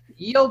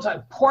yields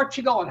on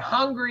Portugal and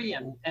Hungary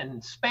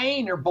and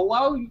Spain are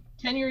below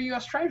 10-year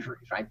U.S.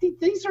 Treasuries, right?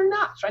 These are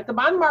nuts, right? The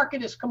bond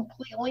market is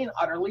completely and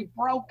utterly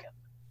broken.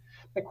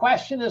 The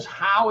question is,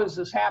 how is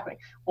this happening?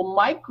 Well,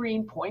 Mike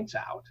Green points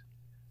out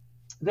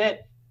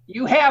that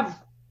you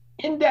have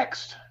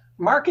indexed,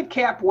 market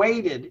cap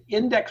weighted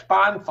index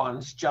bond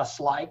funds, just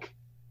like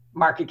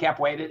market cap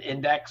weighted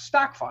index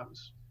stock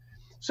funds.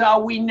 So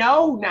we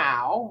know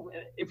now,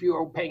 if you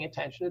were paying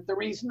attention, that the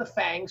reason the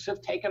FANGs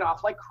have taken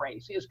off like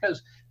crazy is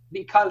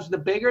because the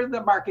bigger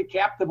the market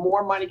cap, the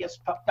more money gets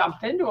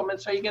dumped into them. And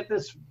so you get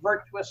this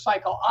virtuous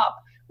cycle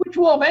up, which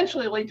will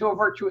eventually lead to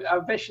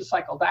a vicious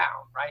cycle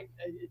down, right?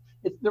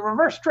 The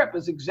reverse trip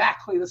is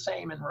exactly the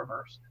same in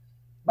reverse.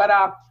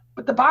 But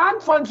the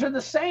bond funds are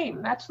the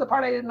same. That's the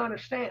part I didn't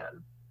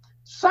understand.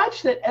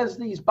 Such that as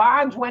these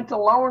bonds went to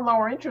lower and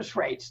lower interest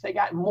rates, they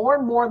got more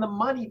and more of the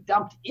money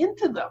dumped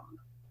into them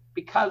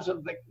because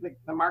of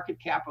the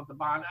market cap of the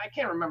bond. I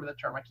can't remember the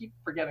term. I keep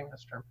forgetting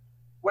this term.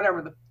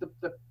 Whatever,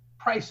 the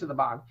price of the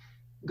bond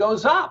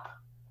goes up.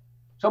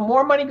 So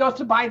more money goes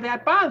to buy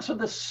that bond. So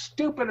the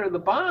stupider the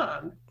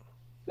bond,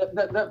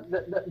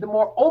 the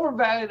more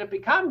overvalued it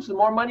becomes, the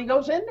more money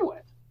goes into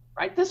it,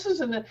 right? This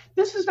is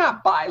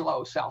not buy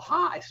low, sell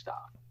high stuff.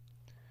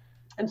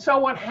 And so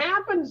what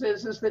happens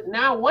is that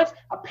now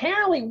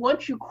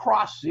once you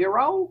cross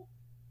zero,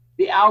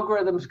 the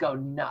algorithms go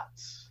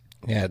nuts.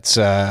 Yeah, it's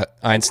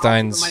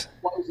Einstein's.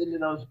 Flows into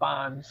those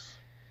bonds.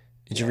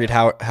 Did you read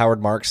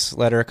Howard Marks'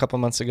 letter a couple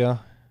months ago?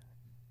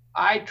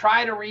 I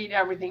try to read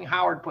everything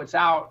Howard puts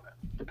out.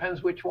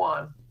 Depends which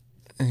one.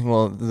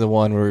 Well, the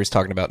one where he was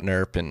talking about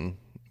NERP and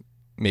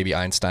maybe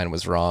Einstein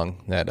was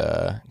wrong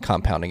that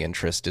compounding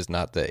interest is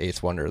not the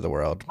eighth wonder of the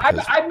world.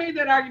 I've made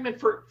that argument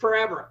for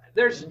forever.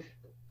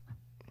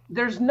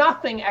 There's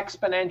nothing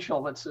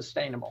exponential that's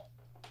sustainable.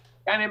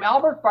 A guy named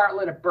Albert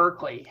Bartlett at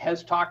Berkeley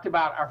has talked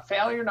about our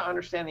failure to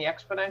understand the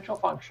exponential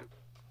function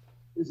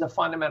is a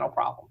fundamental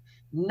problem.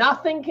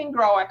 Nothing can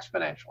grow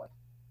exponentially.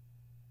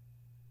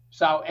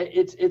 So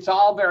it's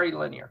all very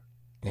linear.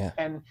 Yeah.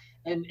 And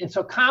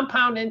so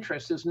compound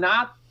interest is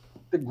not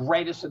the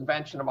greatest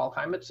invention of all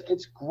time.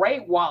 It's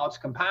great while it's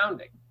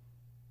compounding,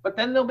 but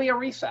then there'll be a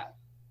reset.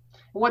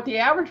 And what the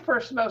average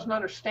person doesn't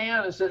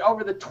understand is that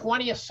over the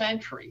 20th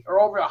century,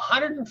 or over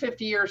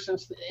 150 years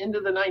since the end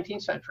of the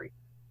 19th century,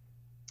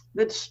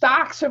 that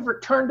stocks have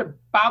returned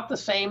about the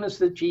same as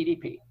the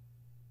GDP.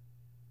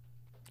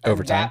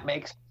 Over time. That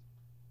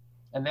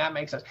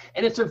makes sense.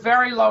 And it's a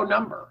very low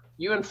number.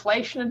 You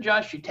inflation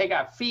adjust, you take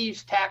out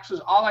fees,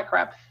 taxes, all that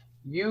crap,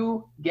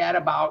 you get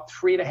about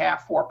 3.5%,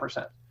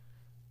 4%.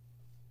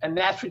 And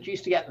that's what you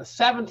used to get in the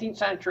 17th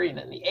century and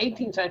in the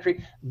 18th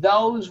century.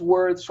 Those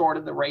were sort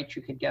of the rates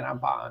you could get on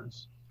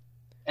bonds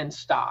and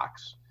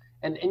stocks.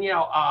 And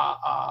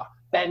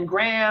Ben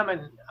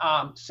Graham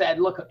said,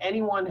 look,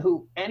 anyone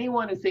who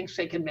thinks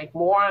they can make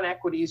more on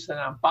equities than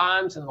on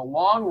bonds in the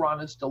long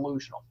run is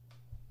delusional.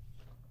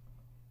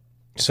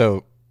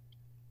 So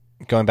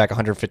going back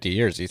 150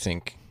 years, do you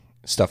think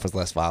stuff was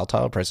less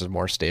volatile, prices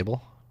more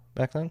stable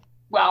back then?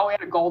 Well, we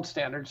had a gold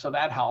standard, so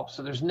that helps.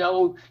 So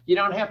you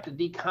don't have to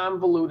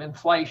deconvolute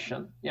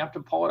inflation. You have to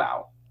pull it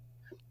out.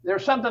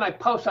 there's something I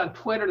post on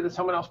Twitter that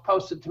someone else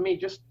posted to me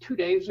just 2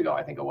 days ago,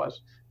 I think it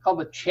was, called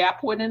the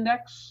Chapwood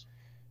Index.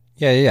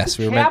 Yes.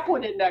 The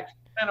Chapwood Index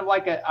is kind of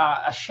like a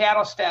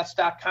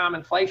shadowstats.com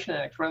inflation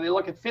index where they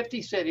look at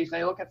 50 cities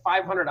and they look at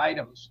 500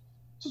 items.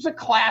 This is a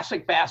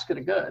classic basket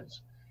of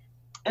goods.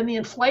 And the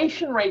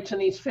inflation rates in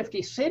these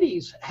 50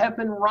 cities have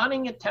been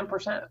running at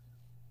 10%,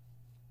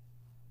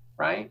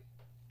 right?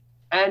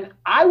 And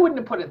I wouldn't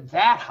have put it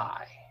that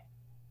high,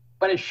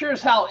 but it sure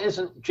as hell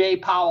isn't Jay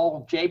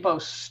Powell,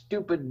 JPO's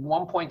stupid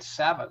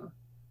 1.7.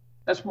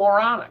 That's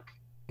moronic.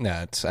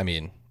 No,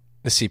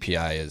 the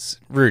CPI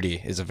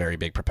Rudy is a very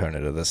big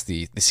proponent of this.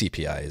 The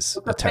CPI is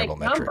a terrible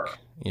metric. Number.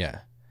 Yeah.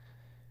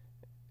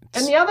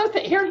 And the other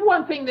thing, here's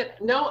one thing that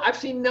I've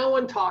seen no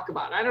one talk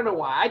about. I don't know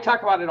why. I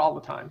talk about it all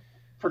the time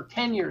for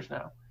 10 years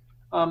now.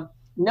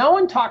 No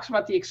one talks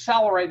about the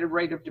accelerated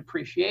rate of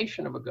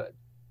depreciation of a good.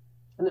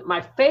 And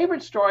my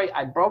favorite story,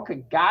 I broke a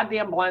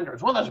goddamn blender.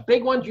 It's one of those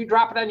big ones, you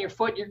drop it on your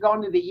foot, you're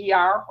going to the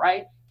ER,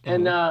 right?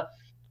 Mm-hmm.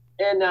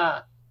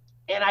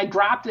 And I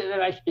dropped it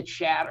and it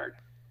shattered.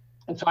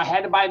 And so I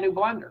had to buy a new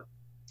blender.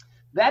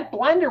 That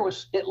blender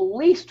was at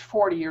least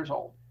 40 years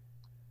old.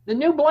 The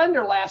new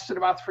blender lasted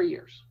about 3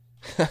 years.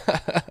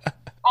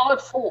 Call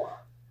it 4.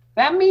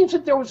 That means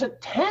that there was a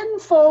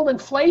 10-fold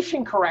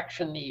inflation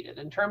correction needed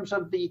in terms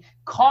of the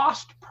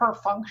cost per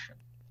function.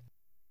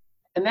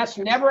 And that's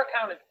never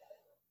accounted for.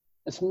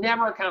 It's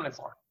never accounted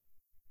for,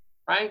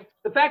 right?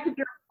 The fact that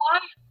your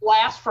appliance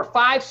lasts for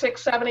 5,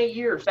 6, 7, 8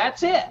 years,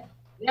 that's it.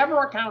 Never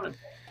accounted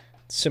for.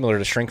 Similar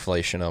to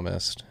shrinkflation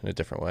almost, in a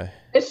different way.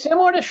 It's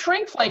similar to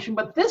shrinkflation,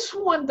 but this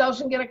one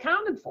doesn't get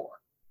accounted for.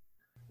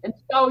 And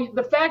so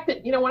the fact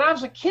that, when I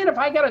was a kid, if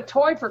I got a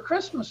toy for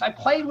Christmas, I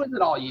played with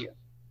it all year.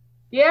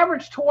 The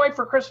average toy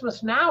for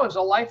Christmas now is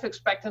a life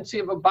expectancy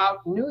of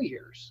about New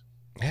Year's.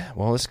 Yeah,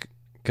 well, this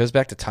goes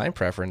back to time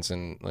preference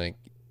and like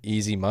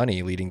easy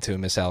money leading to a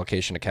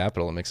misallocation of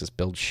capital. It makes us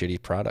build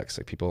shitty products.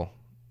 Like people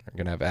are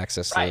going to have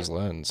access to those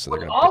loans. So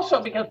they're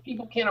also because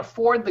people can't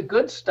afford the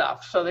good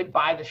stuff, so they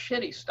buy the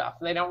shitty stuff,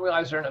 and they don't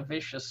realize they're in a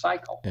vicious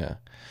cycle. Yeah.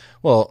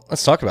 Well,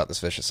 let's talk about this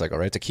vicious cycle,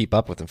 right? To keep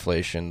up with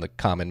inflation, the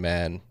common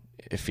man,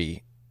 if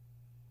he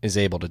is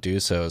able to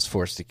do so, is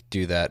forced to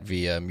do that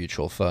via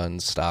mutual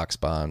funds, stocks,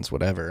 bonds,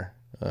 whatever.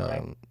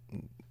 Right. Do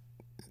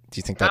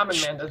you think the common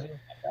man doesn't get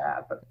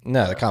that? But,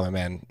 no, the common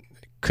man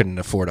couldn't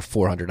afford a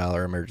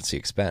 $400 emergency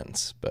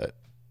expense. But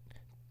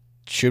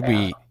should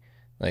we,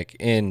 like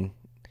in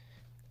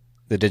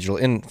the digital,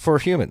 for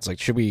humans, like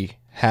should we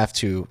have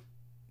to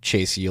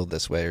chase yield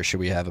this way, or should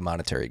we have a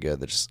monetary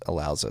good that just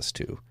allows us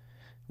to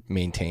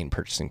maintain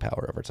purchasing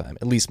power over time?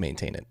 At least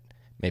maintain it,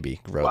 maybe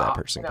grow that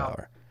purchasing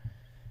power.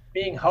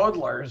 Being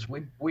hodlers,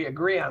 we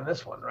agree on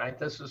this one, right?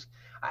 This is,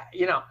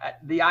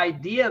 the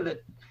idea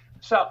that,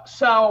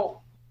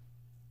 so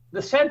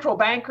the central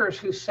bankers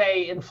who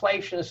say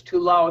inflation is too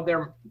low,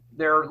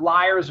 they're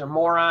liars or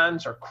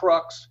morons or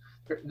crooks.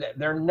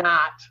 They're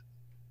not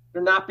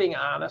being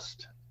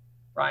honest,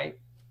 right?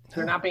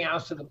 They're not being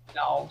honest to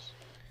themselves.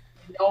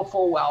 They know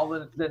full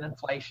well that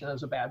inflation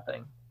is a bad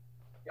thing.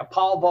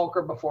 Paul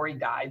Volcker, before he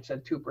died,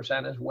 said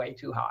 2% is way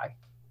too high,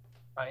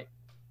 right?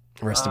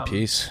 Rest in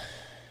peace.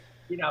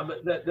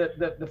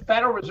 The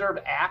Federal Reserve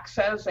Act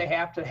says they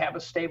have to have a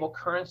stable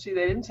currency.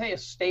 They didn't say a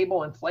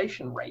stable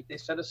inflation rate. They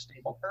said a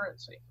stable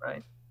currency,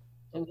 right?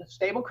 And the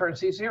stable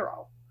currency is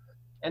zero.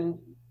 And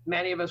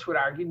many of us would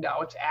argue,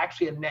 no, it's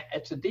actually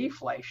it's a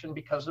deflation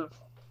because of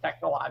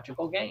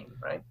technological gain,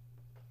 right?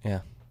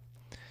 Yeah.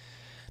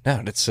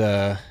 No,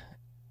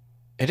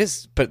 it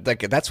is, but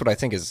like that's what I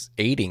think is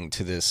aiding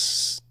to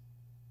this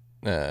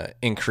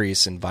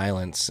increase in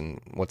violence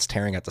and what's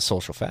tearing at the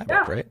social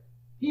fabric, right?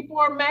 People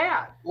are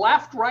mad.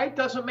 Left, right,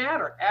 doesn't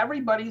matter.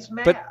 Everybody's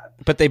mad.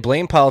 But they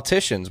blame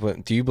politicians.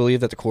 Do you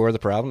believe that the core of the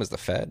problem is the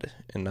Fed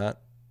and not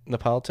the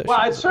politicians?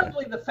 Well, it's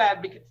certainly the Fed.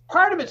 Because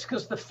part of it's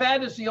because the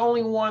Fed is the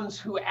only ones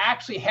who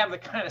actually have the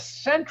kind of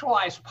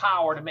centralized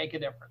power to make a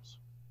difference,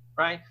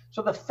 right?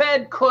 So the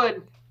Fed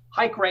could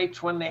hike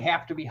rates when they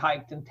have to be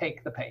hiked and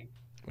take the pain.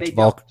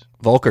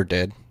 Volcker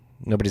did.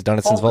 Nobody's done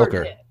it since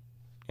Volcker.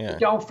 Yeah.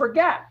 Don't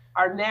forget,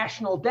 our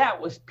national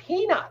debt was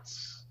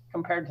peanuts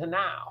compared to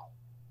now.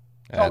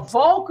 So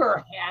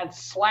Volcker had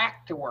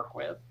slack to work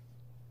with.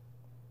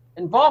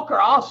 And Volcker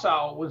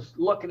also was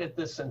looking at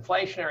this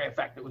inflationary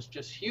effect that was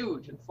just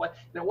huge. And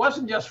it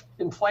wasn't just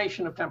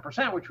inflation of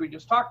 10%, which we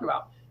just talked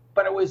about,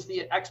 but it was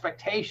the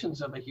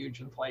expectations of a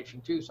huge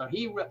inflation too. So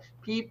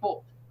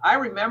I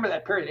remember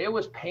that period. It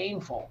was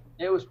painful.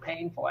 It was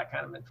painful, that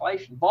kind of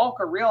inflation.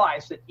 Volcker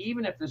realized that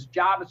even if his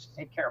job is to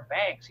take care of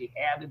banks, he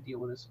had to deal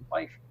with this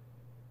inflation.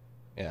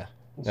 Yeah.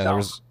 It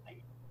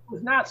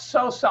was not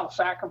so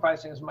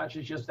self-sacrificing as much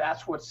as just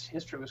that's what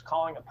history was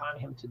calling upon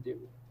him to do.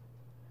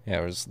 Yeah,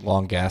 there was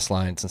long gas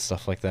lines and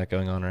stuff like that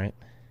going on, right?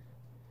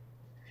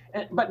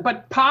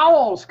 But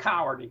Powell's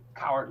cowardly.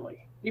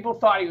 People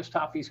thought he was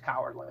tough. He's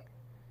cowardly.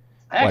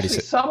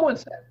 Actually, someone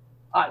said,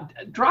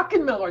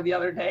 Druckenmiller the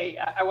other day,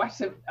 I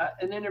watched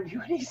an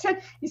interview, and he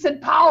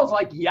said Powell's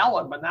like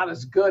Yellen, but not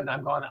as good. And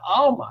I'm going,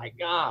 oh my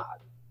God.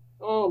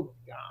 My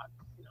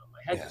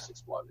head just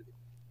exploded.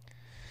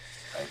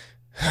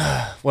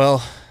 Right?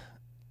 Well,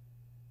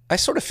 I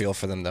sort of feel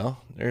for them though.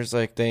 There's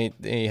like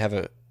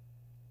they're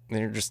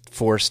just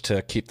forced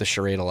to keep the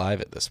charade alive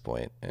at this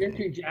point. You're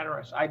too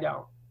generous. I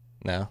don't.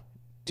 No,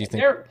 do you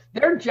think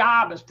their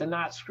job is to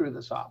not screw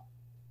this up?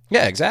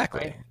 Yeah,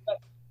 exactly. Right?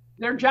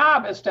 Their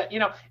job is to,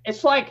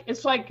 it's like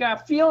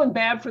feeling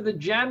bad for the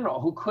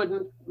general who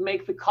couldn't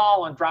make the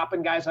call on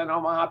dropping guys on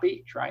Omaha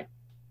Beach, right?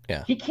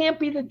 Yeah. He can't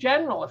be the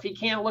general if he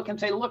can't look and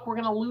say, look, we're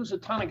going to lose a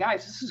ton of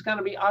guys. This is going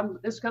to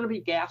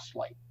be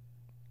gaslight.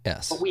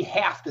 Yes. But we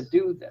have to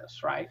do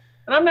this, right?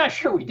 And I'm not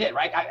sure we did,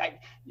 right?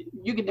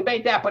 You can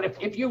debate that, but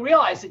if you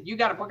realize that you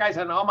got to put guys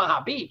on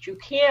Omaha Beach, you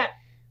can't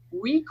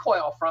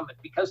recoil from it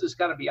because it's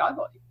going to be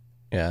ugly.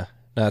 Yeah.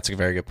 No, that's a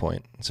very good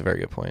point. It's a very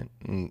good point.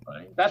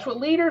 Right? That's what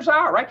leaders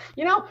are, right?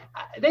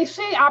 They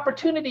say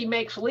opportunity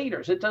makes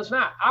leaders. It does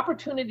not.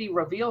 Opportunity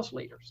reveals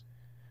leaders.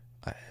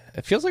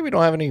 It feels like we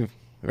don't have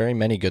very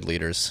many good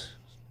leaders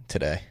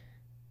today.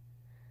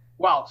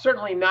 Well,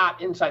 certainly not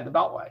inside the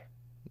Beltway.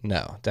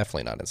 No,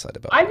 definitely not inside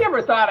the Beltway. I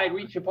never thought I'd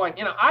reach a point.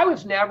 I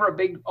was never a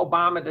big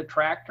Obama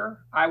detractor.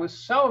 I was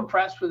so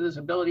impressed with his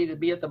ability to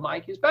be at the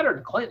mic. He's better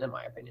than Clinton, in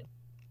my opinion.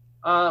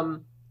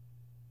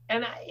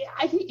 And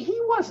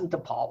he wasn't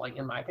appalling,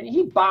 in my opinion.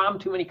 He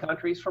bombed too many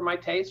countries for my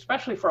taste,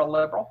 especially for a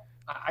liberal.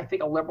 I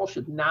think a liberal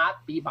should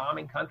not be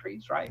bombing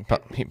countries, right?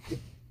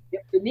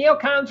 If the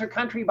neocons are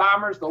country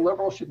bombers, the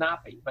liberals should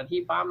not be. But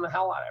he bombed the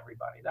hell out of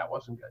everybody. That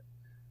wasn't good.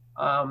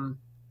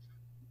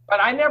 But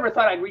I never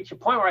thought I'd reach a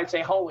point where I'd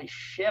say, holy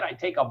shit, I'd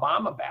take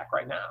Obama back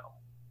right now.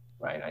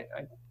 Right?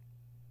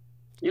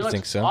 He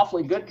looks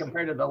awfully good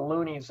compared to the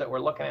loonies that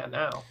we're looking at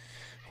now.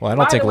 Well,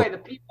 By the way, the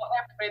people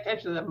have to pay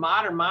attention to the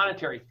modern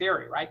monetary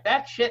theory, right?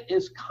 That shit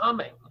is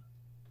coming.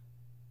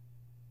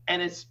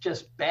 And it's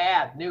just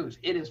bad news.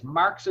 It is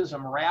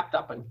Marxism wrapped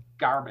up in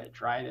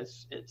garbage, right?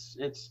 It's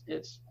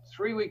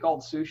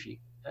 3-week-old sushi.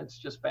 It's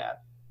just bad.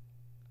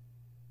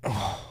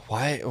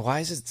 Why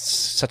is it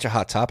such a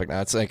hot topic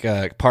now? It's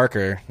like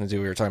Parker, the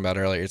dude we were talking about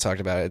earlier,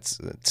 talked about it. It's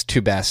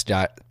two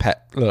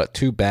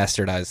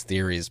bastardized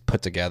theories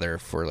put together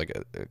for like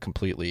a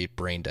completely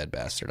brain dead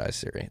bastardized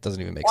theory. It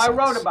doesn't even make sense. I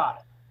wrote about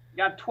it.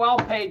 Got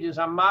 12 pages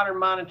on modern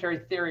monetary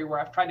theory where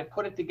I've tried to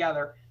put it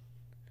together.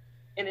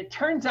 And it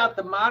turns out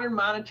the modern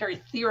monetary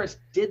theorists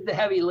did the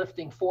heavy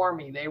lifting for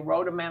me. They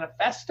wrote a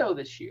manifesto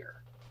this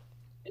year,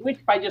 in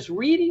which by just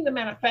reading the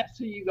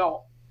manifesto, you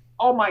go,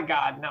 oh my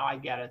God, now I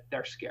get it.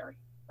 They're scary,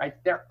 right?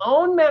 Their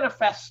own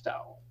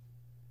manifesto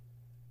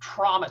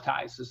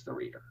traumatizes the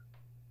reader.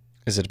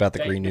 Is it about the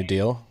Green New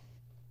Deal?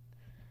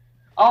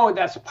 Oh,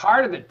 that's a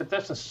part of it, but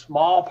that's a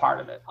small part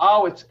of it.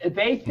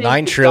 They think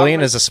 $9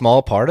 trillion is a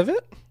small part of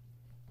it?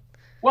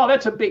 Well,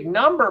 that's a big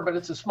number, but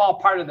it's a small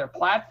part of their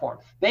platform.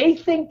 They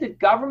think that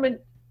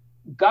government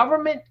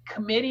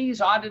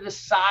committees ought to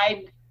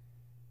decide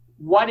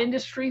what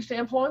industries to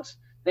influence.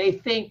 They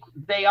think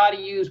they ought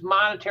to use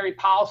monetary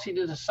policy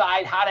to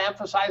decide how to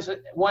emphasize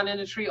one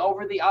industry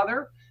over the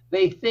other.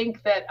 They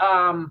think that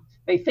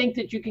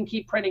you can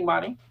keep printing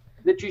money,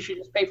 that you should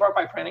just pay for it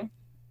by printing.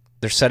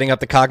 They're setting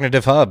up the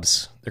cognitive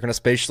hubs. They're going to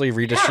spatially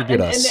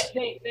redistribute us.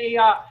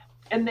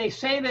 And they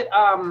say that.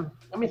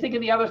 Let me think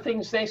of the other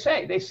things they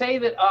say. They say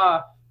that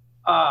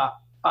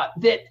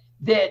that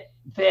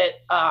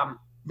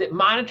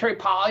monetary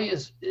policy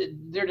is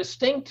their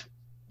distinct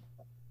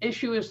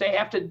issue is they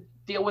have to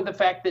deal with the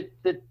fact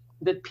that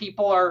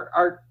people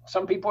are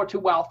some people are too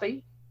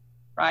wealthy,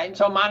 right? And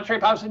so monetary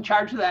policy is in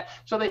charge of that.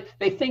 So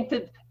they think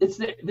that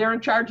they're in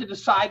charge of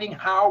deciding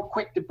how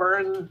quick to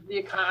burn the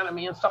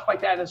economy and stuff like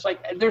that. It's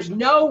like there's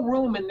no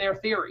room in their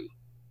theory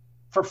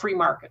for free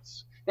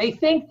markets. They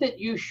think that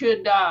you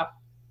should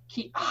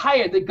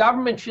the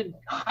government should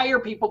hire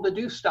people to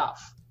do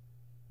stuff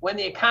when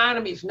the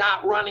economy's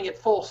not running at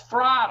full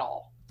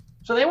throttle.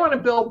 So they want to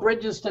build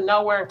bridges to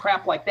nowhere and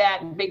crap like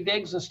that and big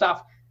digs and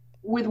stuff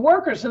with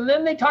workers. And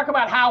then they talk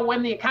about how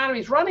when the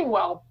economy's running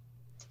well,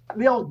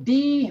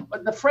 the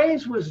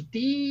phrase was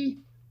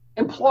disemploy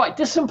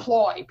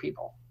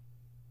people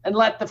and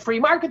let the free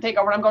market take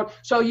over. And I'm going,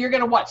 so you're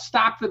going to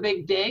stop the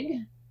big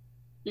dig?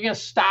 You're going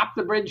to stop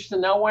the bridge to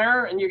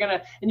nowhere, and you're going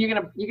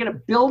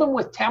to build them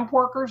with temp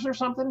workers or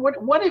something.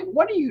 What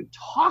are you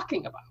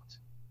talking about?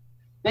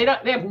 They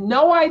have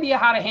no idea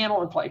how to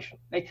handle inflation.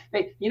 They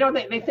think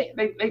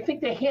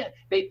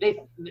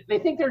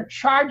they're in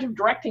charge of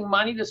directing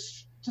money to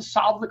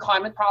solve the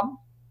climate problem.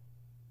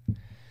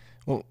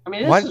 Well, I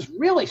mean, this is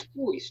really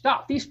screwy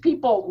stuff. These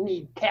people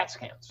need CAT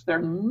scans.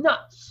 They're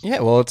nuts.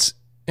 Yeah, well, it's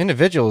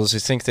individuals who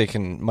think they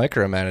can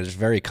micromanage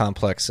very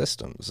complex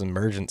systems,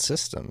 emergent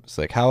systems.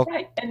 Like how is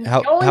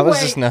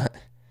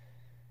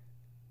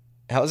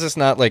this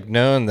not like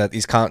known that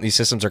these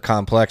systems are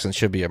complex and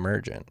should be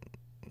emergent?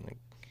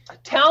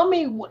 Tell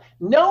me,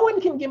 no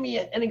one can give me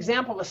an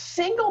example of a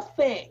single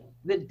thing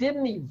that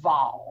didn't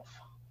evolve,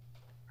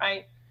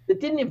 right? That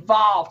didn't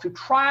evolve through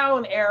trial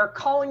and error,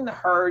 culling the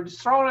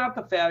herds, throwing out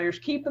the failures,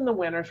 keeping the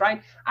winners,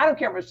 right? I don't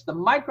care if it's the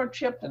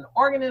microchip, an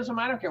organism,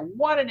 I don't care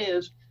what it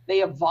is,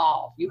 they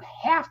evolve. You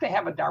have to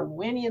have a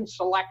Darwinian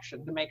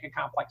selection to make a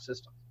complex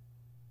system.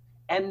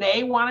 and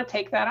they want to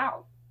take that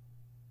out.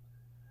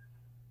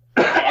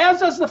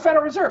 As does the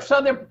Federal Reserve.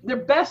 So their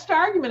best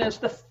argument is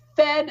the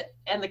Fed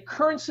and the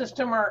current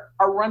system are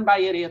run by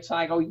idiots. And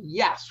I go,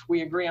 yes,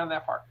 we agree on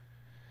that part.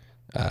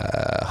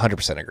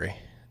 100% agree.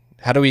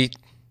 How do we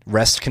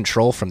wrest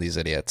control from these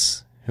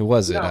idiots? Who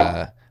was it?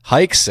 No.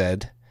 Hike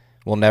said,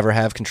 we'll never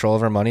have control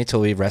of our money till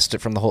we wrest it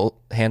from the whole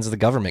hands of the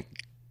government.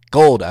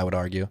 Gold, I would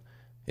argue,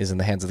 is in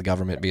the hands of the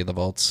government via the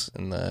vaults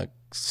in the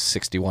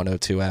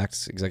 6102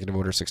 Act, Executive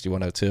Order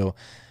 6102.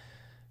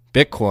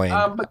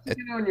 Bitcoin. But you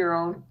can own your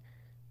own.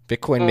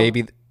 Bitcoin may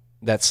be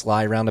that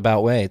sly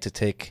roundabout way to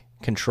take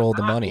control of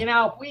the money.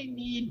 If we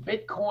need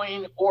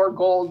Bitcoin or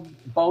gold,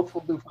 both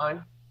will do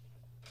fine.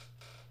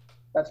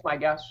 That's my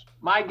guess.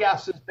 My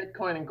guess is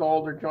Bitcoin and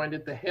gold are joined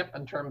at the hip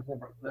in terms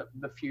of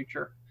the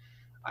future.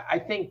 I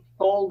think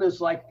gold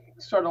is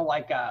sort of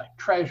like a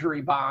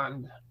treasury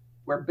bond,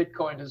 where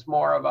Bitcoin is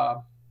more of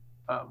a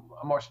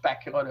more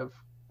speculative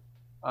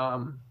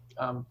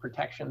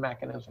protection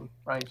mechanism,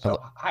 right?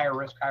 So higher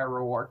risk, higher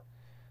reward.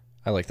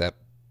 I like that.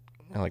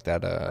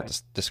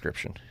 Right.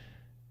 Description.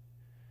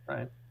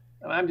 Right.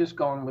 And I'm just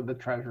going with the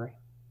treasury.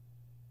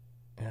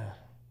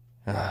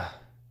 Yeah.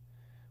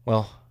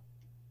 Well,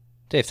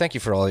 Dave, thank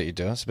you for all that you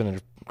do. It's been an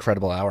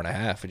incredible hour and a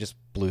half. We just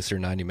blew through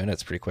 90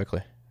 minutes pretty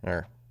quickly.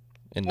 Or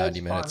in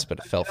 90 minutes, but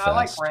it felt fast. I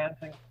like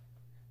ranting.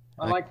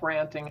 I like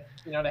ranting.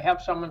 To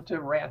have someone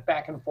to rant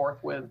back and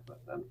forth with,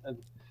 and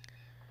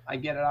I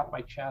get it off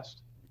my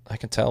chest. I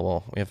can tell.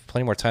 Well, we have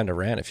plenty more time to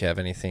rant if you have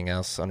anything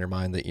else on your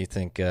mind that you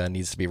think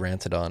needs to be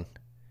ranted on.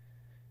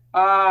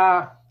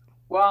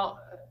 Well,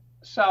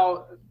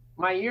 so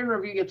my year in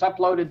review gets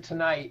uploaded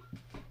tonight.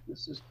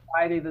 This is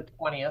Friday the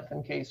 20th,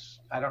 in case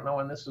I don't know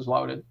when this is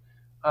loaded.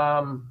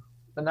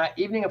 The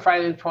evening of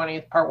Friday the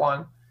 20th, part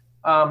 1.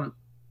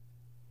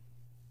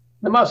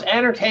 The most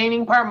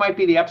entertaining part might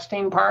be the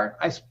Epstein part.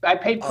 I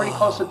paid pretty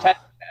close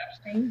attention to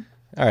Epstein.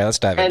 All right, let's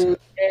dive into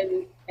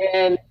it.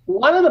 And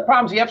one of the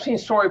problems the Epstein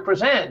story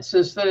presents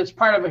is that it's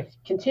part of a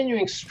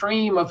continuing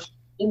stream of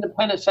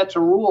independent sets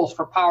of rules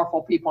for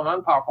powerful people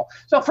and unpowerful.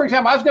 So, for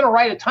example, I was going to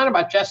write a ton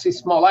about Jussie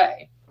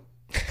Smollett.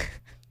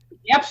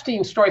 The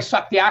Epstein story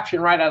sucked the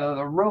oxygen right out of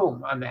the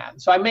room on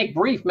that. So I make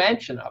brief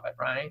mention of it,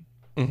 right?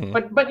 Mm-hmm.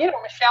 But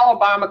Michelle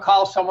Obama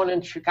calls someone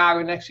in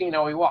Chicago, next thing you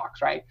know, he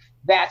walks, right?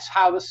 That's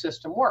how the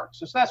system works.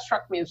 So that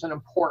struck me as an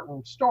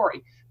important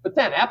story. But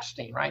then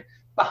Epstein, right?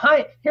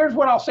 Here's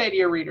what I'll say to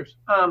your readers,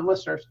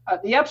 listeners.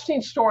 The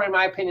Epstein story, in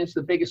my opinion, is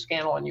the biggest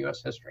scandal in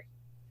U.S. history.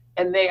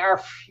 And they are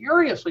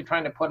furiously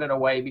trying to put it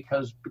away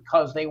because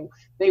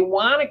they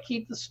want to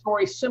keep the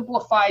story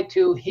simplified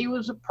to he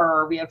was a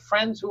perv, he had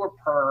friends who were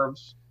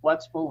pervs,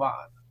 let's move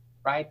on,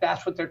 right?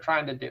 That's what they're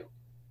trying to do.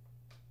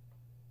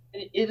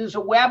 It is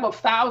a web of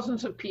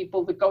thousands of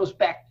people that goes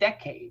back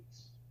decades,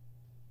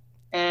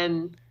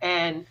 and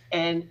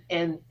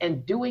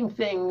doing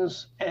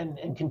things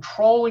and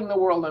controlling the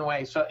world in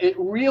ways. So it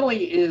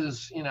really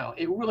is,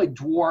 it really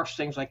dwarfs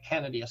things like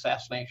Kennedy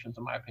assassinations,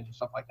 in my opinion,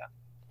 stuff like that.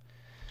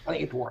 I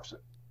think it dwarfs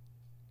it.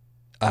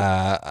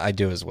 I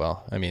do as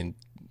well. I mean,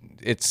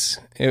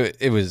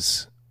 it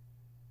was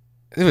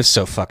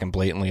so fucking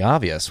blatantly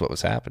obvious what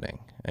was happening.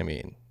 I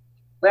mean,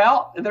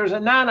 well, there's a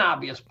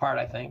non-obvious part.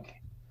 I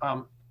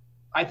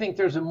think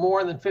there's a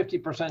more than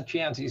 50%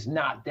 chance he's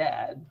not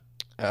dead.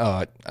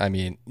 Oh, I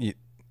mean,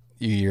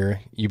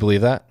 you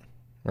believe that,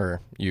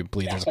 or you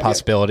believe there's a I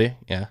possibility? do.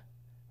 Yeah.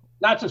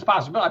 Not just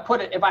possibility. I put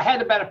it. If I had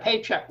to bet a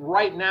paycheck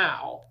right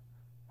now,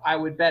 I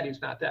would bet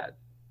he's not dead.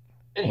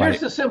 And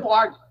here's the simple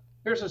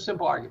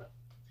argument.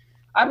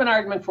 I have an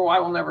argument for why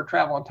we'll never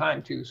travel in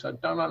time, too, so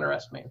don't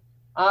underestimate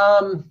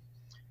him.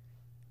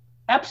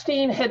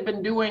 Epstein had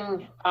been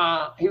doing,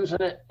 he was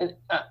a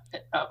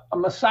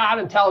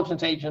Mossad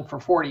intelligence agent for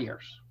 40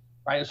 years,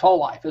 right? His whole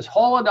life, his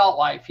whole adult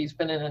life, he's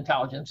been in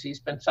intelligence.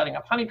 He's been setting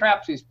up honey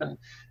traps. He's been,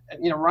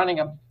 running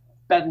a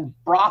bed and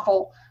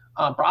brothel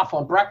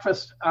and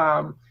breakfast.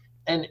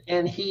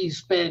 And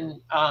he's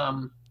been,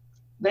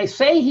 they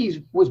say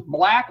he was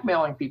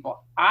blackmailing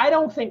people. I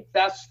don't think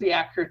that's the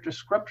accurate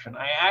description.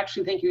 I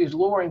actually think he was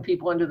luring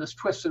people into this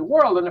twisted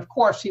world. And of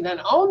course, he then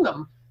owned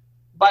them.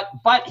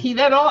 But he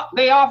then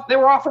they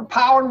were offered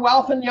power and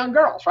wealth and young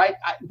girls, right?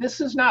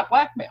 This is not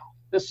blackmail.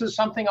 This is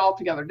something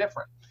altogether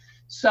different.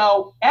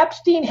 So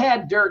Epstein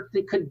had dirt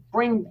that could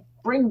bring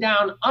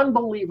down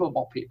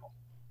unbelievable people.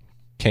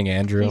 King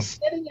Andrew. He's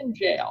sitting in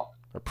jail.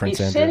 Or Prince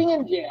He's Andrew. sitting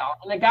in jail,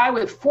 and a guy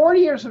with 40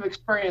 years of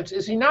experience,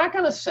 is he not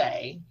going to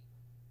say,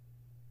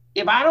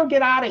 if I don't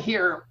get out of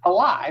here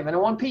alive and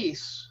in one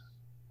piece,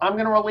 I'm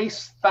going to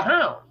release the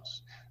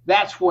hounds?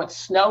 That's what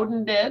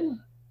Snowden did.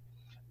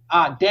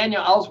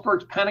 Daniel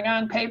Ellsberg's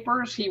Pentagon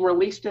Papers, he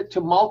released it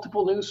to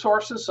multiple news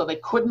sources so they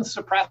couldn't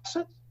suppress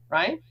it,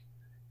 right?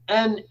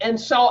 And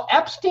so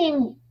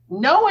Epstein,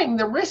 knowing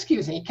the risk he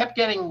was in, he kept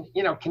getting,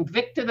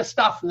 convicted of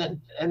stuff and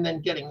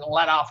then getting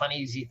let off on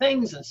easy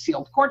things and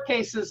sealed court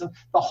cases. And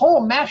the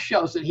whole mess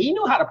shows that he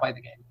knew how to play the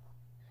game.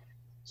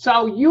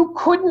 So you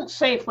couldn't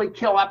safely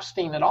kill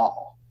Epstein at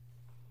all.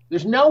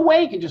 There's no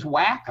way you could just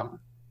whack him.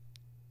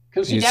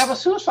 because he'd have a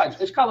suicide.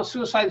 It's called a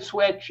suicide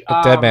switch.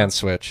 A dead man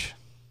switch.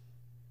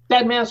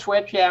 Dead man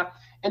switch, yeah.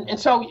 And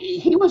so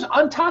he was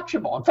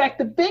untouchable. In fact,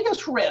 the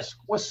biggest risk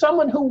was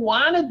someone who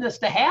wanted this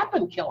to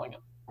happen killing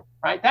him,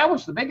 right? That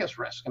was the biggest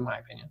risk, in my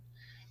opinion.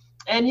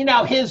 And,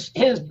 his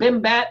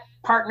Bimbet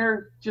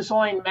partner,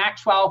 Ghislaine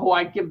Maxwell, who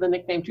I give the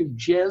nickname to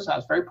Jizz, I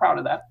was very proud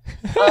of that.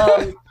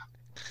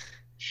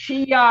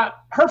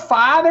 Her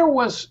father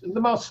was the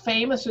most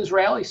famous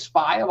Israeli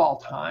spy of all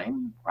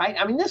time, right?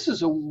 I mean, this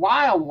is a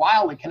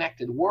wildly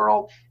connected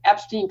world.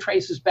 Epstein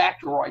traces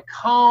back to Roy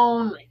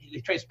Cohn. They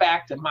trace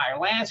back to Meyer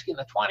Lansky in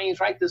the 1920s,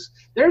 right?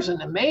 There's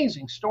an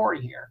amazing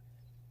story here.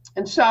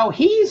 And so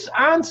he's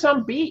on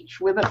some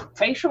beach with a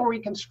facial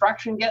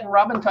reconstruction, getting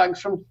rub and tugs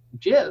from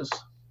Jizz.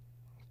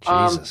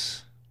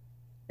 Jesus.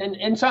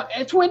 And so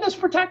it's witness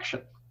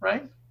protection,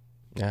 right?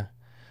 Yeah.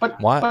 But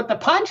Why? But the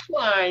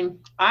punchline,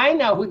 I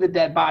know who the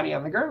dead body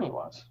on the gurney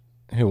was.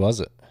 Who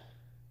was it?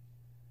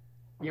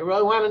 You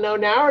really want to know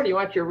now, or do you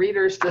want your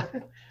readers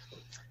to?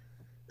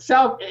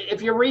 So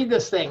if you read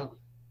this thing,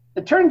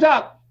 it turns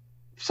out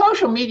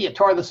social media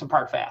tore this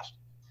apart fast.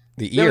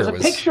 There was a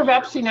picture of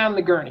Epstein on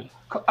the gurney.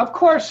 Of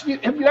course,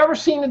 have you ever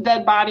seen a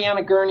dead body on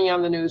a gurney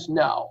on the news?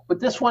 No. But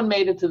this one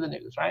made it to the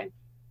news, right?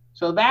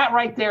 So that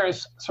right there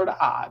is sort of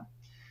odd.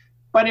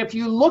 But if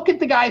you look at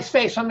the guy's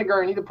face on the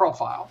gurney, the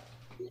profile,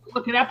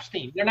 look at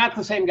Epstein. They're not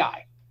the same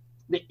guy.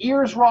 The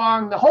ear's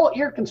wrong. The whole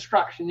ear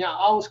construction,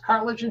 all this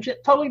cartilage and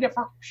shit, totally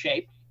different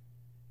shape.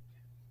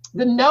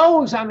 The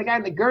nose on the guy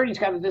on the gurney's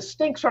got a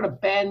distinct sort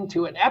of bend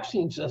to it.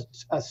 Epstein's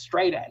a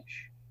straight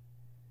edge.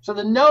 So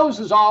the nose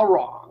is all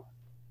wrong.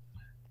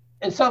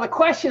 And so the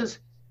question is,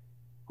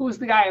 who's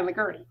the guy on the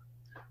gurney?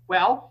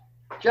 Well,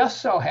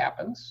 just so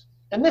happens,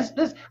 and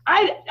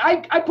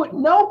I put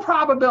no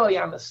probability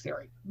on this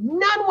theory,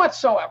 none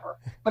whatsoever,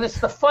 but it's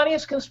the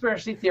funniest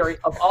conspiracy theory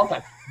of all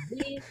time,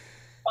 the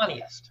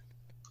funniest.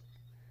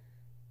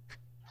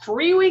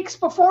 3 weeks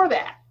before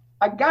that,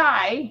 a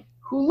guy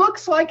who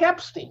looks like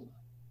Epstein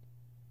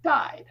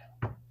died.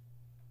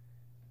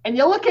 And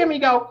you look at him and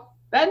you go,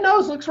 that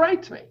nose looks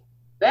right to me.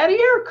 That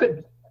ear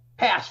could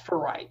pass for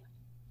right.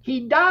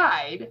 He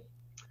died.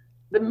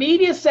 The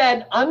media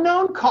said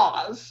unknown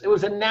cause. It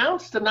was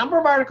announced. A number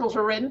of articles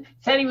were written.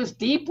 Said he was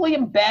deeply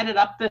embedded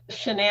up the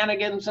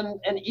shenanigans and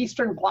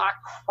Eastern Bloc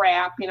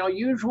crap,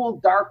 usual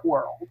dark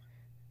world.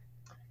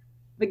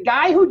 The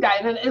guy who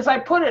died, and as I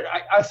put it,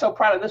 I was so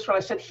proud of this one. I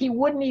said he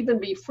wouldn't even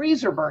be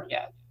freezer burnt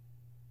yet,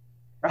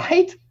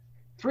 right?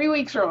 3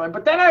 weeks earlier.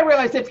 But then I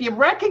realized if you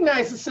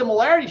recognize the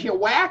similarities, you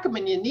whack them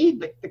and you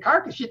need the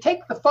carcass. You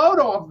take the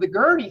photo of the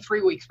gurney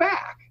 3 weeks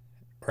back,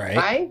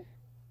 right?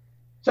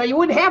 So you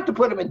wouldn't have to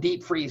put them in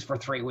deep freeze for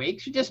 3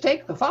 weeks. You just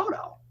take the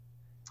photo.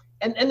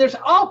 And there's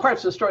all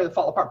parts of the story that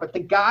fall apart. But the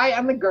guy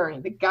on the gurney,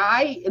 the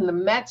guy in the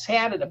Mets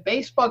hat at a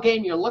baseball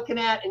game you're looking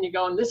at and you're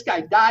going, this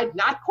guy died,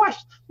 not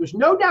question. There's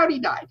no doubt he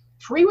died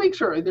 3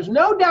 weeks earlier. There's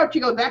no doubt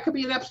you go, that could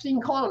be an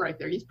Epstein clone right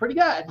there. He's pretty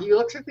good. He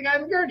looks like the guy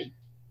on the gurney.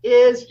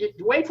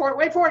 Wait for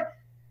it,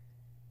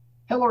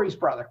 Hillary's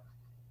brother.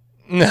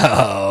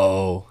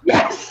 No.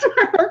 Yes,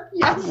 sir.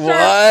 Yes,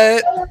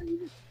 sir. What?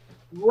 Hillary's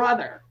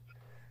brother.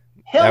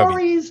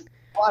 Hillary's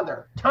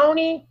brother,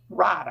 Tony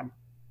Rodham.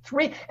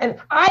 And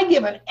I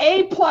give an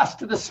A+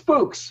 to the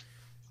spooks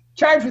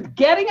charged with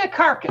getting a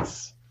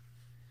carcass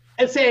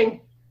and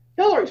saying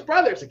Hillary's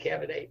brother's a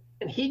candidate.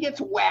 And he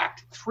gets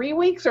whacked 3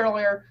 weeks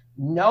earlier,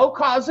 no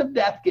cause of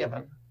death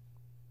given.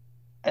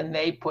 And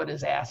they put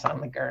his ass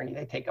on the gurney.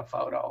 They take a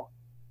photo.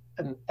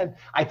 And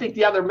I think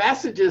the other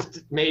message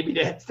is maybe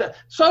the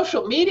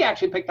social media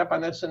actually picked up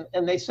on this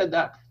and they said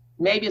that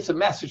maybe it's a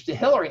message to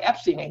Hillary.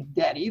 Epstein ain't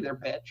dead either,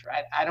 bitch,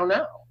 right? I don't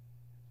know.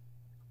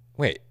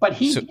 Wait. But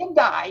he did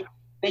die.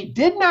 They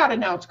did not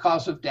announce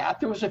cause of death.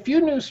 There was a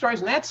few news stories,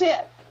 and that's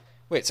it.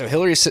 Wait, so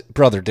Hillary's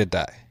brother did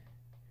die?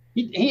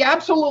 He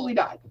absolutely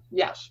died,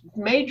 yes.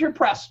 Major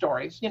press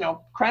stories,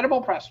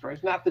 credible press stories.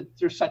 Not that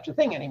there's such a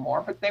thing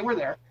anymore, but they were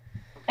there.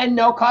 And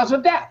no cause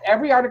of death.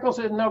 Every article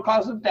said no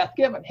cause of death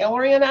given.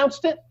 Hillary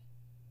announced it,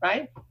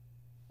 right?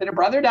 That her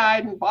brother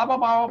died and blah, blah,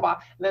 blah, blah,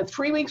 blah. And then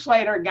 3 weeks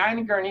later, a guy in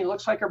a gurney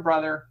looks like her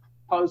brother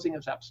posing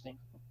as Epstein.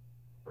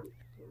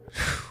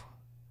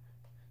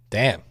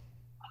 Damn.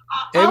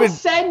 I'll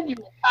send you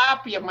a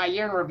copy of my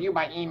year in review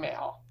by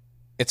email.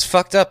 It's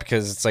fucked up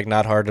because it's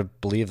not hard to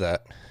believe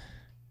that.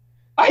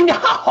 I know.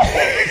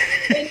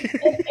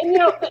 and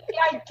the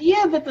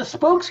idea that the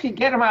spooks could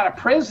get him out of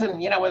prison,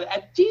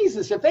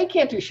 Jesus, if they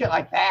can't do shit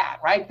like that,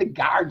 right? The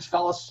guards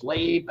fell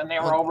asleep and they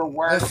were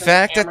overworked. The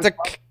fact that the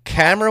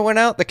camera went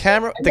out, the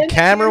camera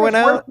went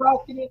out.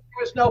 There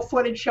was no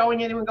footage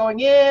showing anyone going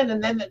in,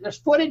 and then there's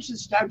footage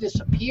that's now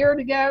disappeared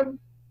again.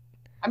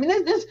 I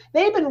mean,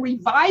 they've been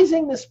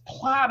revising this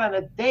plot on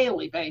a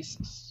daily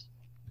basis,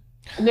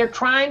 and they're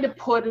trying to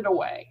put it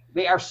away.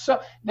 They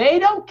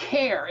don't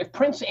care if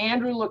Prince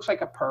Andrew looks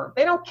like a perv.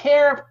 They don't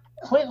care if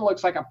Clinton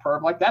looks like a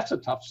perv. Like, that's a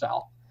tough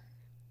sell.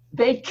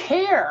 They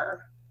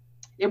care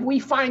if we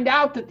find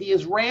out that the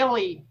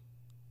Israeli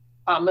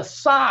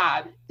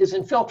Mossad is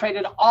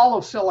infiltrated all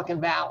of Silicon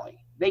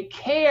Valley. They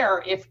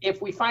care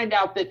if we find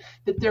out that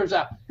there's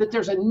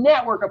a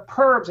network of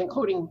pervs,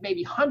 including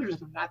maybe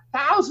hundreds, if not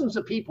thousands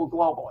of people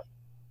globally.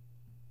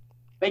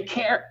 They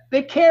care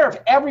if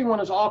everyone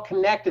is all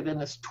connected in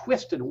this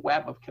twisted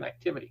web of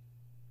connectivity.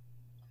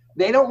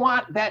 They don't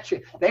want that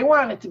shit. They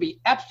want it to be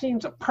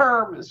Epstein's a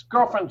perv, his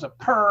girlfriend's a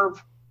perv.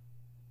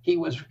 He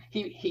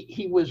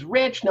was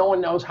rich. No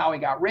one knows how he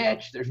got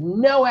rich. There's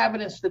no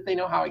evidence that they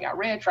know how he got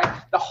rich,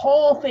 right? The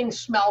whole thing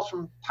smells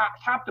from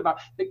top to bottom.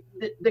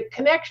 The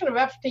connection of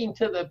Epstein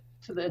to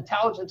the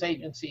intelligence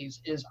agencies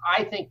is,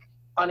 I think,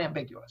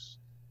 unambiguous.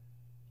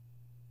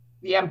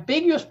 The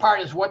ambiguous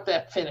part is what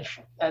that finish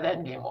at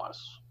Endgame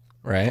was.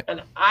 Right.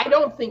 And I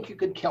don't think you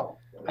could kill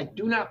him. I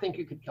do not think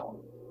you could kill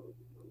him.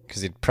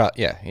 Because he'd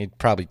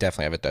probably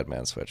definitely have a dead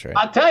man switch, right?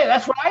 I'll tell you,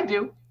 that's what I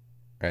do.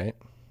 Right.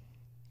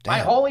 My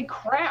Damn. holy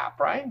crap,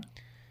 right?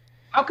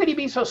 How could he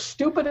be so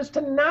stupid as to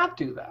not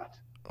do that?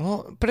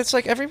 Well, but it's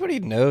like everybody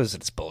knows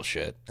it's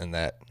bullshit and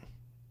that.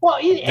 Well,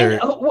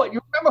 what,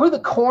 you remember who the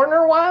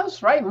coroner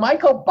was, right?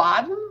 Michael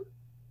Baden?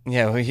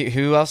 Yeah,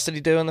 who else did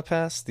he do in the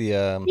past? He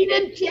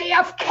did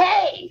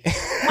JFK.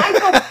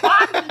 Michael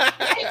Baden did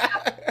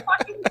JFK.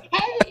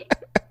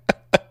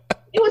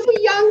 He was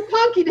a young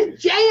punk. He did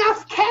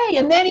JFK,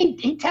 and then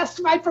he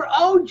testified for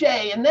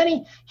OJ, and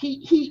then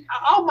he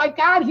oh my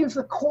God, he was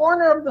the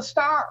coroner of the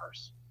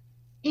stars.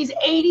 He's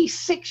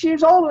 86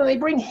 years old, and they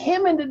bring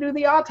him in to do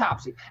the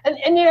autopsy.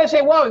 And you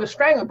say, well, he was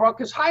strangled, broke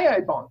his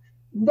hyoid bone.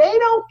 They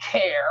don't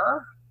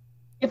care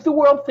if the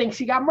world thinks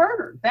he got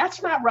murdered.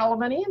 That's not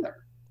relevant either.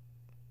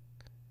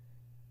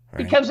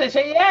 Right. Because they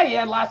say, yeah, he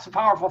had lots of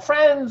powerful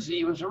friends.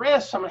 He was a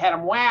risk. Someone had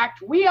him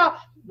whacked.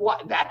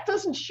 That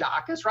doesn't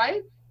shock us,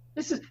 right?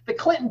 This is the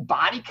Clinton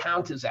body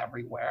count is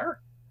everywhere,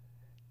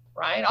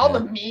 right? All the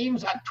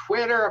memes on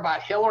Twitter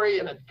about Hillary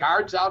in a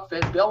guard's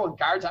outfit, Bill in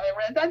guard's outfit,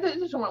 that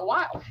just went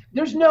wild.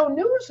 There's no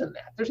news in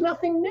that. There's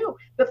nothing new.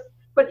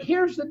 But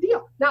here's the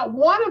deal. Not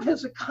one of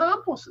his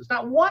accomplices,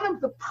 not one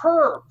of the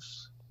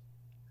pervs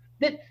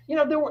that,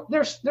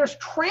 there's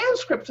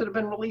transcripts that have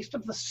been released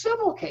of the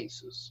civil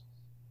cases.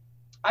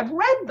 I've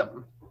read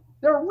them.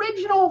 They're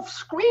original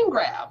screen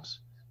grabs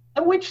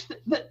in which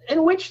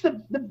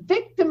the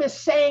victim is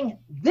saying,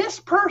 this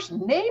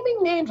person, naming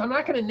names, I'm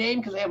not going to name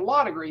because they have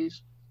law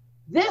degrees,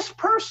 this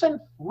person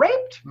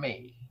raped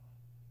me.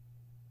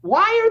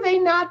 Why are they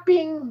not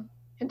being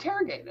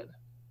interrogated?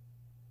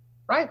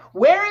 Right?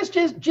 Where is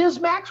Giz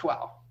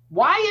Maxwell?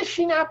 Why is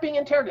she not being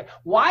interrogated?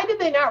 Why did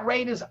they not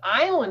raid his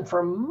island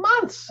for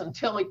months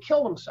until he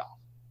killed himself?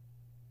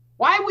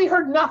 Why have we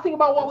heard nothing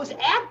about what was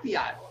at the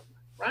island?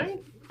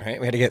 Right? Right.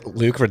 We had to get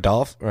Luke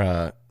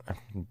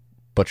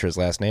butcher his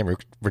last name,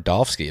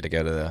 Rudolphy, to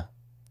go to the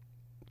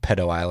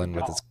pedo island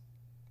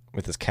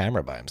with his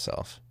camera by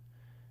himself.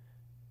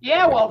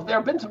 Yeah, well, there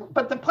have been some,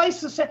 but the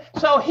place is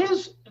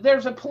so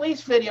there's a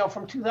police video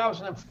from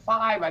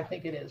 2005, I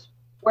think it is,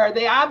 where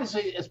they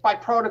obviously, it's by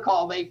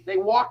protocol, they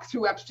walk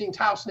through Epstein's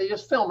house and they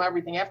just film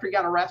everything after he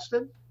got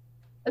arrested.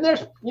 And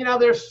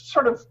there's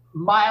sort of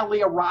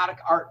mildly erotic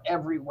art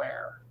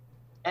everywhere.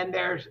 And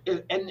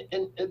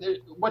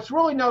what's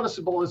really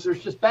noticeable is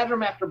there's just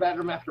bedroom after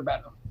bedroom after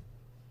bedroom.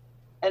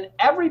 And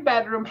every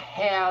bedroom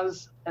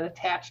has an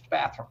attached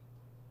bathroom,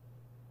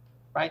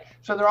 right?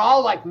 So they're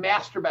all like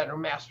master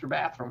bedroom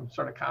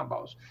sort of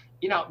combos.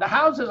 The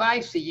houses I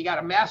see, you got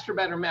a master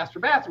bedroom,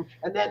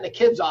 and then the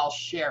kids all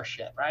share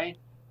shit, right?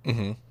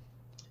 Mm-hmm.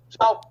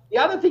 So the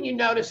other thing you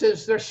notice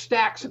is there's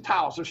stacks of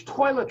towels, there's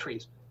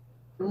toiletries,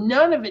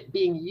 none of it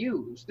being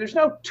used. There's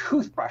no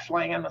toothbrush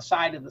laying on the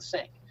side of the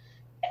sink.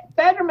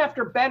 Bedroom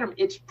after bedroom,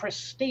 it's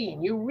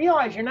pristine. You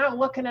realize you're not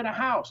looking at a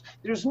house.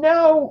 There's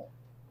no,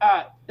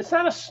 it's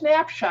not a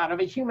snapshot of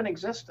a human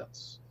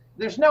existence.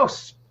 There's no,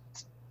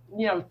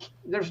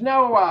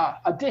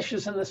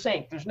 dishes in the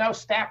sink. There's no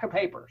stack of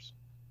papers.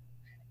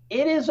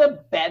 It is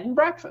a bed and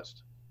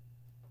breakfast,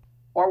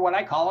 or what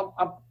I call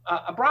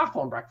a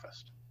brothel and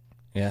breakfast.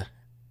 Yeah,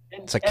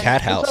 it's a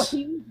cat house. So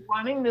he's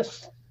running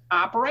this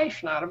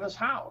operation out of his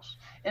house.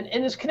 And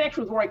in his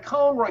connection with Roy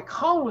Cohn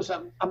was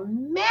a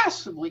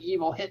massively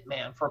evil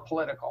hitman for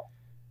political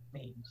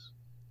means.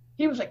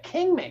 He was a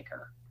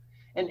kingmaker.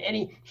 And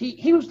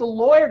he was the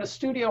lawyer to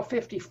Studio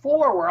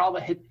 54 where all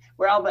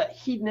the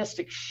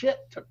hedonistic shit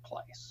took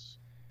place.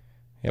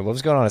 Yeah, what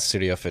was going on at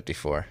Studio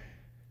 54?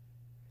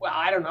 Well,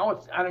 I don't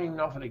know. I don't even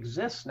know if it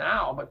exists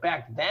now, but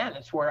back then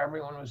it's where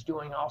everyone was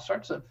doing all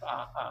sorts of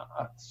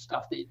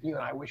stuff that you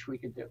and I wish we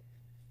could do.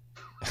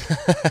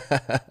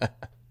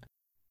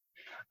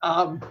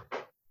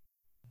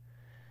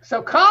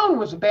 So Cohn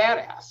was a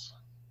badass,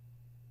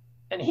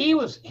 and he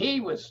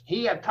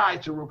had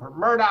ties to Rupert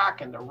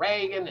Murdoch and to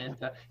Reagan, and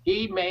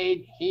he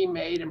made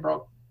and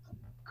broke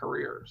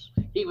careers.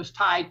 He was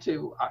tied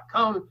to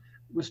Cohn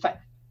was tied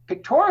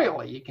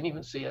pictorially. You can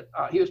even see it.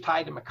 He was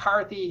tied to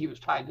McCarthy. He was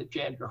tied to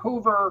J. Edgar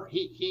Hoover.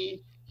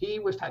 He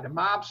was tied to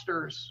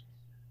mobsters.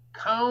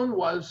 Cohn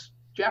was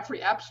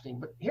Jeffrey Epstein,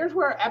 but here's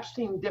where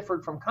Epstein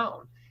differed from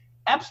Cohn.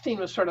 Epstein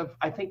was sort of,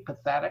 I think,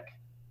 pathetic.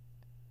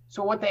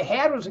 So what they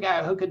had was a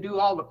guy who could do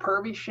all the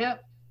pervy shit,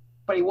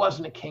 but he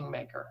wasn't a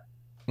kingmaker.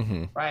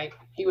 right?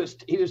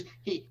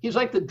 He's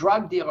like the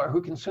drug dealer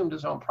who consumed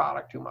his own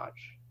product too much.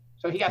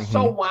 So he got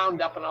so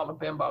wound up in all the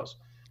bimbos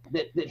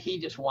that he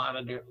just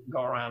wanted to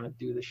go around and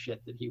do the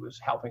shit that he was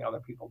helping other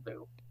people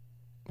do.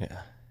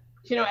 Yeah.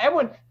 You know,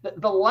 everyone,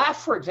 the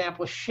left, for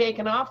example, is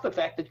shaking off the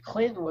fact that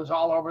Clinton was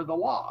all over the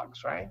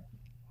logs, right?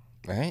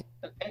 Right.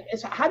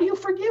 And how do you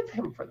forgive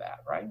him for that,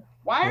 right?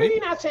 Why are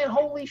you not saying,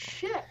 holy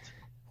shit?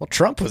 Well,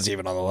 Trump was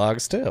even on the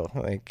logs too.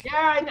 Like,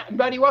 yeah, I know,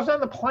 but he wasn't on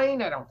the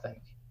plane, I don't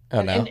think.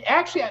 Oh, no. And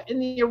actually, in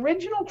the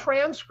original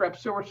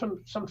transcripts, there were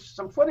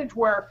some footage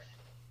where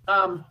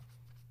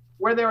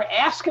they were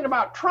asking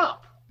about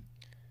Trump,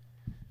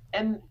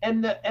 and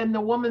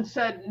the woman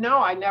said, "No,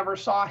 I never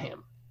saw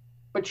him,"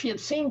 but she had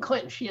seen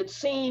Clinton, she had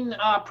seen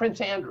Prince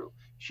Andrew.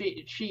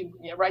 She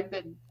right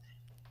that.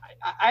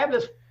 I have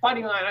this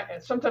funny line.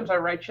 Sometimes I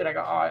write shit. I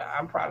go, "Oh,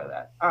 I'm proud of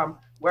that."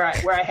 Where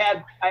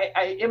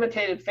I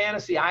imitated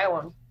Fantasy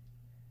Island,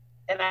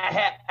 and I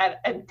had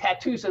and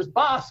tattoo says,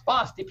 "Boss,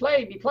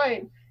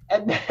 deplane."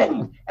 And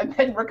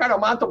then Ricardo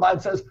Montalban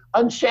says,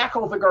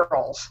 "Unshackle the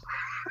girls."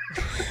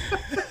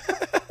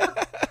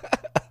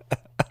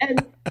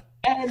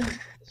 and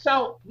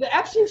so the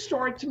Epstein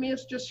story to me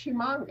is just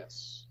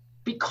humongous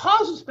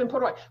because it's been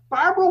put away.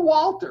 Barbara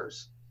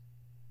Walters,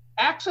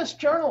 Access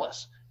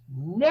journalists,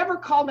 never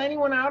called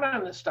anyone out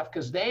on this stuff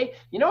because they,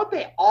 you know what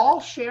they all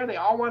share? They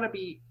all want to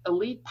be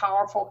elite,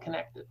 powerful,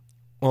 connected.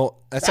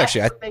 Well, that's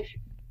actually,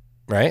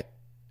 right?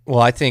 Well,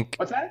 I think.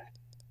 What's that?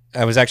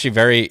 I was actually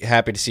very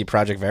happy to see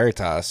Project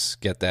Veritas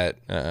get that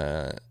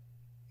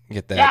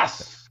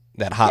Yes.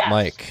 that hot Yes.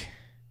 mic.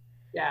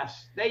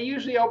 Yes, they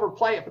usually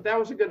overplay it, but that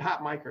was a good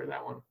hot micer,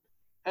 that one.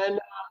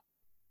 And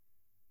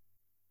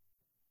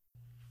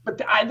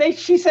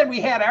she said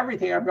we had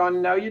everything. I'm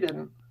going, no, you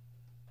didn't.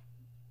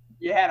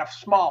 You had a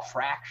small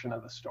fraction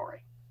of the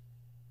story,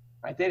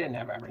 right? They didn't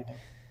have everything.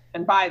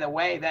 And by the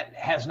way, that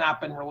has not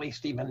been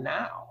released even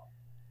now.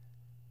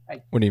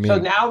 Right? What do you mean? So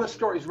now the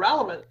story's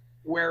relevant.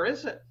 Where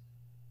is it?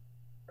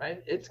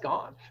 Right? It's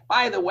gone.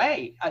 By the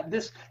way,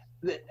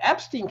 the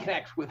Epstein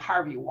connects with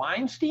Harvey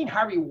Weinstein.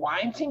 Harvey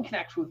Weinstein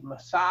connects with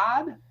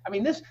Mossad. I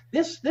mean, this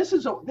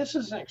is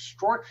an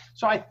extraordinary.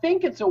 So I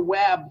think it's a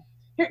web.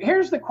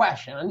 Here's the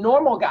question: a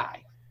normal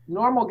guy.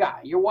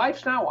 Your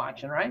wife's not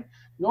watching, right?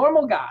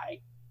 Normal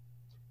guy.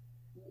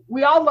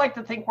 We all like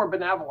to think we're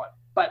benevolent,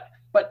 but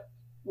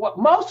what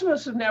most of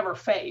us have never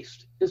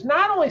faced is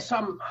not only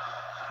some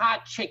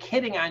hot chick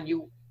hitting on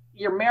you.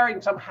 You're married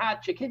and some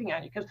hot chick hitting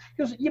on you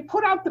because you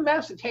put out the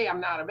message, hey,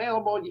 I'm not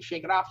available. You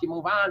shake it off, you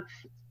move on,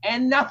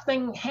 and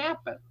nothing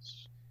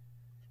happens.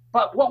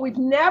 But what we've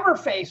never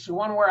faced is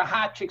one where a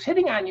hot chick's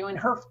hitting on you and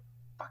her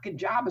fucking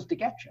job is to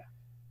get you.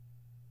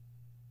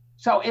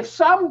 So if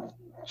some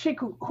chick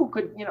who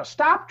could,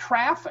 stop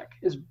traffic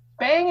is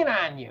banging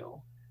on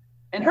you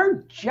and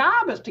her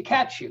job is to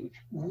catch you,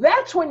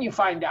 that's when you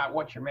find out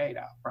what you're made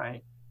of,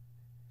 right?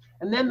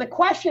 And then the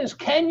question is,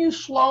 can you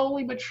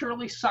slowly but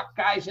surely suck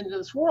guys into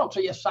this world? So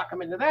you suck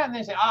them into that, and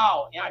they say,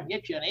 oh, yeah, I can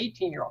get you an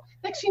 18-year-old.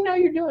 Next thing you know,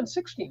 you're doing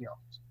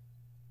 16-year-olds.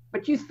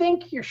 But you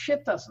think your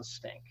shit doesn't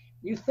stink.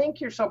 You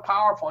think you're so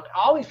powerful, and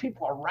all these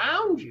people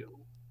around you,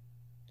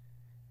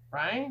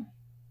 right?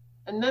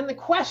 And then the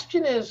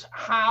question is,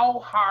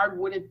 how hard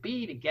would it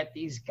be to get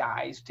these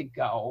guys to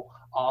go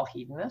all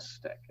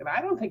hedonistic? And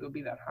I don't think it would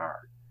be that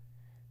hard.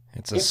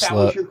 It's if that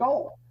was your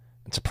goal.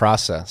 It's a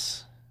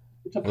process.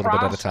 It's a little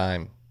bit at a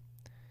time.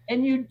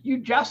 And you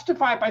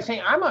justify it by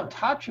saying, I'm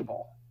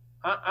untouchable.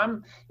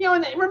 And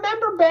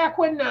remember back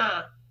when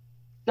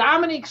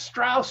Dominique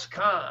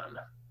Strauss-Kahn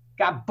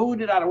got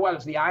booted out of what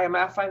was the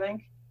IMF, I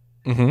think?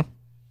 Mm-hmm.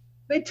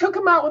 They took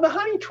him out with a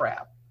honey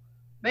trap.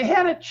 They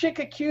had a chick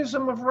accuse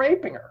him of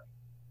raping her.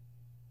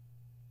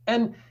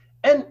 And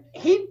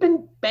he'd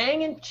been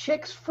banging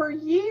chicks for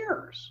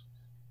years.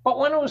 But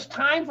when it was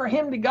time for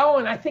him to go,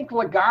 and I think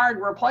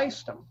Lagarde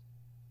replaced him,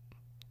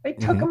 they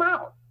took him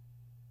out.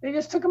 They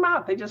just took him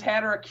out. They just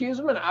had her accuse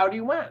him, and out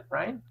he went,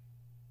 right?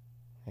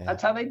 Yeah.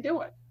 That's how they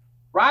do it.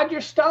 Roger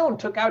Stone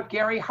took out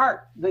Gary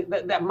Hart.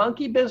 That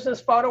monkey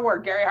business photo where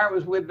Gary Hart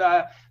was with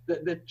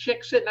the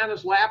chick sitting on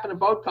his lap in a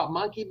boat called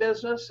Monkey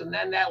Business, and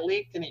then that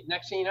leaked, and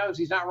next thing you know,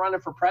 he's not running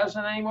for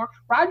president anymore.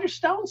 Roger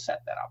Stone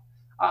set that up.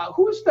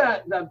 Who's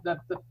the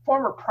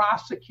former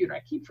prosecutor? I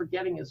keep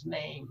forgetting his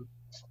name.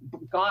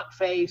 Gaunt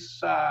face.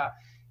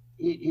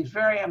 He's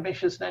very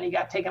ambitious. Then he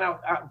got taken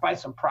out by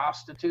some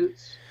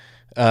prostitutes.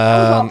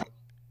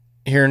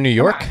 Here in New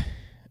York.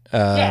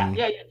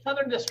 Yeah,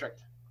 Southern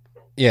District.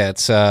 Yeah,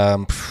 it's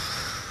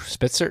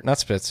Spitzer, not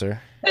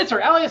Spitzer.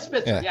 Elliot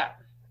Spitzer.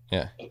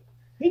 Yeah.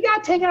 He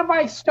got taken up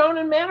by Stone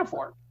and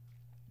Manafort.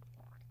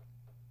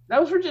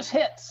 Those were just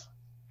hits.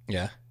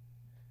 Yeah.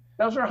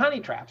 Those are honey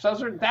traps.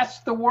 That's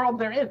the world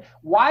they're in.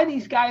 Why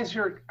these guys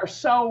are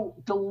so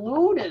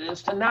deluded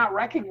is to not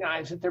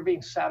recognize that they're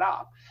being set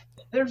up.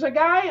 There's a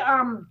guy,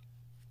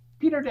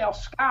 Peter Dale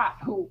Scott,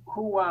 who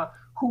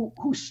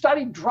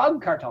studied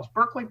drug cartels.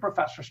 Berkeley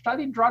professor,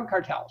 studied drug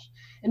cartels,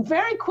 and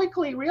very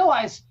quickly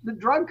realized the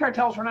drug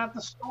cartels were not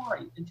the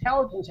story.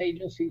 Intelligence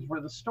agencies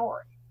were the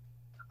story.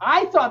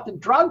 I thought the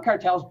drug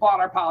cartels bought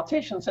our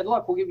politicians and said,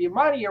 look, we'll give you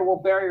money or we'll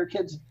bury your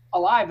kids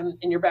alive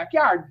in your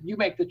backyard. You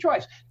make the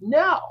choice.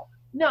 No.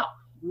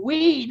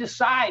 We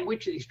decide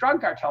which of these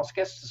drug cartels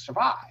gets to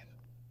survive.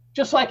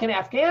 Just like in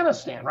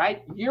Afghanistan,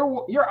 right?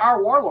 You're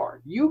our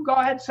warlord. You go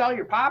ahead and sell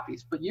your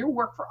poppies, but you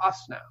work for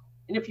us now.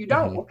 And if you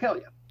don't, we'll kill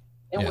you.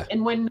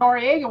 And when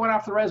Noriega went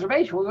off the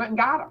reservation, we went and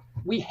got him.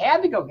 We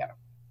had to go get him.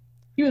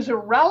 He was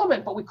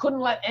irrelevant, but we couldn't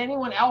let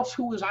anyone else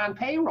who was on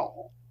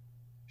payroll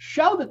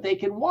show that they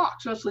can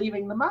walk. So it's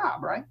leaving the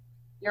mob, right?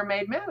 You're a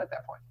made man at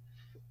that point.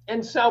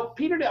 And so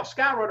Peter Dale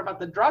Scott wrote about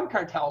the drug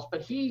cartels,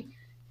 but he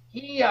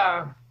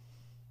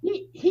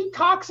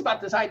talks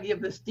about this idea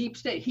of this deep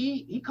state.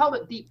 He called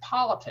it deep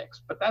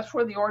politics, but that's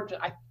where the origin,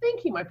 I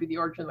think he might be the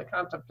origin of the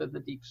concept of the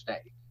deep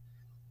state.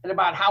 And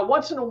about how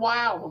once in a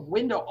while the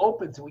window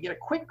opens and we get a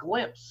quick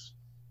glimpse.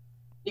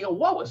 You go,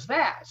 what was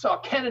that? So a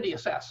Kennedy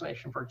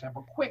assassination, for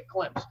example, quick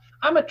glimpse.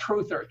 I'm a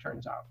truther, it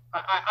turns out.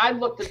 I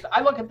look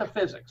at the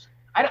physics.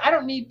 I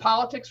don't need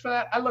politics for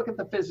that. I look at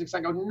the physics.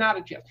 I go, not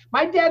a chance.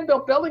 My dad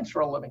built buildings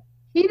for a living.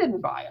 He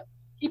didn't buy it.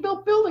 He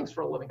built buildings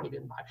for a living. He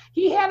didn't buy it.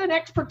 He had an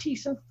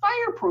expertise in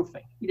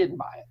fireproofing. He didn't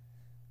buy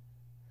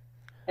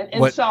it.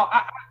 And so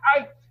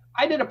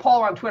I did a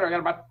poll on Twitter. I got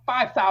about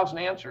 5,000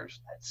 answers.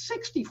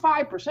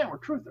 65% were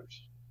truthers.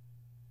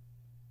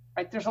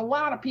 Right? There's a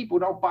lot of people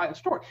who don't buy the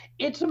story.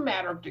 It's a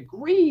matter of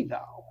degree,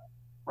 though.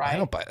 Right? I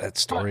don't buy that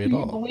story at all.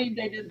 Do you believe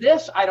they did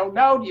this? I don't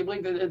know. Do you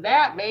believe they did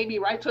that? Maybe,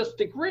 right? So it's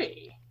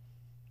degree.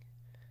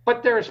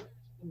 But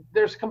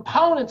there's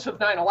components of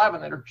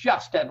 9/11 that are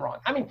just dead wrong.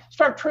 I mean,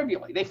 start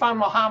trivially. They found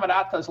Mohammed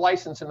Atta's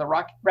license in the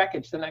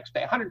wreckage the next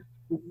day, 100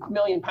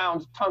 million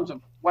tons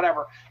of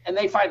whatever, and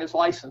they find his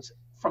license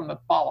from the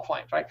ball of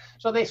flames, right?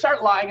 So they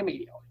start lying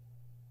immediately.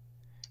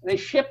 They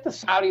ship the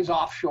Saudis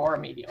offshore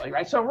immediately,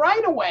 right? So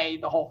right away,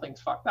 the whole thing's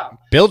fucked up.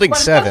 Building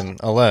 7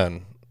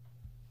 alone.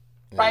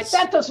 Right,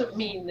 that doesn't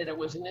mean that it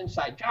was an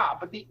inside job,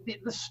 but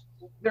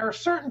there are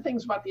certain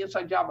things about the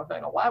inside job of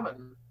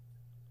 9/11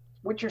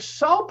 which are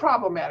so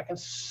problematic and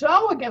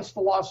so against the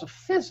laws of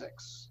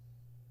physics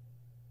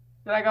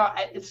that I go,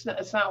 it's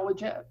not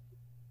legit.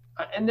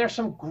 And there's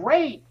some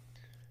great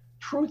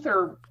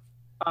truther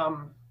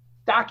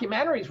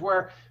documentaries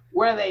where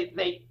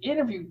they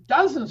interview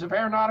dozens of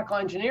aeronautical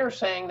engineers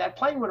saying that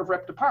plane would have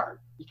ripped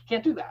apart. You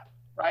can't do that,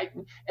 right?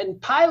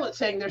 And pilots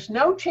saying there's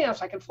no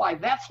chance I could fly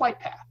that flight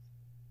path,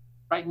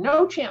 right?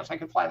 No chance I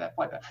could fly that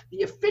flight path.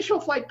 The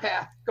official flight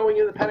path going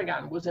into the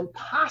Pentagon was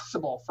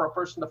impossible for a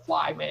person to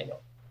fly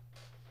manually.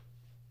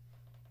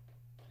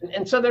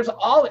 And so there's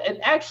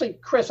and actually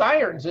Chris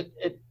Irons at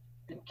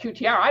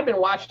QTR, I've been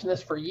watching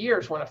this for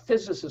years when a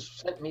physicist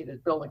sent me the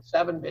Building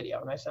 7 video,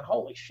 and I said,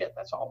 holy shit,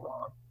 that's all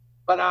wrong.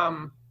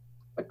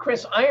 But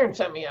Chris Irons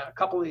sent me a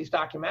couple of these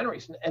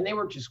documentaries, and they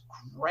were just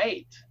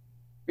great.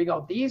 We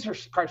go, these are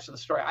parts of the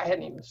story I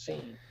hadn't even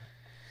seen.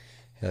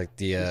 Like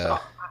so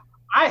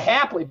I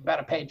happily bet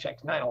a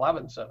paycheck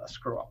 9/11's a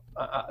screw up,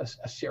 a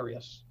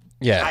serious.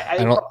 Yeah, I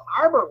think Pearl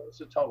Harbor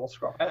was a total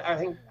screw up. I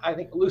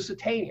think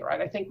Lusitania,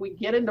 right? I think we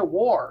get into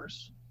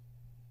wars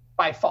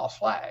by false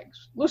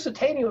flags.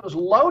 Lusitania was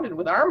loaded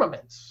with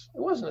armaments.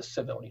 It wasn't a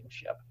civilian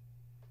ship.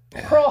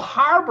 Yeah. Pearl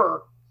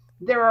Harbor,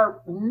 there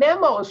are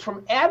memos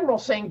from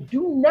admirals saying,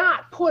 do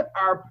not put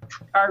our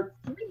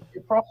fleet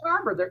in Pearl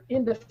Harbor. They're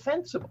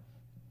indefensible.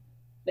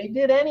 They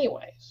did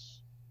anyways.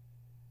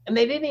 And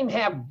they didn't even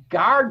have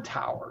guard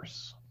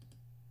towers.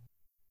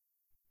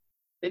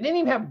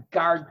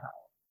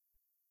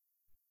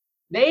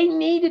 They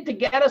needed to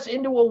get us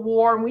into a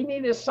war, and we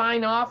needed to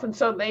sign off, and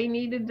so they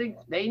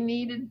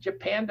needed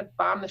Japan to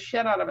bomb the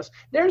shit out of us.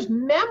 There's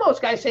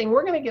memos, guys, saying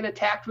we're going to get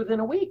attacked within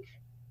a week.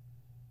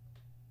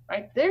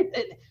 Right?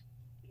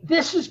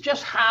 This is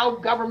just how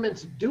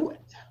governments do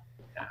it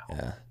now.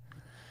 Yeah.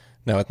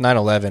 No, with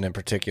 9/11 in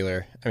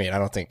particular, I mean, I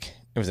don't think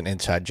it was an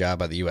inside job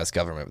by the U.S.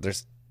 government, but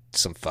there's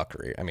some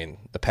fuckery. I mean,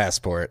 the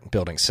passport,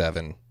 Building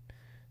 7,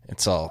 it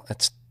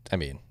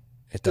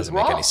doesn't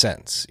make any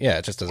sense. Yeah,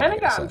 it just doesn't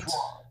make any sense.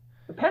 Wrong.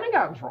 The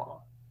Pentagon's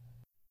wrong.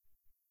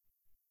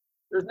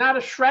 There's not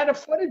a shred of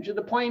footage of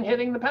the plane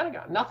hitting the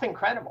Pentagon. Nothing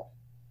credible.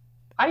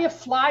 How do you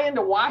fly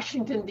into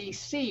Washington,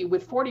 D.C.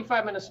 with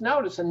 45 minutes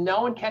notice and no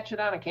one catch it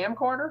on a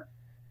camcorder?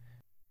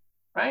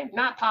 Right?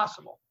 Not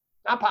possible.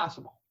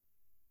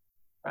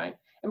 Right?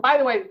 And by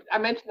the way, I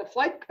mentioned the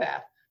flight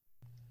path.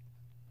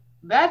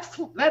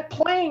 That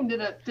plane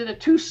did a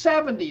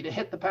 270 to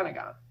hit the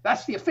Pentagon.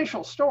 That's the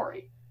official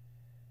story.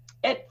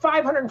 At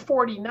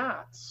 540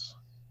 knots.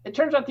 It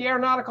turns out the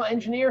aeronautical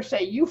engineers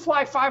say you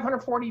fly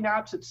 540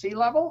 knots at sea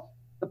level,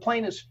 the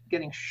plane is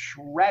getting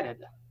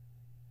shredded.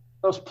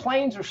 Those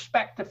planes are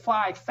spec'd to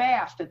fly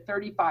fast at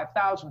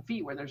 35,000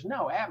 feet where there's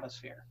no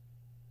atmosphere.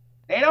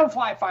 They don't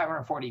fly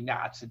 540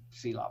 knots at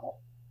sea level.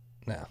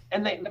 No.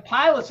 And the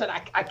pilot said,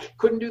 I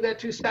couldn't do that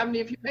 270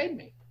 if you paid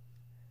me.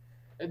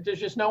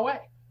 There's just no way.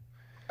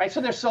 Right?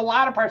 So there's a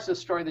lot of parts of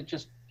the story that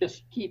just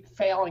keep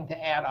failing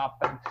to add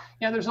up.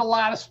 And, there's a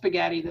lot of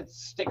spaghetti that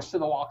sticks to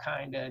the wall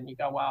kind of, and you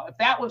go, well, if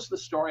that was the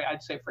story,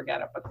 I'd say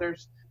forget it. But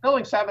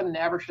Building 7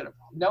 never should have.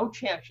 No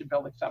chance should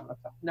Building 7 have.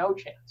 No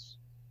chance.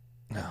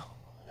 No.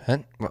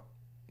 Well,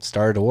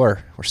 started a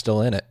war. We're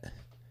still in it.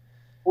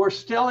 We're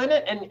still in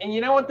it. And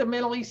you know what the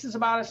Middle East is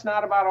about? It's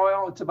not about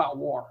oil. It's about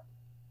war.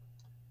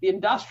 The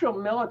industrial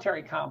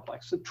military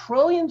complex, the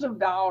trillions of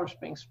dollars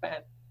being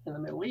spent in the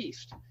Middle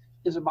East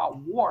is about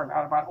war,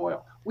 not about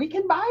oil. We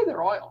can buy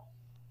their oil.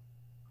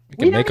 We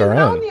can make our own. We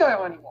don't even own the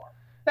oil anymore.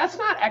 That's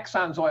not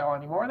Exxon's oil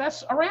anymore.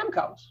 That's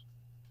Aramco's.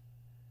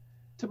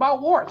 It's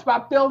about war. It's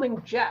about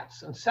building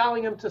jets and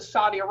selling them to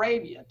Saudi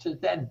Arabia to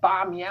then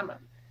bomb Yemen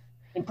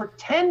and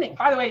pretending.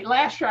 By the way,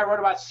 last year I wrote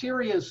about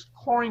Syria's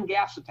chlorine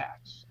gas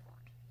attacks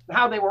and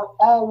how they were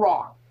all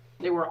wrong.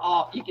 They were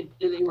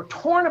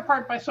torn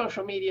apart by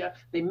social media.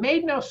 They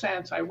made no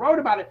sense. I wrote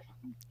about it.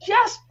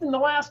 Just in the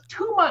last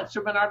 2 months,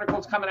 there have been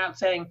articles coming out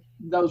saying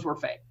those were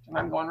fake. And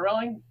I'm going,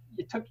 really?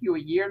 It took you a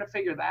year to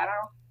figure that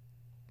out?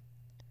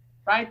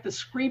 Right? The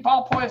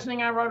Skripal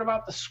poisoning I wrote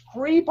about, the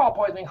Skripal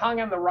poisoning hung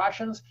on the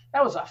Russians.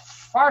 That was a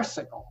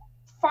farcical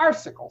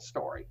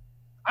story.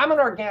 I'm an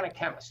organic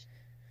chemist.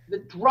 The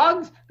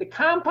drugs, the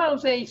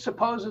compounds they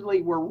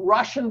supposedly were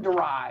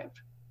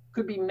Russian-derived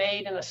could be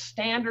made in a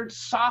standard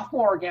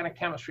sophomore organic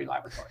chemistry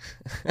laboratory.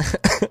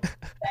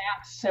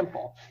 That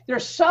simple. They're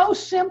so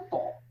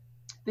simple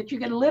that you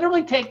can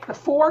literally take the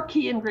 4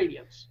 key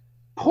ingredients,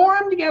 pour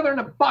them together in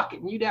a bucket,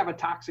 and you'd have a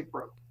toxic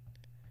brew.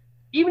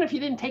 Even if you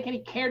didn't take any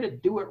care to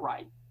do it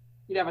right,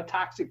 you'd have a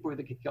toxic brew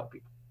that could kill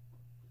people.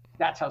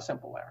 That's how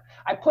simple they are.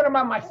 I put them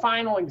on my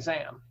final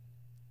exam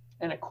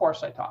in a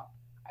course I taught.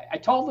 I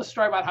told the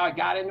story about how I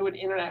got into an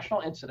international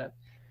incident,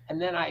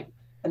 and then I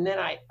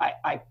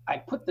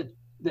put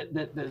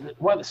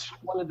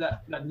one of the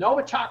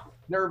Novichok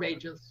nerve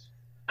agents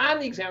on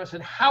the exam and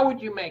said, how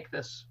would you make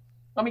this?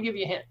 Let me give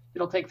you a hint.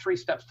 It'll take 3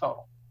 steps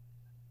total.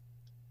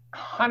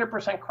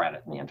 100%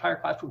 credit in the entire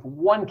class with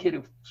one kid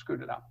who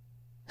screwed it up.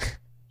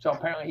 So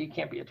apparently he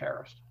can't be a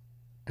terrorist.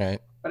 Right.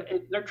 But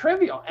they're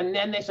trivial. And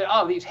then they said,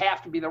 oh, these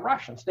have to be the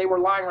Russians. They were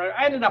lying.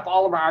 I ended up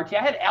all over RT.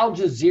 I had Al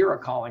Jazeera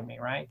calling me,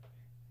 right?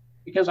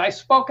 Because I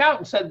spoke out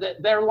and said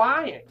that they're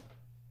lying.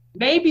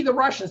 Maybe the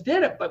Russians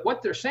did it, but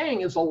what they're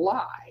saying is a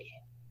lie.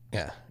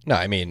 Yeah. No,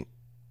 I mean,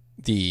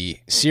 the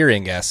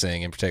Syrian gas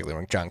thing in particular,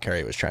 when John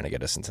Kerry was trying to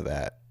get us into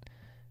that.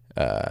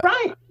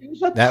 Right. It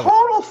was a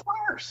total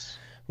farce.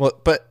 Well,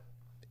 but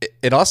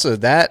it also,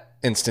 that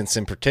instance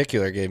in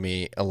particular gave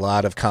me a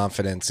lot of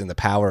confidence in the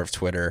power of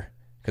Twitter,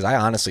 because I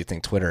honestly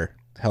think Twitter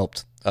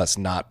helped us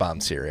not bomb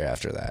Syria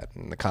after that.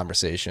 And the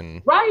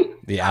conversation. Right.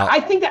 I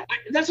think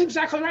that's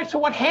exactly right. So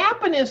what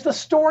happened is the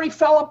story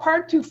fell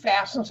apart too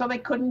fast, and so they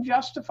couldn't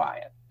justify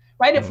it.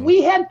 Right. If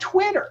we had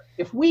Twitter,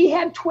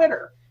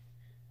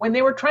 when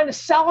they were trying to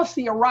sell us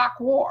the Iraq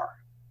war,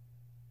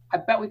 I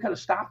bet we could have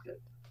stopped it.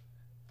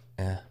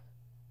 Yeah.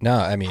 No,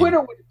 I mean,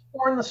 Twitter would have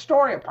torn the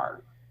story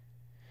apart.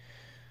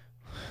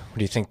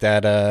 Do you think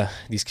that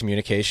these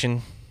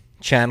communication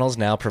channels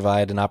now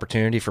provide an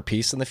opportunity for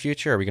peace in the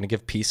future? Are we going to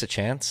give peace a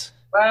chance?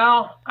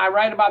 Well, I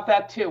write about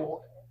that too.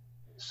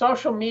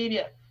 Social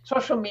media,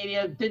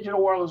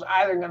 digital world is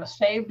either going to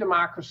save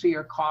democracy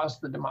or cause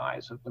the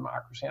demise of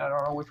democracy. I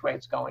don't know which way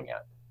it's going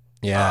yet.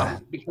 Yeah.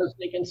 Because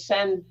they can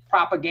send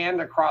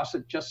propaganda across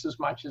it just as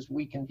much as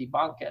we can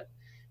debunk it.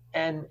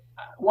 And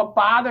what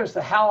bothers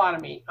the hell out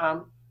of me,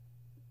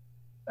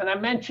 and I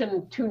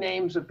mentioned 2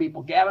 names of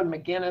people, Gavin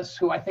McInnes,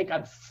 who I think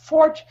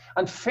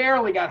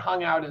unfairly got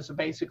hung out as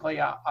basically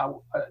a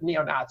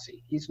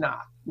neo-Nazi. He's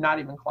not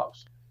even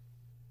close.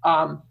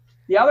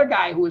 The other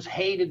guy who was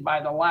hated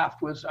by the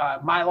left was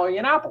Milo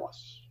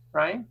Yiannopoulos,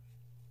 right?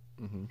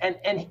 Mm-hmm.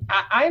 And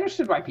I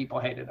understood why people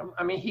hated him.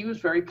 I mean, he was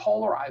very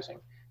polarizing.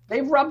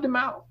 They've rubbed him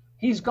out.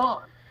 He's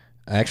gone.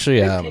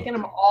 Actually, they've taken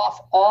him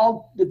off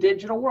all the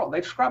digital world.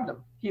 They've scrubbed him.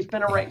 He's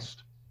been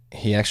erased.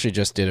 He actually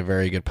just did a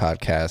very good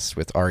podcast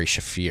with Ari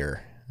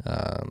Shafir,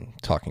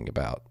 talking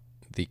about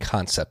the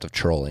concept of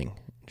trolling.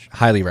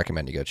 Highly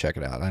recommend you go check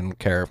it out. I don't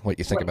care what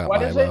you think about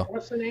what Milo. Is it?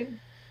 What's the name?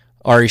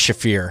 Ari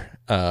Shafir.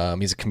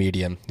 He's a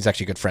comedian. He's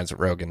actually good friends with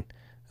Rogan.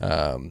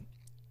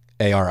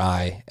 ARISHAFIR.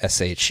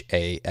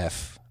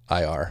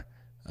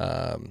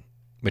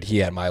 But he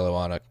had Milo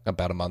on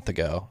about a month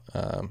ago,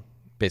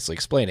 basically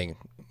explaining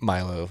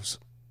Milo's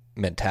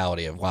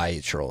mentality of why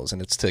he trolls,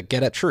 and it's to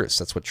get at truths.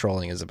 That's what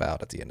trolling is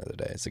about at the end of the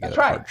day. It's to get at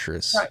hard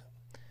truths. Right.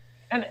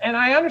 And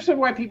I understand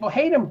why people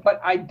hate him, but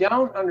I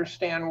don't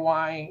understand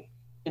why,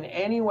 in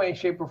any way,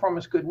 shape, or form,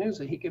 it's good news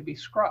that he could be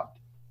scrubbed.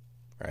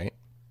 Right.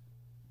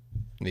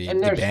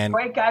 There's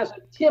great guys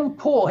like Tim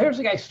Pool. Here's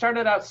a guy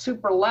started out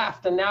super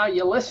left, and now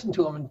you listen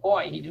to him, and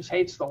boy, he just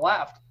hates the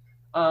left.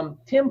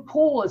 Tim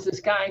Pool is this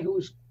guy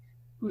who,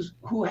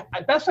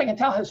 at best I can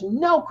tell, has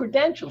no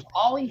credentials.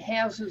 All he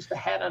has is the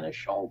head on his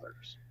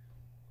shoulders.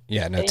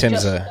 Yeah, no,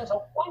 Tim's does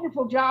a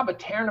wonderful job of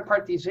tearing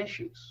apart these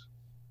issues.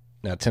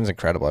 No, Tim's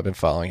incredible. I've been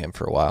following him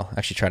for a while.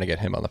 Actually, trying to get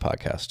him on the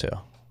podcast too.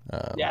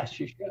 Yes,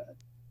 you should.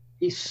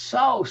 He's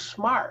so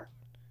smart.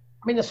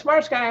 I mean, the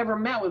smartest guy I ever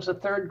met was a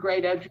 3rd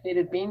grade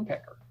educated bean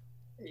picker.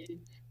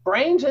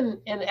 Brains and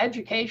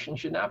education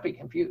should not be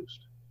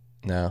confused.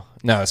 No,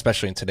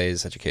 especially in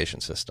today's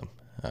education system.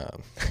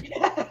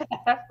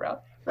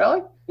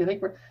 Really? You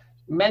think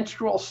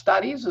menstrual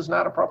studies is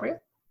not appropriate.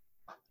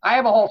 I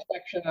have a whole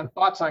section on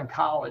thoughts on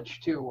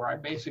college too, where I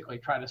basically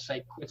try to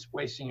say, quit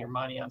wasting your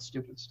money on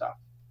stupid stuff.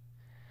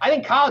 I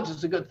think college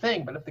is a good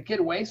thing, but if the kid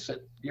wastes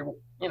it, if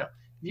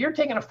you're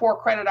taking a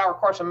 4 credit hour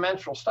course of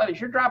menstrual studies,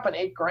 you're dropping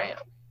 $8,000.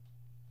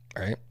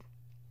 Right.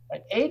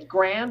 Like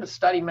 $8,000 to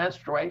study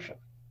menstruation,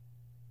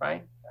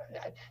 right?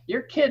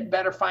 Your kid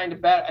better find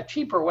a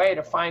cheaper way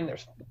to find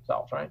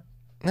themselves, right?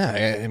 No,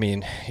 I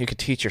mean, you could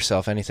teach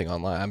yourself anything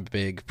online. I'm a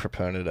big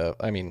proponent of,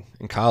 in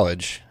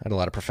college, I had a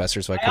lot of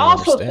professors who I couldn't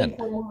also understand.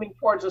 think we're moving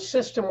towards a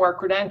system where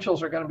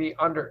credentials are going to be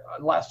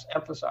less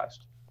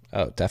emphasized.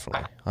 Oh,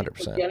 definitely,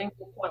 100%. We're getting to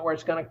the point where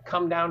it's going to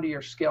come down to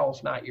your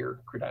skills, not your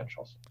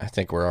credentials. I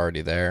think we're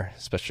already there,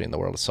 especially in the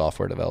world of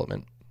software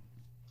development.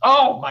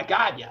 Oh, my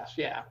God, yes,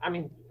 yeah. I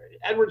mean,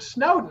 Edward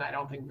Snowden, I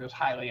don't think was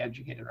highly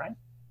educated, right?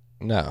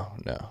 No,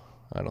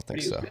 I don't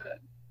think so.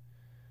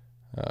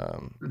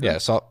 Mm-hmm. Yeah,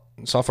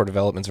 software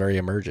development's very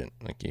emergent.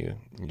 Like you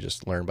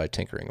just learn by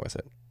tinkering with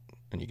it,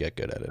 and you get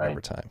good at it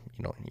over time.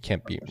 You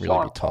can't really be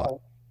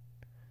taught.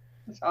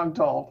 I'm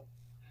told.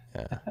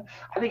 Yeah.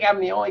 I think I'm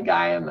the only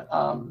guy in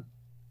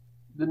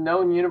the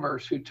known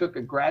universe who took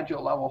a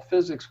graduate level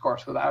physics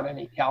course without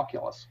any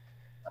calculus.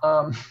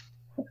 So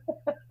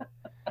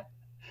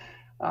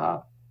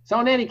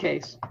in any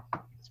case,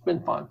 it's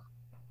been fun.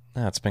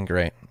 No, it's been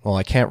great. Well,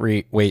 I can't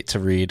wait to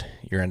read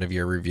your end of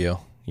year review,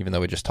 even though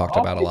we just talked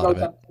about a lot of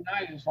it.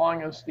 Tonight, as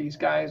long as these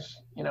guys,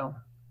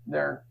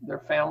 their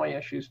family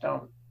issues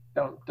don't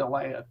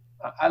delay it.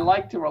 I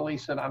like to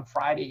release it on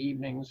Friday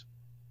evenings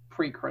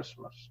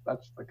pre-Christmas.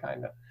 That's the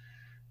kind of,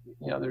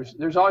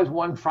 there's always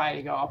one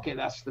Friday go, okay,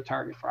 that's the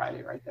target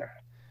Friday right there.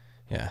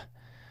 Yeah.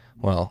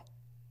 Well,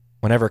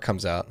 whenever it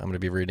comes out, I'm going to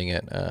be reading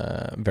it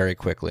very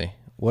quickly.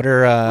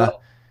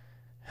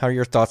 How are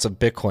your thoughts of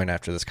Bitcoin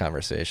after this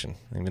conversation,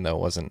 even though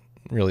it wasn't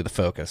really the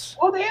focus?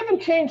 Well, they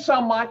haven't changed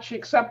so much,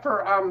 except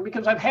for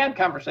because I've had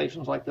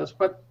conversations like this,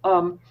 but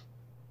I'm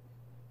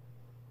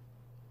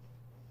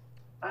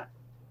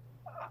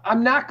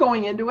not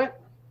going into it.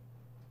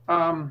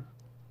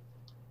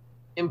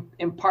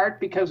 In part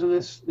because of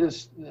this,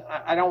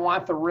 I don't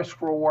want the risk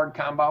reward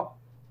combo,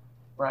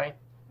 right?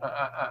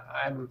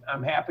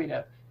 I'm happy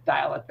to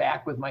dial it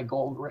back with my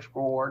gold risk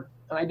reward,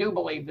 and I do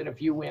believe that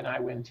if you win, I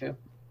win too,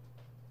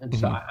 and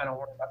so I don't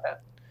worry about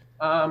that.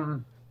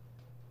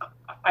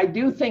 I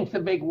do think the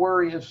big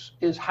worry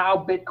is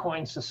how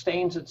Bitcoin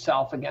sustains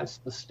itself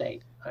against the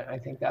state. I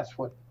think that's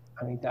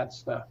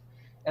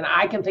and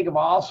I can think of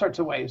all sorts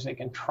of ways they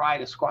can try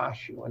to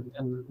squash you,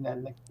 and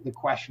then the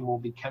question will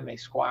be, can they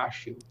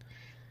squash you?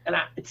 And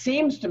it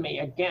seems to me,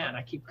 again,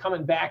 I keep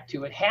coming back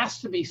to, it has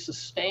to be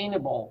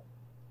sustainable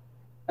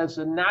as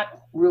a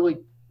not really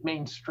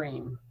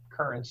mainstream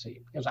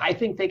currency, because I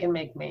think they can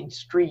make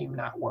mainstream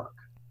not work.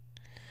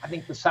 I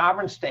think the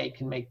sovereign state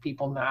can make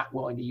people not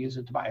willing to use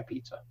it to buy a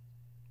pizza.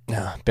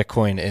 No,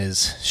 Bitcoin is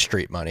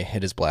street money.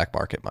 It is black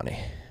market money.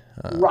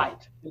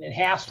 Right. And it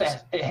has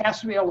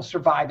to be able to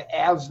survive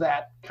as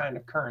that kind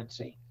of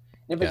currency.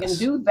 And if it can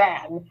do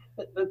that,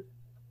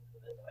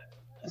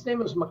 his name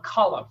was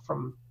McCullough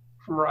from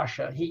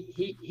Russia.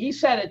 He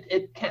said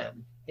it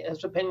can.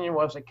 His opinion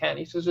was it can.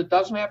 He says it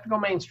doesn't have to go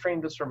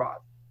mainstream to survive.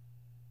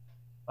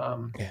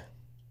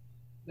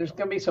 There's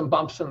going to be some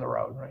bumps in the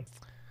road, right?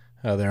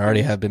 Oh, there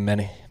already have been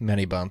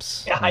many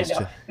bumps. Yeah, I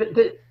know.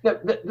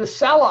 The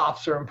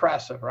sell-offs are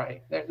impressive,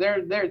 right?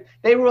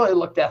 They really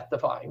look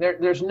death-defying.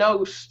 There's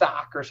no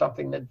stock or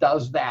something that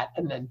does that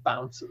and then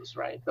bounces,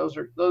 right? Those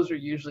are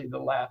usually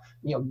the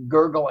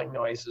gurgling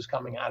noises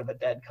coming out of a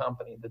dead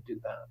company that do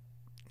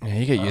that. Yeah,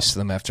 you get used to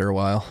them after a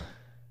while.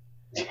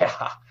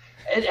 Yeah,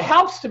 it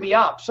helps to be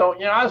up. So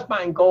I was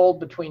buying gold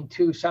between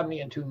 270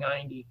 and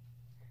 290,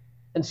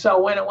 and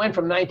so when it went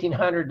from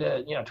 1900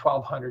 to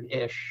 1200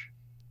 ish.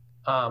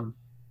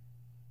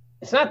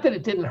 It's not that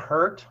it didn't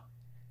hurt,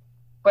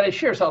 but it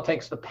sure as hell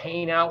takes the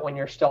pain out when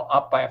you're still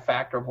up by a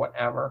factor of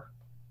whatever.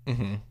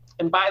 Mm-hmm.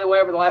 And by the way,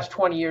 over the last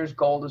 20 years,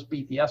 gold has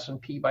beat the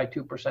S&P by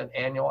 2%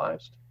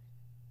 annualized.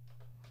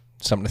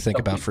 Something to think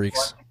about,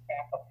 freaks.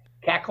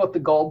 Cackle at the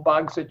gold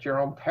bugs at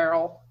your own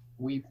peril.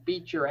 We've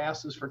beat your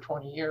asses for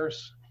 20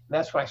 years. And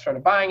that's when I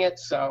started buying it.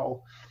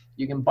 So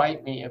you can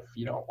bite me if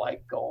you don't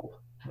like gold.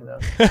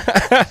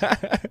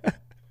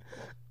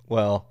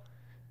 Well,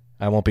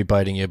 I won't be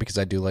biting you because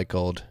I do like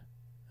gold.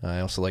 I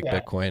also like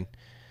Bitcoin,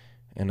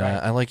 and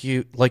I like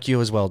you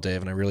as well,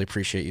 Dave. And I really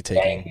appreciate you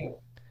taking. Thank you.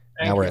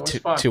 Now we're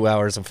at 2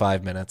 hours and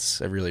 5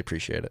 minutes. I really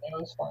appreciate it. It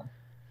was fun.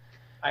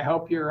 I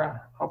hope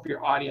your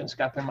audience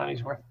got their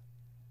money's worth.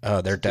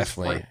 Oh, they're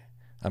definitely.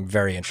 I'm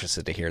very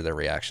interested to hear their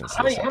reactions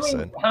to this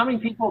episode. How many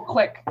people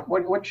click?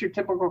 What's your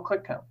typical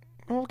click count?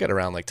 We'll get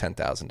around like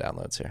 10,000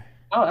 downloads here.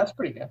 Oh, that's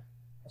pretty good.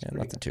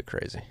 Nothing too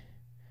crazy.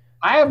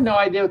 I have no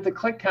idea what the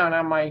click count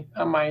on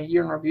my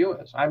year in review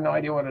is. I have no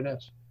idea what it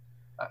is.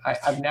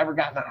 I've never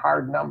gotten a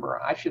hard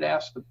number. I should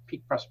ask the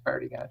Peak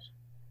Prosperity guys.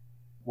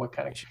 What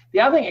kind of? The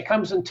other thing, it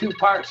comes in 2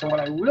 parts, and what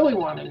I really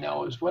want to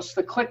know is what's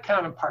the click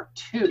count in part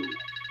 2?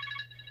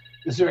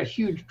 Is there a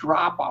huge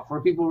drop off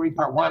where people read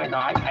part 1 and go,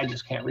 I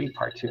just can't read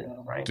part 2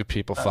 now, right? Do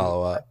people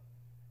follow up?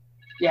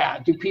 yeah,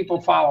 do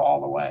people follow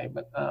all the way?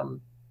 But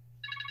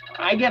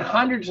I get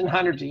hundreds and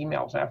hundreds of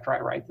emails after I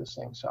write this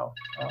thing. So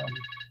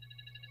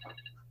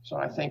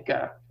I think,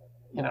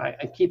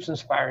 it keeps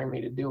inspiring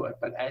me to do it,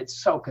 but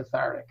it's so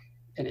cathartic.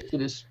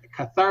 It is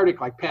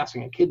cathartic, like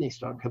passing a kidney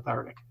stone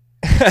cathartic.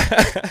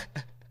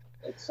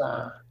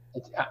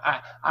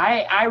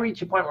 I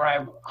reach a point where I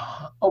have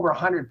over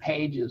 100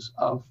 pages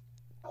of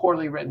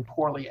poorly written,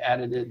 poorly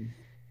edited,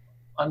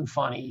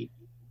 unfunny,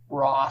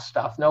 raw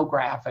stuff, no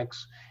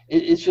graphics.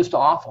 It's just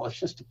awful. It's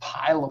just a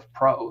pile of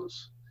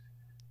prose.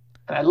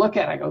 And I look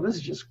at it, I go, this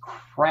is just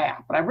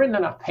crap. But I've written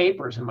enough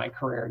papers in my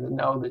career to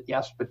know that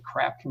yes, but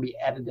crap can be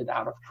edited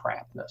out of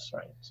crapness,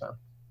 right? So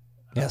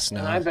yes, no.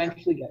 And I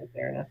eventually get it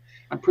there, and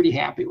I'm pretty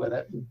happy with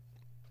it.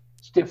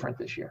 It's different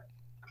this year.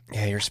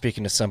 Yeah, you're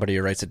speaking to somebody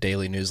who writes a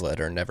daily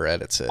newsletter and never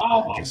edits it.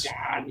 Oh my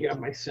God, you have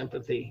my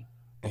sympathy.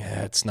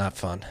 Yeah, it's not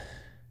fun.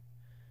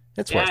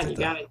 It's worth it.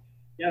 You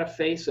gotta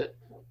face it.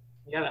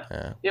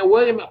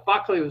 William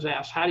Buckley was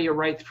asked, how do you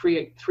write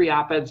three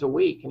op-eds a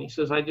week? And he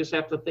says, I just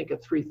have to think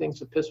of 3 things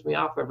that piss me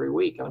off every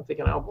week. And I'm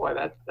thinking, oh boy,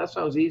 that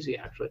sounds easy,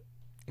 actually.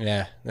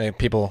 Yeah,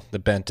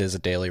 the bent is a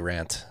daily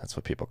rant. That's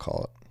what people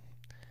call it.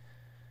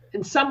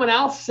 And someone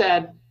else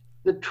said,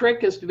 the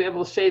trick is to be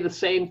able to say the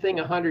same thing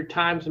 100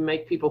 times and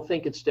make people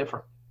think it's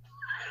different.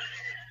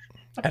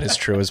 That is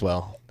true as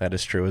well.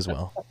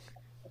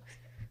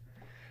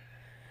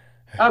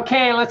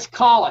 Okay, let's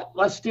call it.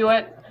 Let's do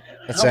it.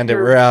 Let's end it.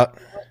 We're out.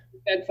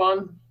 Had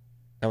fun.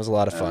 That was a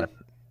lot of fun.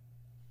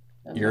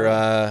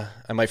 I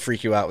might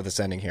freak you out with this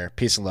ending here.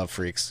 Peace and love,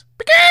 freaks.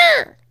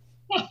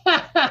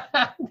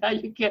 No,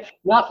 you can't.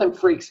 Nothing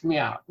freaks me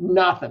out.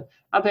 Nothing.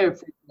 I think it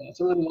freaks me out.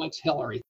 Somebody likes Hillary.